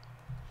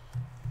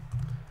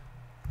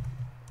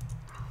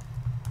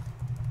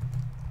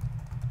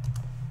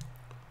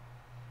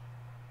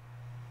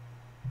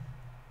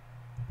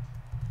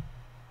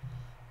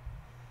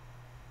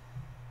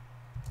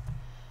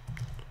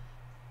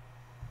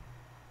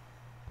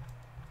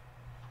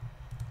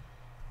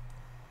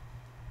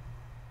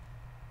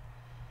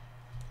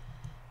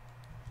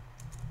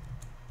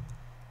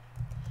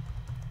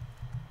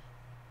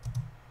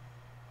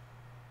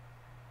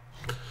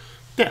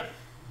 Yeah.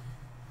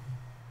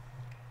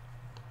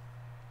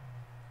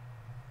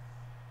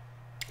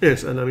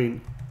 Yes, and I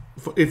mean,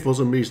 if for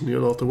some reason you're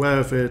not aware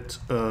of it,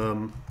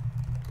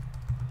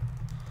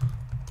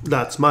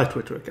 that's my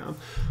Twitter account.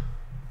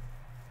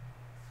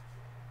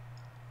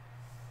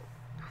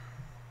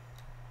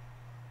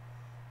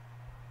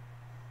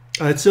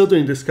 I'm still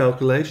doing this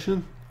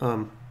calculation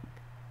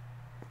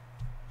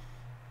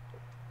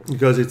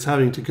because it's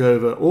having to go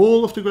over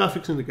all of the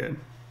graphics in the game.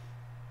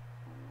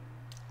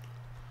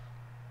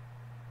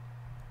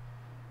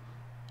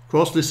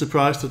 Crossly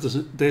surprised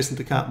that there isn't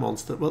a cat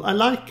monster. Well, I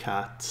like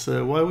cats,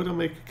 so why would I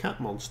make a cat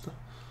monster?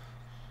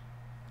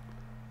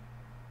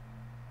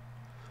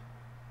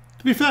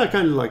 To be fair, I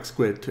kind of like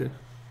squid too.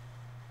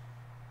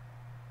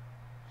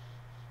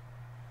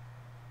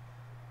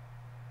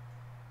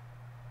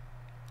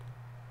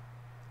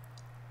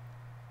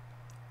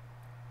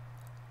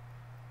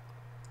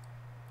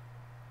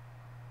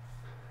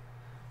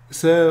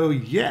 So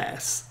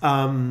yes,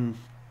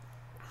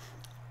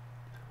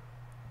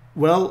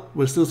 well,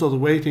 we're still sort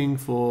of waiting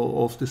for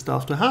all of this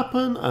stuff to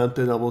happen, and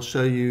then I will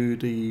show you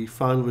the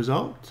final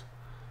result.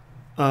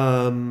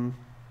 And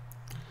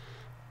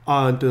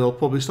then I'll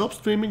probably stop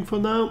streaming for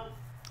now.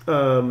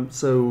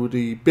 So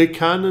the big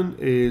cannon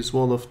is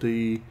one of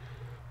the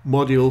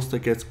modules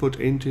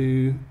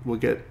that will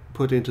get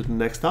put into the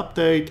next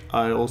update.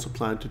 I also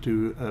plan to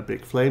do a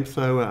big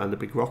flamethrower and a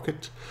big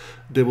rocket.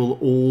 They will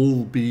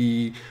all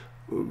be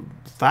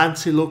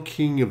fancy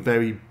looking,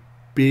 very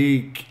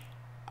big,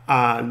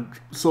 and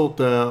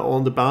sort of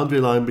on the boundary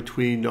line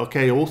between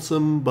okay,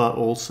 awesome, but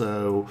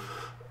also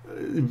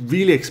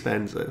really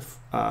expensive.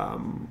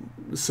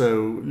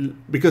 So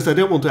because I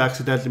don't want to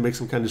accidentally make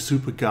some kind of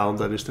super gun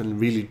that is then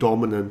really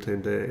dominant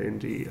in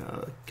the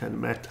kind of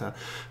meta.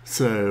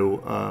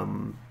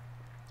 So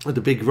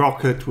the big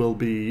rocket will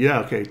be, yeah,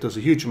 okay, it does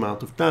a huge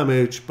amount of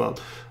damage,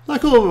 but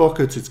like all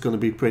rockets, it's going to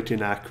be pretty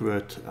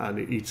inaccurate, and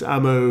it eats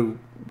ammo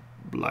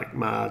like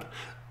mad.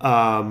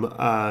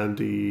 And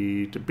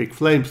the big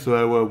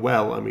flamethrower,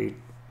 well, I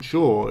mean,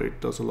 sure,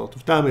 it does a lot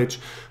of damage,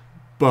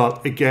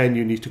 but again,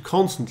 you need to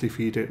constantly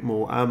feed it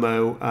more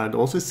ammo, and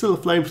also it's still a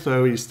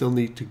flamethrower, you still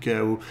need to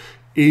go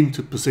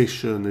into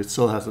position, it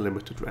still has a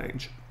limited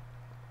range.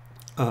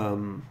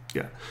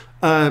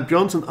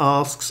 Johnson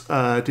asks,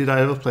 did I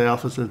ever play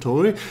Alpha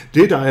Centauri?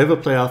 Did I ever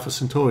play Alpha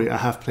Centauri? I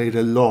have played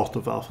a lot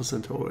of Alpha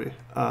Centauri.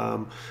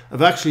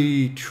 I've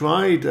actually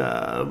tried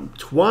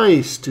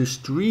twice to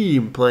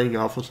stream playing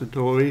Alpha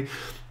Centauri,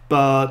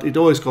 but it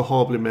always got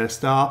horribly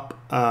messed up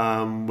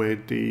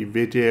with the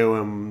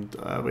video and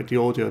with the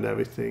audio and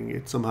everything.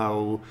 It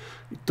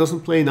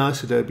doesn't play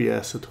nice with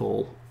OBS at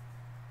all.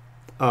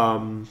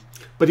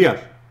 But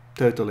yeah,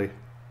 totally.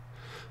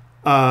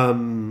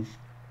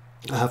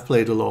 I have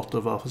played a lot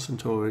of Alpha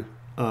Centauri.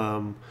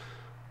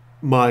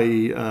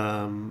 my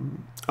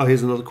oh,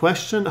 here's another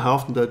question. How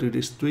often do I do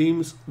these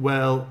streams?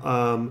 Well,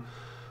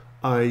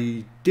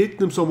 I did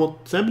them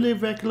somewhat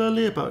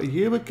semi-regularly about a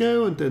year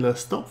ago, and then I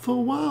stopped for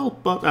a while,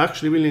 but I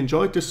actually really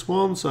enjoyed this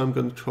one, so I'm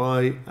going to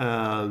try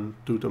and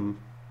do them,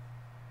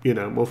 you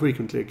know, more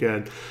frequently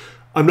again.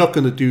 I'm not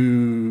going to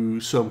do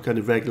some kind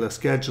of regular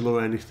schedule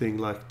or anything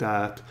like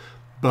that,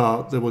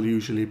 but there will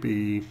usually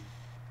be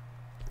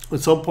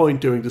at some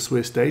point during the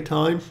Swiss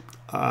daytime,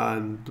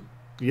 and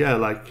yeah,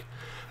 like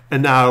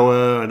an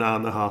hour and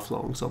a half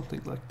long,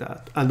 something like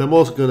that. And I'm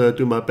also going to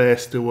do my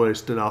best to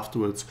always then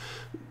afterwards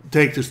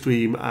take the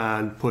stream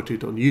and put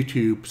it on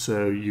YouTube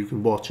so you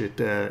can watch it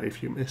there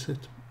if you miss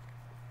it.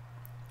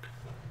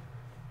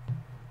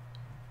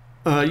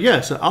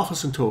 Yeah, so Alpha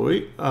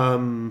Centauri.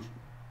 Oh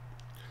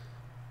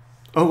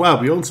wow,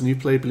 Beyond and you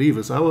play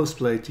Believers. I always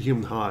played the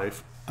Human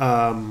Hive.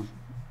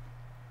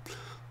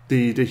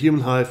 The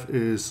Human Hive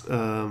is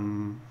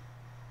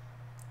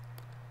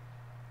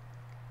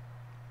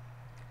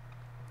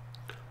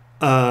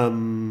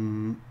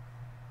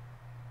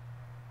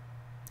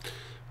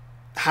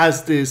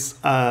has this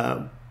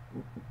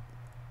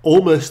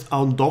almost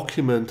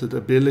undocumented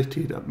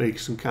ability that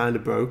makes them kind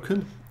of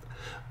broken,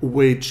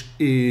 which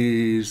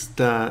is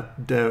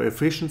that their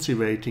efficiency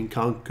rating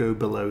can't go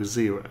below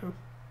 0.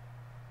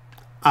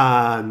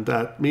 And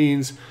that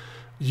means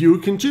you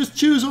can just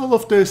choose all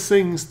of those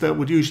things that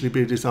would usually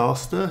be a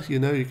disaster. You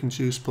know, you can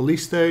choose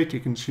police state, you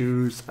can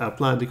choose a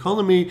planned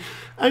economy,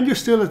 and you're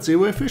still at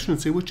 0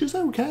 efficiency, which is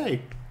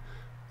okay.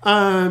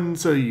 And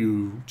so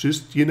you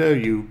just, you know,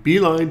 you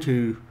beeline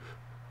to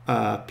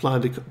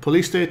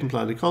police state and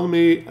planned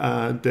economy,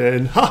 and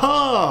then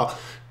haha,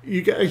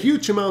 you get a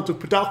huge amount of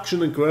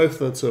production and growth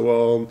and so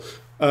on,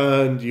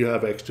 and you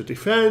have extra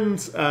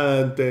defense,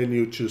 and then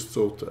you just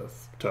sort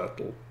of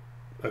turtle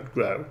and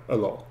grow a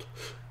lot,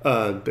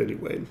 and then you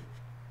win.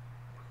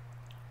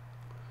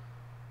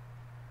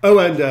 Oh,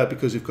 and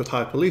because you've got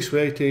high police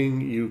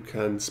rating, you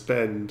can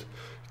spend,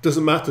 it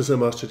doesn't matter so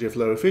much that you have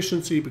low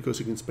efficiency, because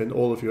you can spend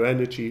all of your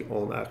energy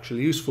on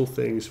actually useful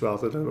things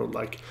rather than on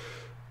like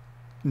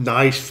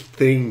nice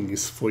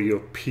things for your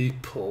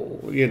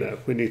people, you know,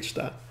 we need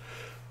that.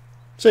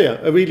 So yeah,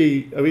 I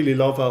really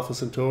love Alpha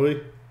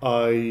Centauri.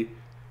 I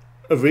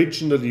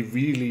originally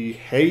really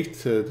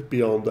hated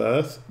Beyond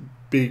Earth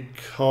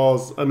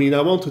because, I mean,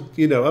 I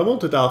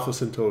wanted Alpha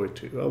Centauri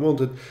too. I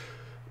wanted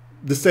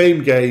the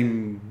same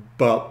game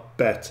but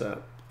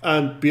better.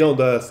 And Beyond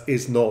Earth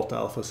is not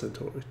Alpha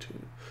Centauri 2.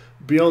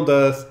 Beyond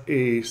Earth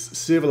is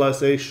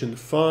Civilization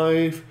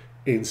 5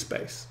 in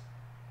space.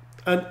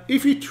 And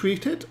if you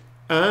treat it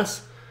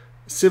as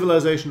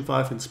Civilization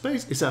 5 in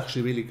space, it's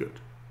actually really good.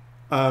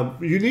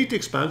 You need the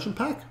expansion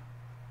pack.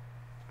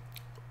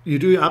 You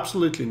do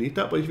absolutely need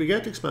that, but if you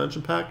get the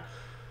expansion pack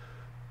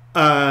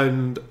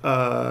and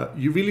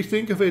you really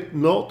think of it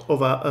not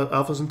of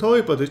Alpha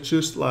Centauri, but it's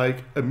just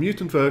like a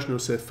mutant version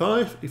of Civ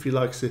 5, if you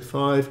like Civ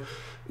 5,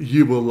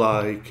 you will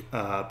like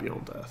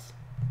Beyond Earth.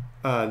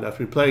 And I've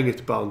been playing it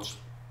a bunch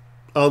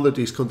under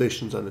these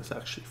conditions, and it's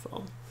actually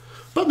fun.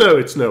 But no,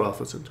 it's no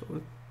Alpha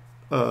Centauri.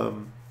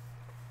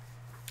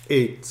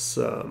 It's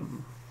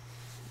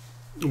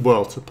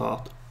worlds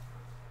apart.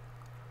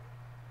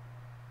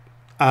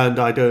 And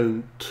I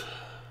don't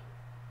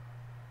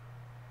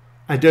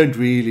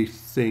really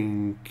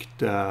think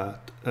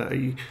that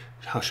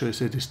how should I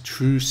say, this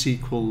true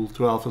sequel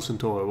to Alpha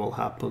Centauri will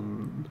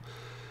happen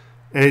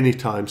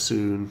anytime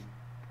soon,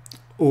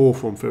 or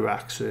from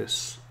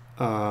Firaxis,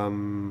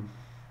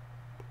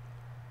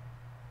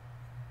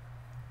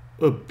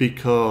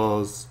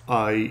 because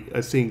I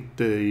think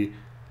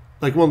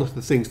one of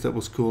the things that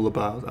was cool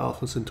about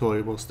Alpha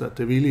Centauri was that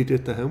they really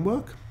did the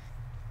homework.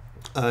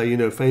 You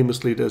know,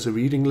 famously, there's a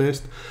reading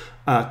list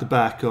at the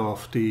back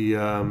of the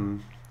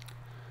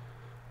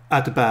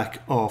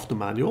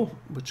manual,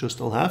 which I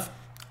still have,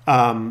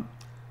 by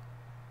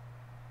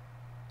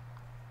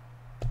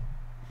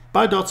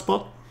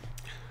Dotspot,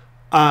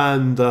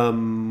 and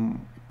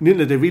you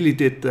know, they really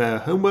did their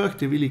homework.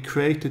 They really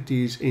created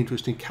these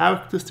interesting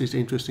characters, these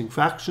interesting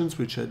factions,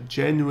 which had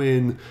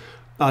genuine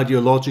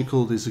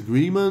ideological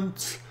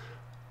disagreements.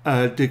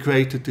 They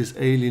created this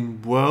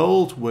alien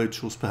world,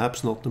 which was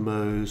perhaps not the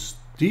most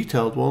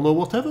detailed one or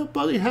whatever,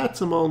 but it had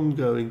some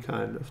ongoing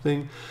kind of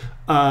thing.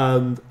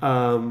 And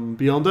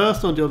Beyond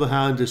Earth, on the other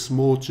hand, is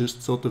more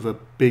just sort of a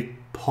big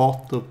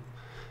pot of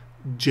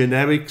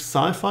generic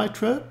sci-fi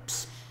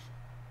tropes,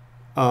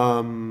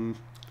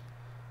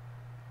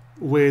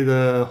 with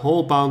a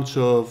whole bunch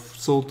of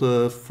sort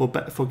of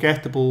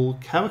forgettable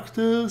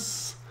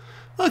characters.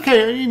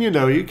 Okay, I mean, you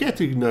know, you get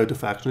to know the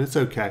faction, it's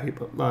okay,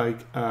 but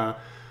like,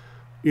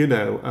 you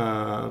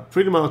know,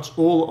 pretty much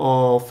all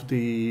of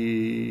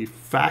the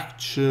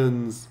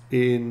factions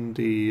in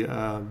the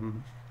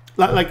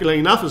like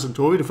in Alpha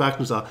Centauri, the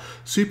factions are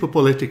super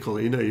political.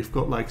 You know, you've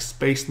got like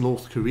Space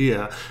North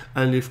Korea,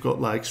 and you've got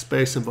like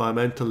Space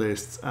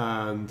Environmentalists,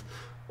 and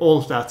all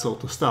of that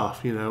sort of stuff.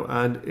 You know,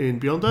 and in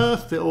Beyond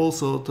Earth, they're all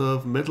sort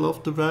of middle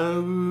of the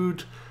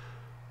road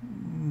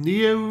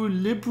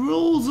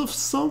neoliberals of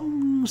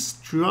some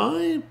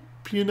stripe.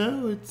 you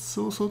know, it's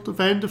all sort of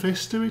end of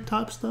history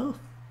type stuff.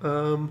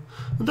 And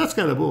that's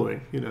kind of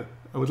boring, you know.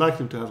 I would like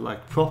them to have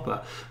like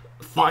proper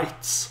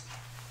fights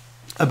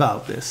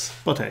about this,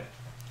 but hey,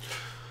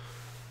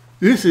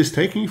 this is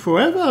taking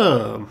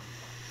forever.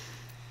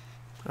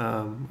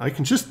 I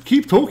can just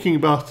keep talking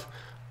about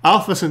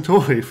Alpha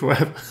Centauri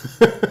forever.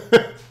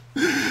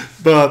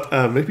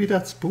 But maybe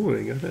that's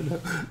boring, I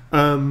don't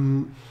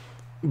know.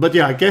 But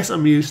yeah, I guess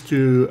I'm used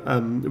to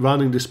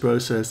running this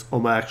process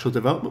on my actual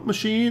development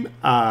machine,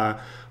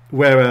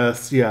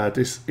 whereas, yeah,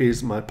 this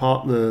is my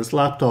partner's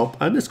laptop,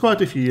 and it's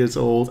quite a few years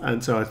old,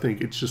 and so I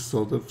think it's just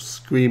sort of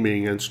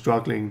screaming and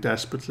struggling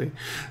desperately.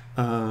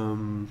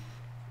 Yeah.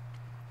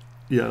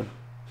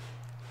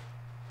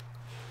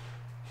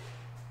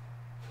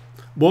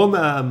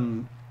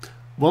 One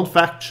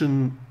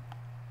faction.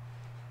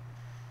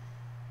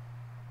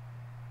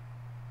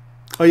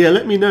 Oh yeah,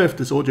 let me know if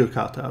there's audio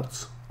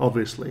cutouts,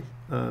 obviously.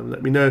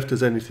 Let me know if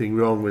there's anything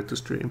wrong with the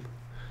stream.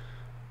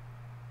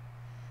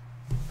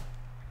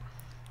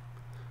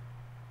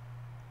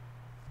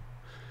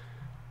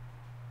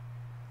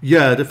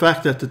 Yeah, the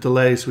fact that the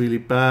delay is really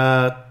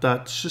bad,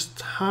 that's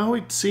just how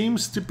it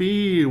seems to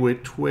be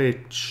with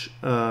Twitch.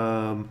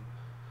 That's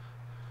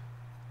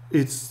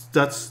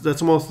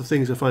most of the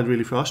things I find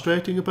really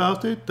frustrating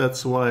about it.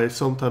 That's why I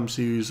sometimes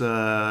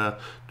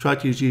try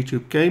to use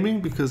YouTube Gaming,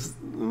 because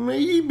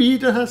maybe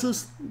that has a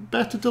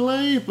better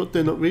delay, but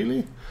they're not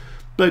really.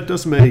 But it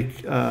does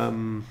make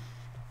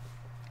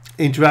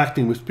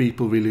interacting with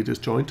people really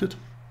disjointed.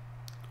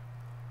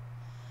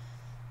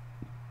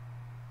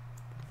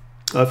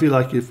 I feel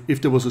like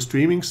if there was a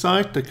streaming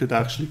site that could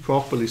actually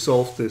properly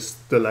solve this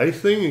delay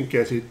thing and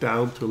get it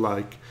down to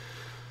like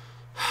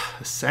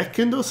a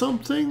second or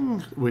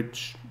something,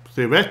 which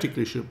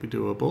theoretically should be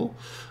doable,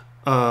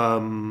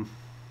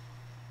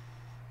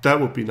 that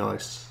would be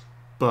nice.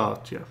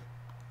 But yeah,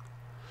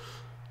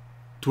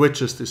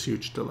 Twitch is this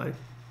huge delay.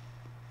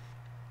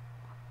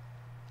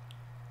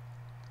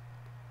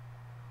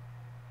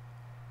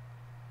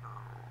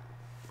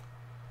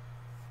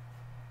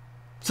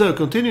 So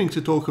continuing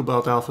to talk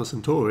about Alpha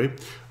Centauri,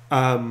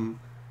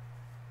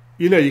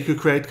 you know, you could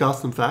create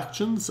custom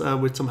factions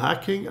with some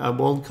hacking, and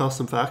one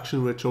custom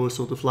faction which I always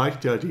sort of like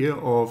the idea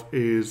of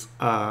is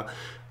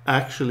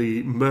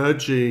actually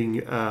merging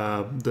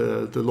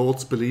the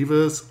Lord's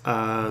Believers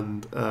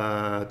and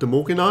the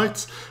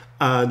Morganites,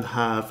 and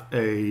have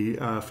a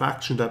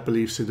faction that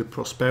believes in the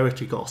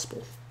prosperity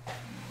gospel.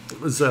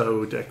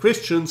 So they're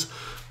Christians,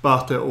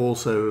 but they're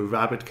also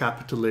rabid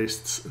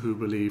capitalists who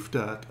believe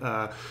that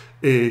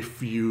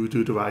if you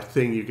do the right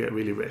thing, you get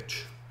really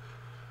rich.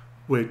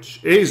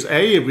 Which is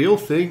A, a real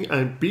thing,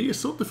 and B, a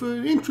sort of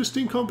an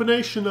interesting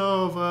combination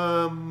of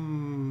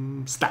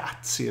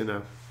stats, you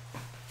know.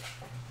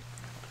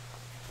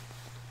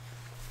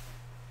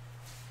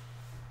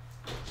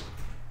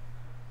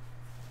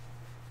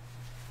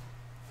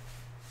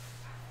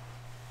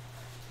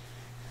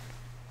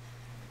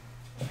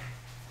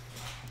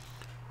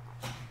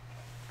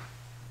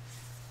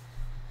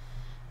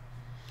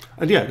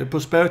 And yeah, the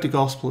prosperity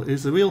gospel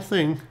is a real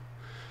thing.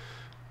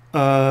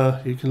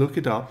 You can look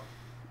it up.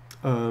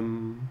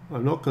 I'm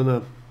not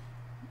gonna,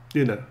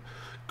 you know,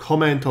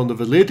 comment on the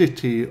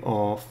validity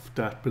of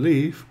that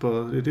belief,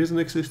 but it is an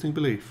existing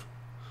belief.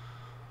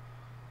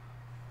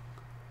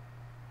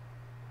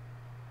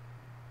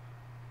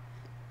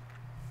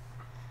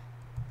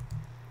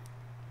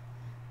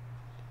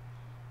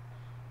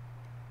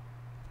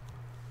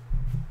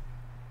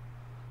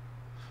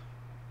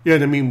 Yeah,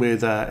 and I mean,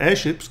 with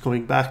airships,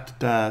 coming back to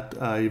that,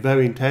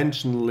 very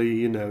intentionally,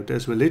 you know,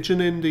 there's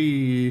religion in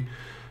the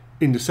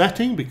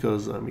setting,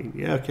 because I mean,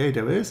 yeah, okay,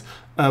 there is,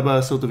 but I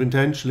sort of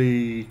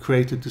intentionally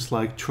created this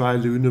like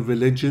trilunar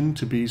religion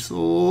to be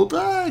sort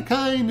of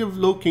kind of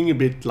looking a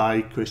bit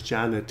like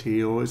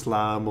Christianity or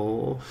Islam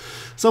or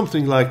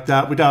something like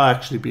that, without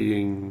actually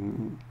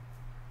being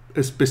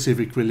a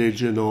specific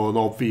religion or an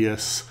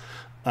obvious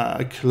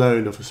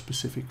clone of a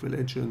specific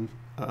religion.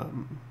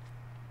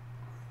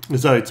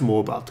 So it's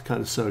more about the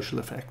kind of social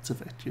effects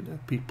of it. You know,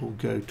 people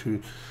go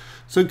to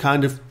some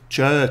kind of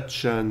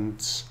church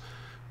and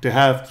they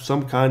have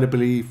some kind of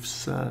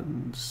beliefs,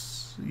 and,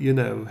 you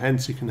know,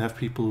 hence you can have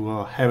people who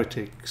are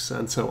heretics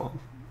and so on.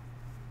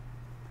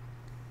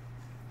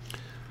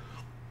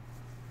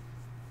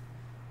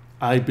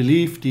 I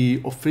believe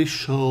the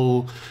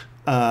official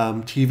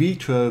TV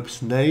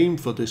trope's name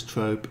for this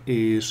trope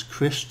is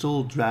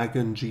Crystal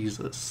Dragon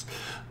Jesus.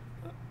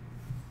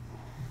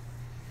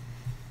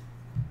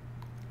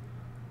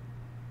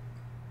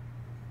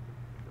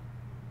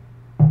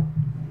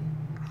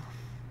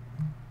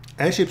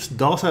 Airships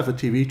does have a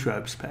TV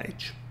tropes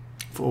page,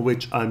 for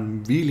which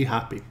I'm really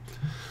happy.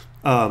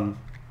 I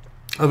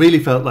really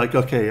felt like,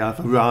 okay,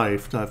 I've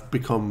arrived, I've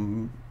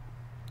become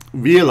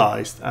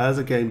realized as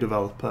a game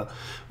developer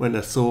when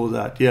I saw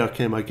that, yeah,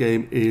 okay, my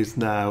game is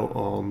now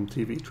on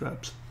TV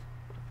tropes.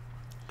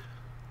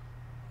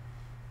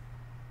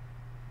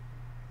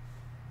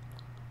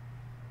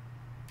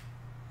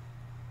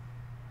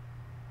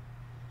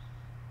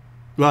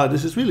 Wow,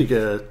 this is really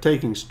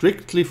taking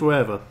strictly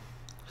forever.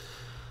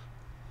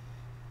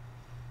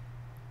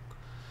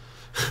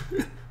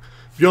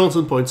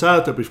 Johnson points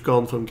out that we've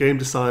gone from game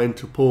design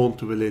to porn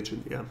to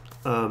religion.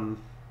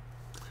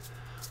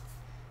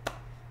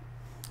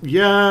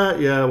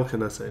 Yeah, what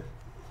can I say?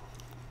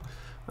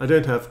 I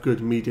don't have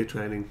good media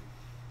training.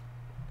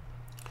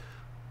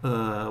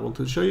 I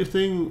wanted to show you a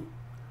thing.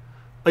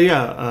 I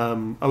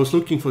was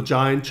looking for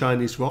giant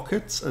Chinese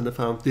rockets and I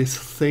found this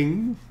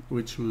thing,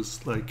 which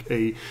was like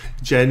a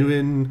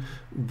genuine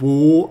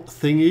war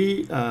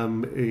thingy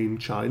in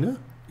China.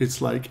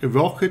 It's like a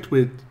rocket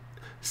with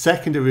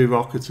secondary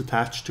rockets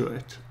attached to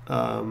it.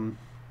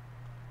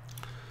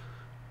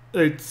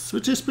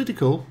 Which is pretty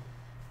cool.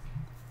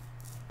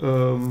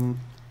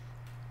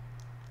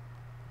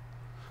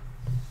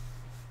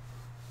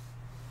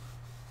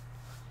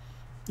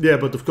 Yeah,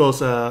 but of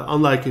course,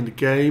 unlike in the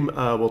game,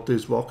 what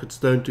these rockets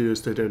don't do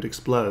is they don't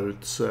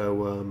explode,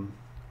 so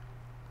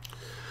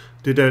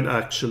they don't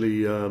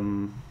actually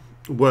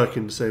work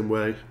in the same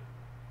way.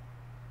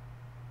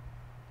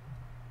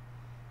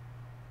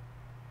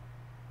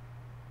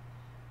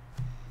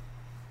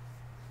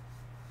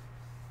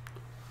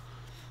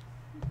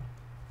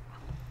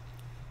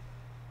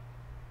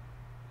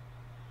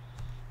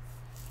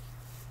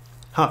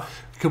 You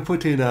can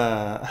put in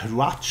a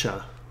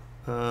Ratcha.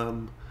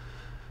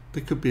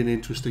 That could be an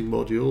interesting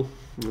module.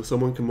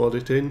 Someone can mod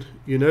it in.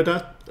 You know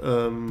that?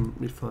 Let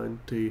me find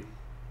the...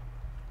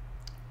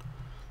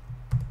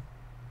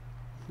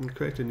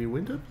 Create a new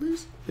window,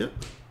 please. Yep.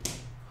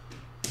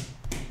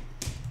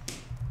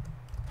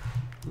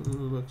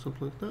 Like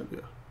something like that, yeah.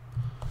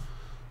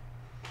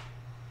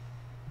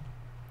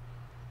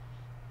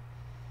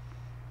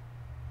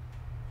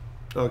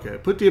 Okay,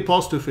 put the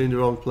apostrophe in the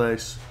wrong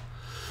place.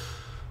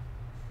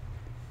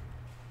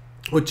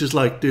 Which is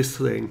like this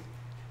thing.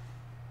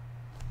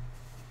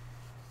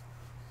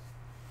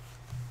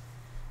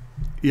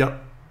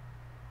 Yep.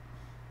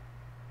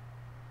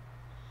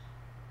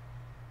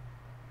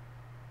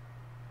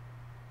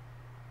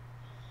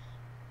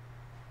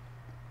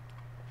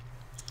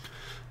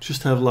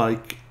 Just have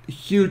like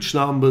huge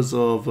numbers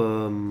of,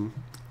 well,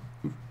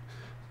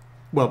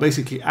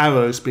 basically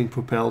arrows being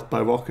propelled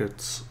by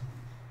rockets.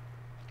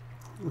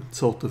 It's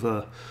sort of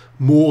a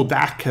more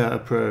DACA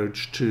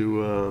approach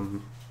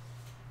to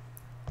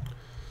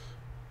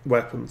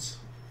weapons.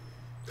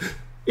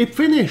 It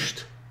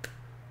finished!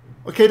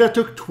 Okay, that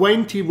took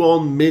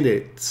 21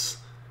 minutes.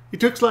 It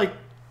takes like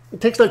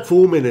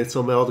 4 minutes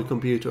on my other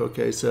computer.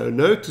 Okay, so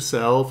note to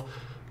self,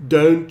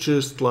 don't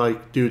just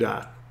like do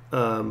that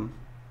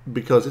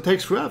because it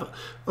takes forever.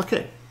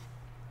 Okay,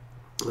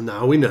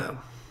 now we know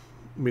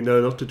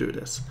not to do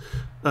this.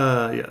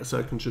 Yeah, so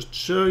I can just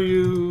show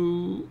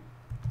you.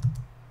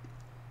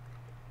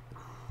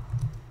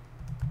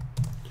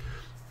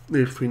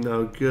 If we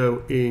now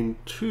go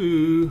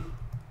into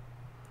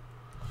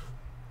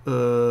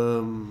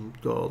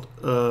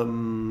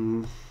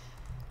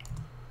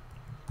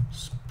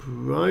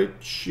sprite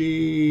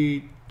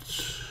sheet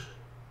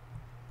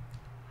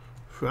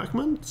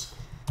fragments.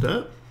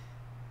 There.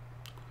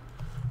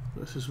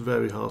 This is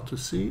very hard to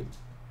see.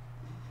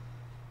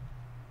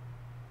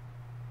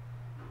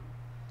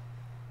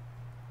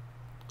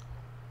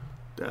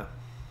 There.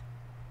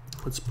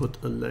 Let's put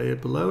a layer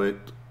below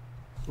it,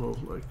 or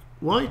like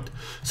white.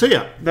 So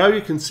yeah, now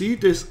you can see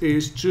this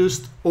is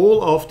just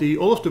all of the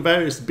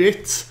various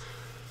bits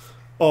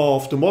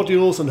of the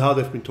modules and how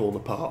they've been torn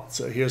apart.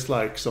 So here's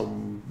like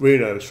some,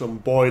 some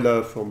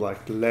boiler from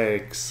like the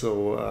legs,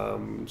 or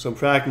some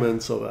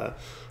fragments of a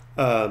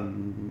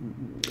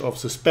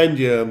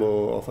suspendium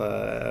or of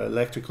an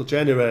electrical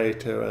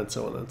generator, and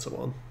so on and so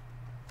on.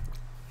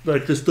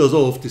 Like this does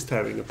all of this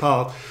tearing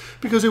apart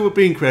because it would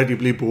be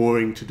incredibly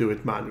boring to do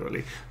it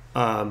manually.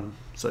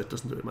 So it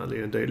doesn't do it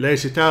manually, and it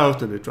lays it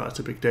out and it writes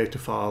a big data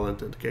file, and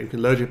then the game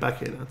can load it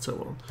back in and so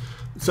on.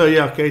 So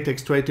yeah, okay, it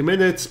takes 20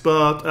 minutes,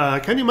 but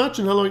can you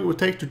imagine how long it would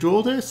take to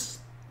draw this?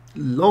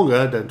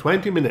 Longer than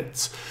 20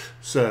 minutes.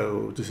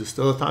 So this is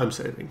still a time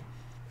saving.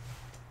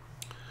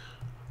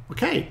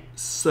 Okay,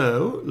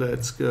 so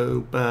let's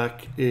go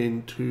back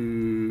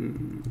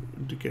into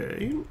the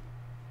game.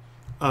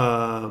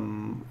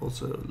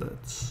 Also,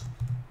 let's...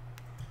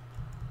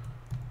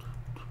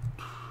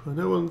 I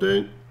know what I'm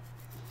doing.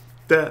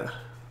 There.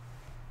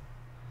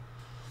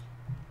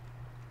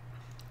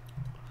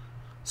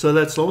 So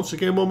let's launch the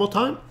game one more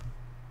time.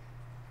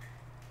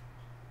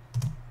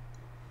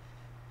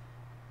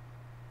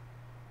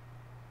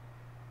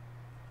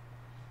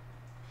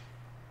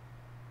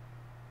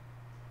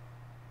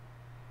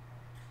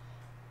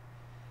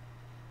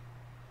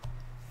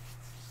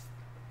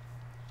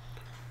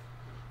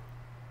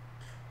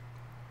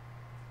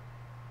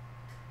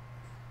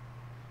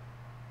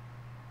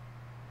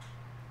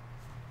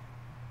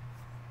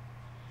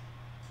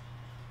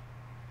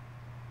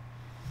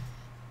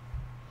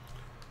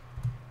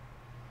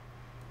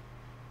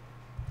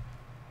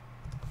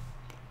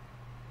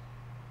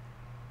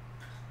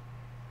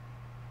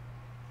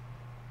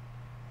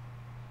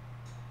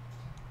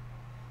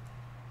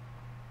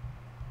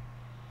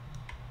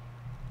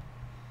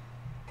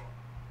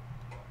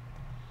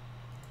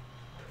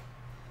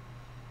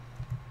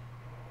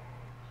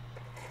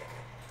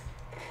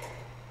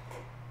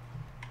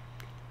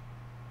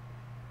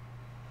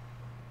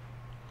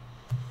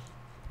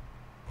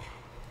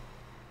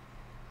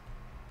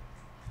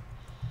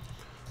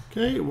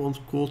 Okay,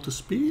 1/4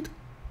 speed.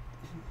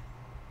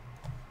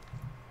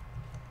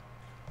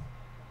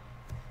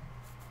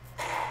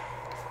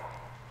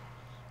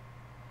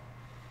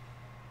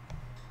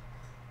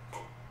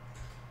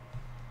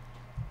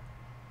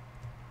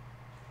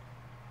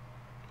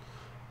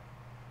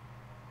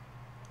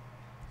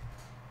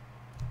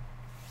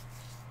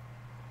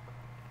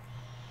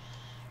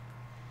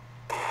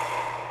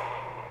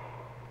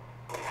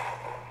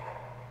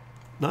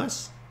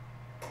 Nice.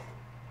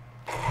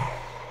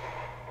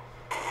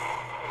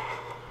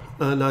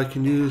 And I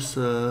can use,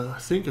 I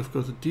think I've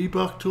got a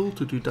debug tool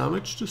to do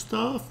damage to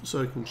stuff,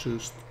 so I can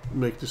just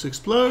make this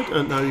explode,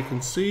 and now you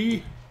can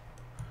see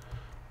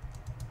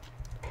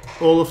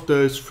all of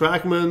those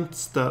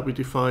fragments that we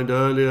defined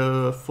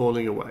earlier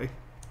falling away.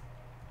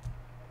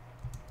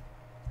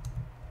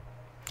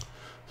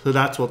 So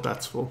that's what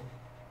that's for.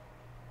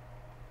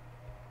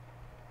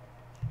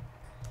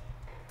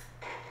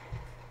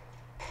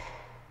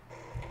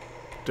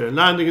 They're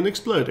landing and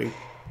exploding.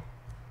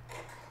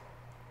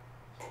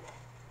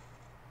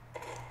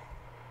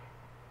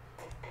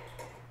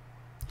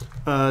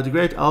 The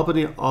Great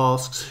Albany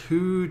asks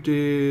who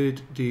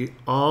did the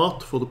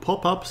art for the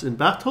pop-ups in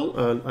battle,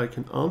 and I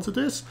can answer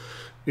this.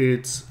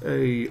 It's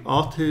a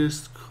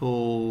artist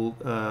called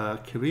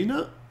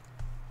Karina,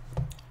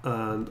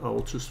 and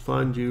I'll just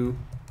find you.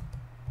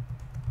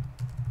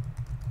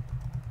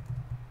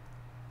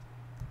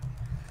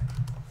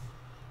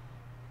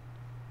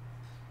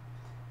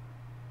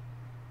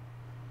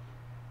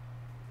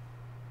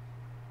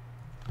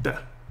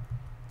 There.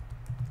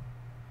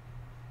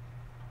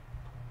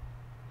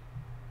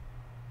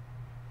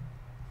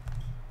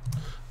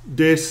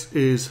 This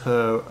is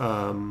her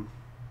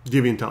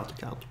DeviantArt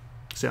account.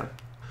 So yeah,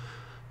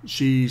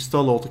 she's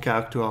done all the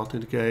character art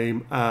in the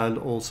game and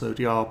also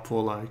the art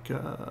for like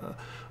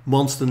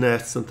monster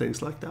nests and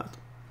things like that.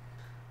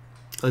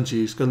 And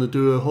she's going to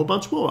do a whole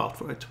bunch more art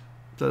for it.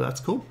 So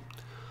that's cool.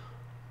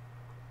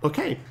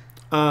 Okay,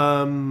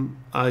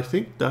 I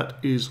think that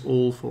is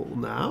all for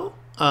now.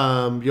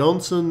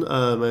 Jonsson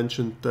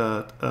mentioned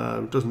that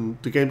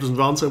the game doesn't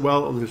run so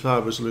well on his high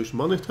resolution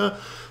monitor.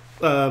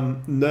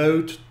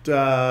 Note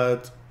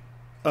that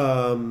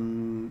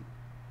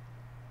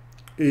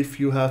if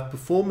you have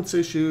performance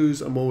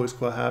issues, I'm always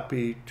quite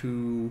happy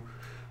to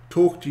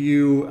talk to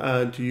you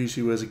and to use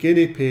you as a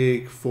guinea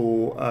pig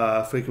for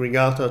figuring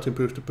out how to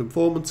improve the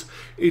performance.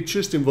 It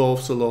just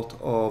involves a lot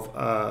of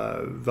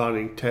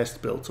running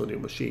test builds on your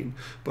machine.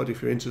 But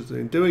if you're interested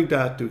in doing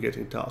that, do get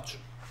in touch.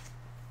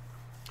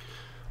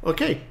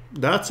 Okay,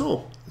 that's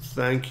all.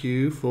 Thank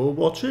you for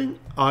watching.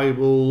 I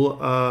will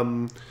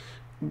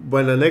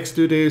when I next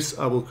do this,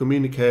 I will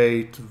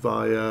communicate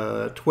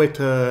via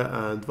Twitter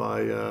and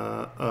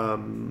via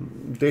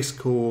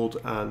Discord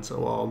and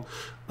so on.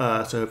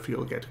 So if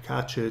you'll get to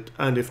catch it,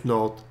 and if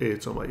not,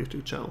 it's on my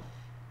YouTube channel.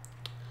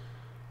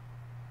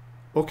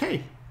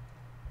 Okay,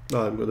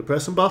 I'm going to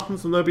press some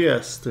buttons on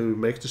OBS to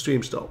make the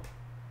stream stop.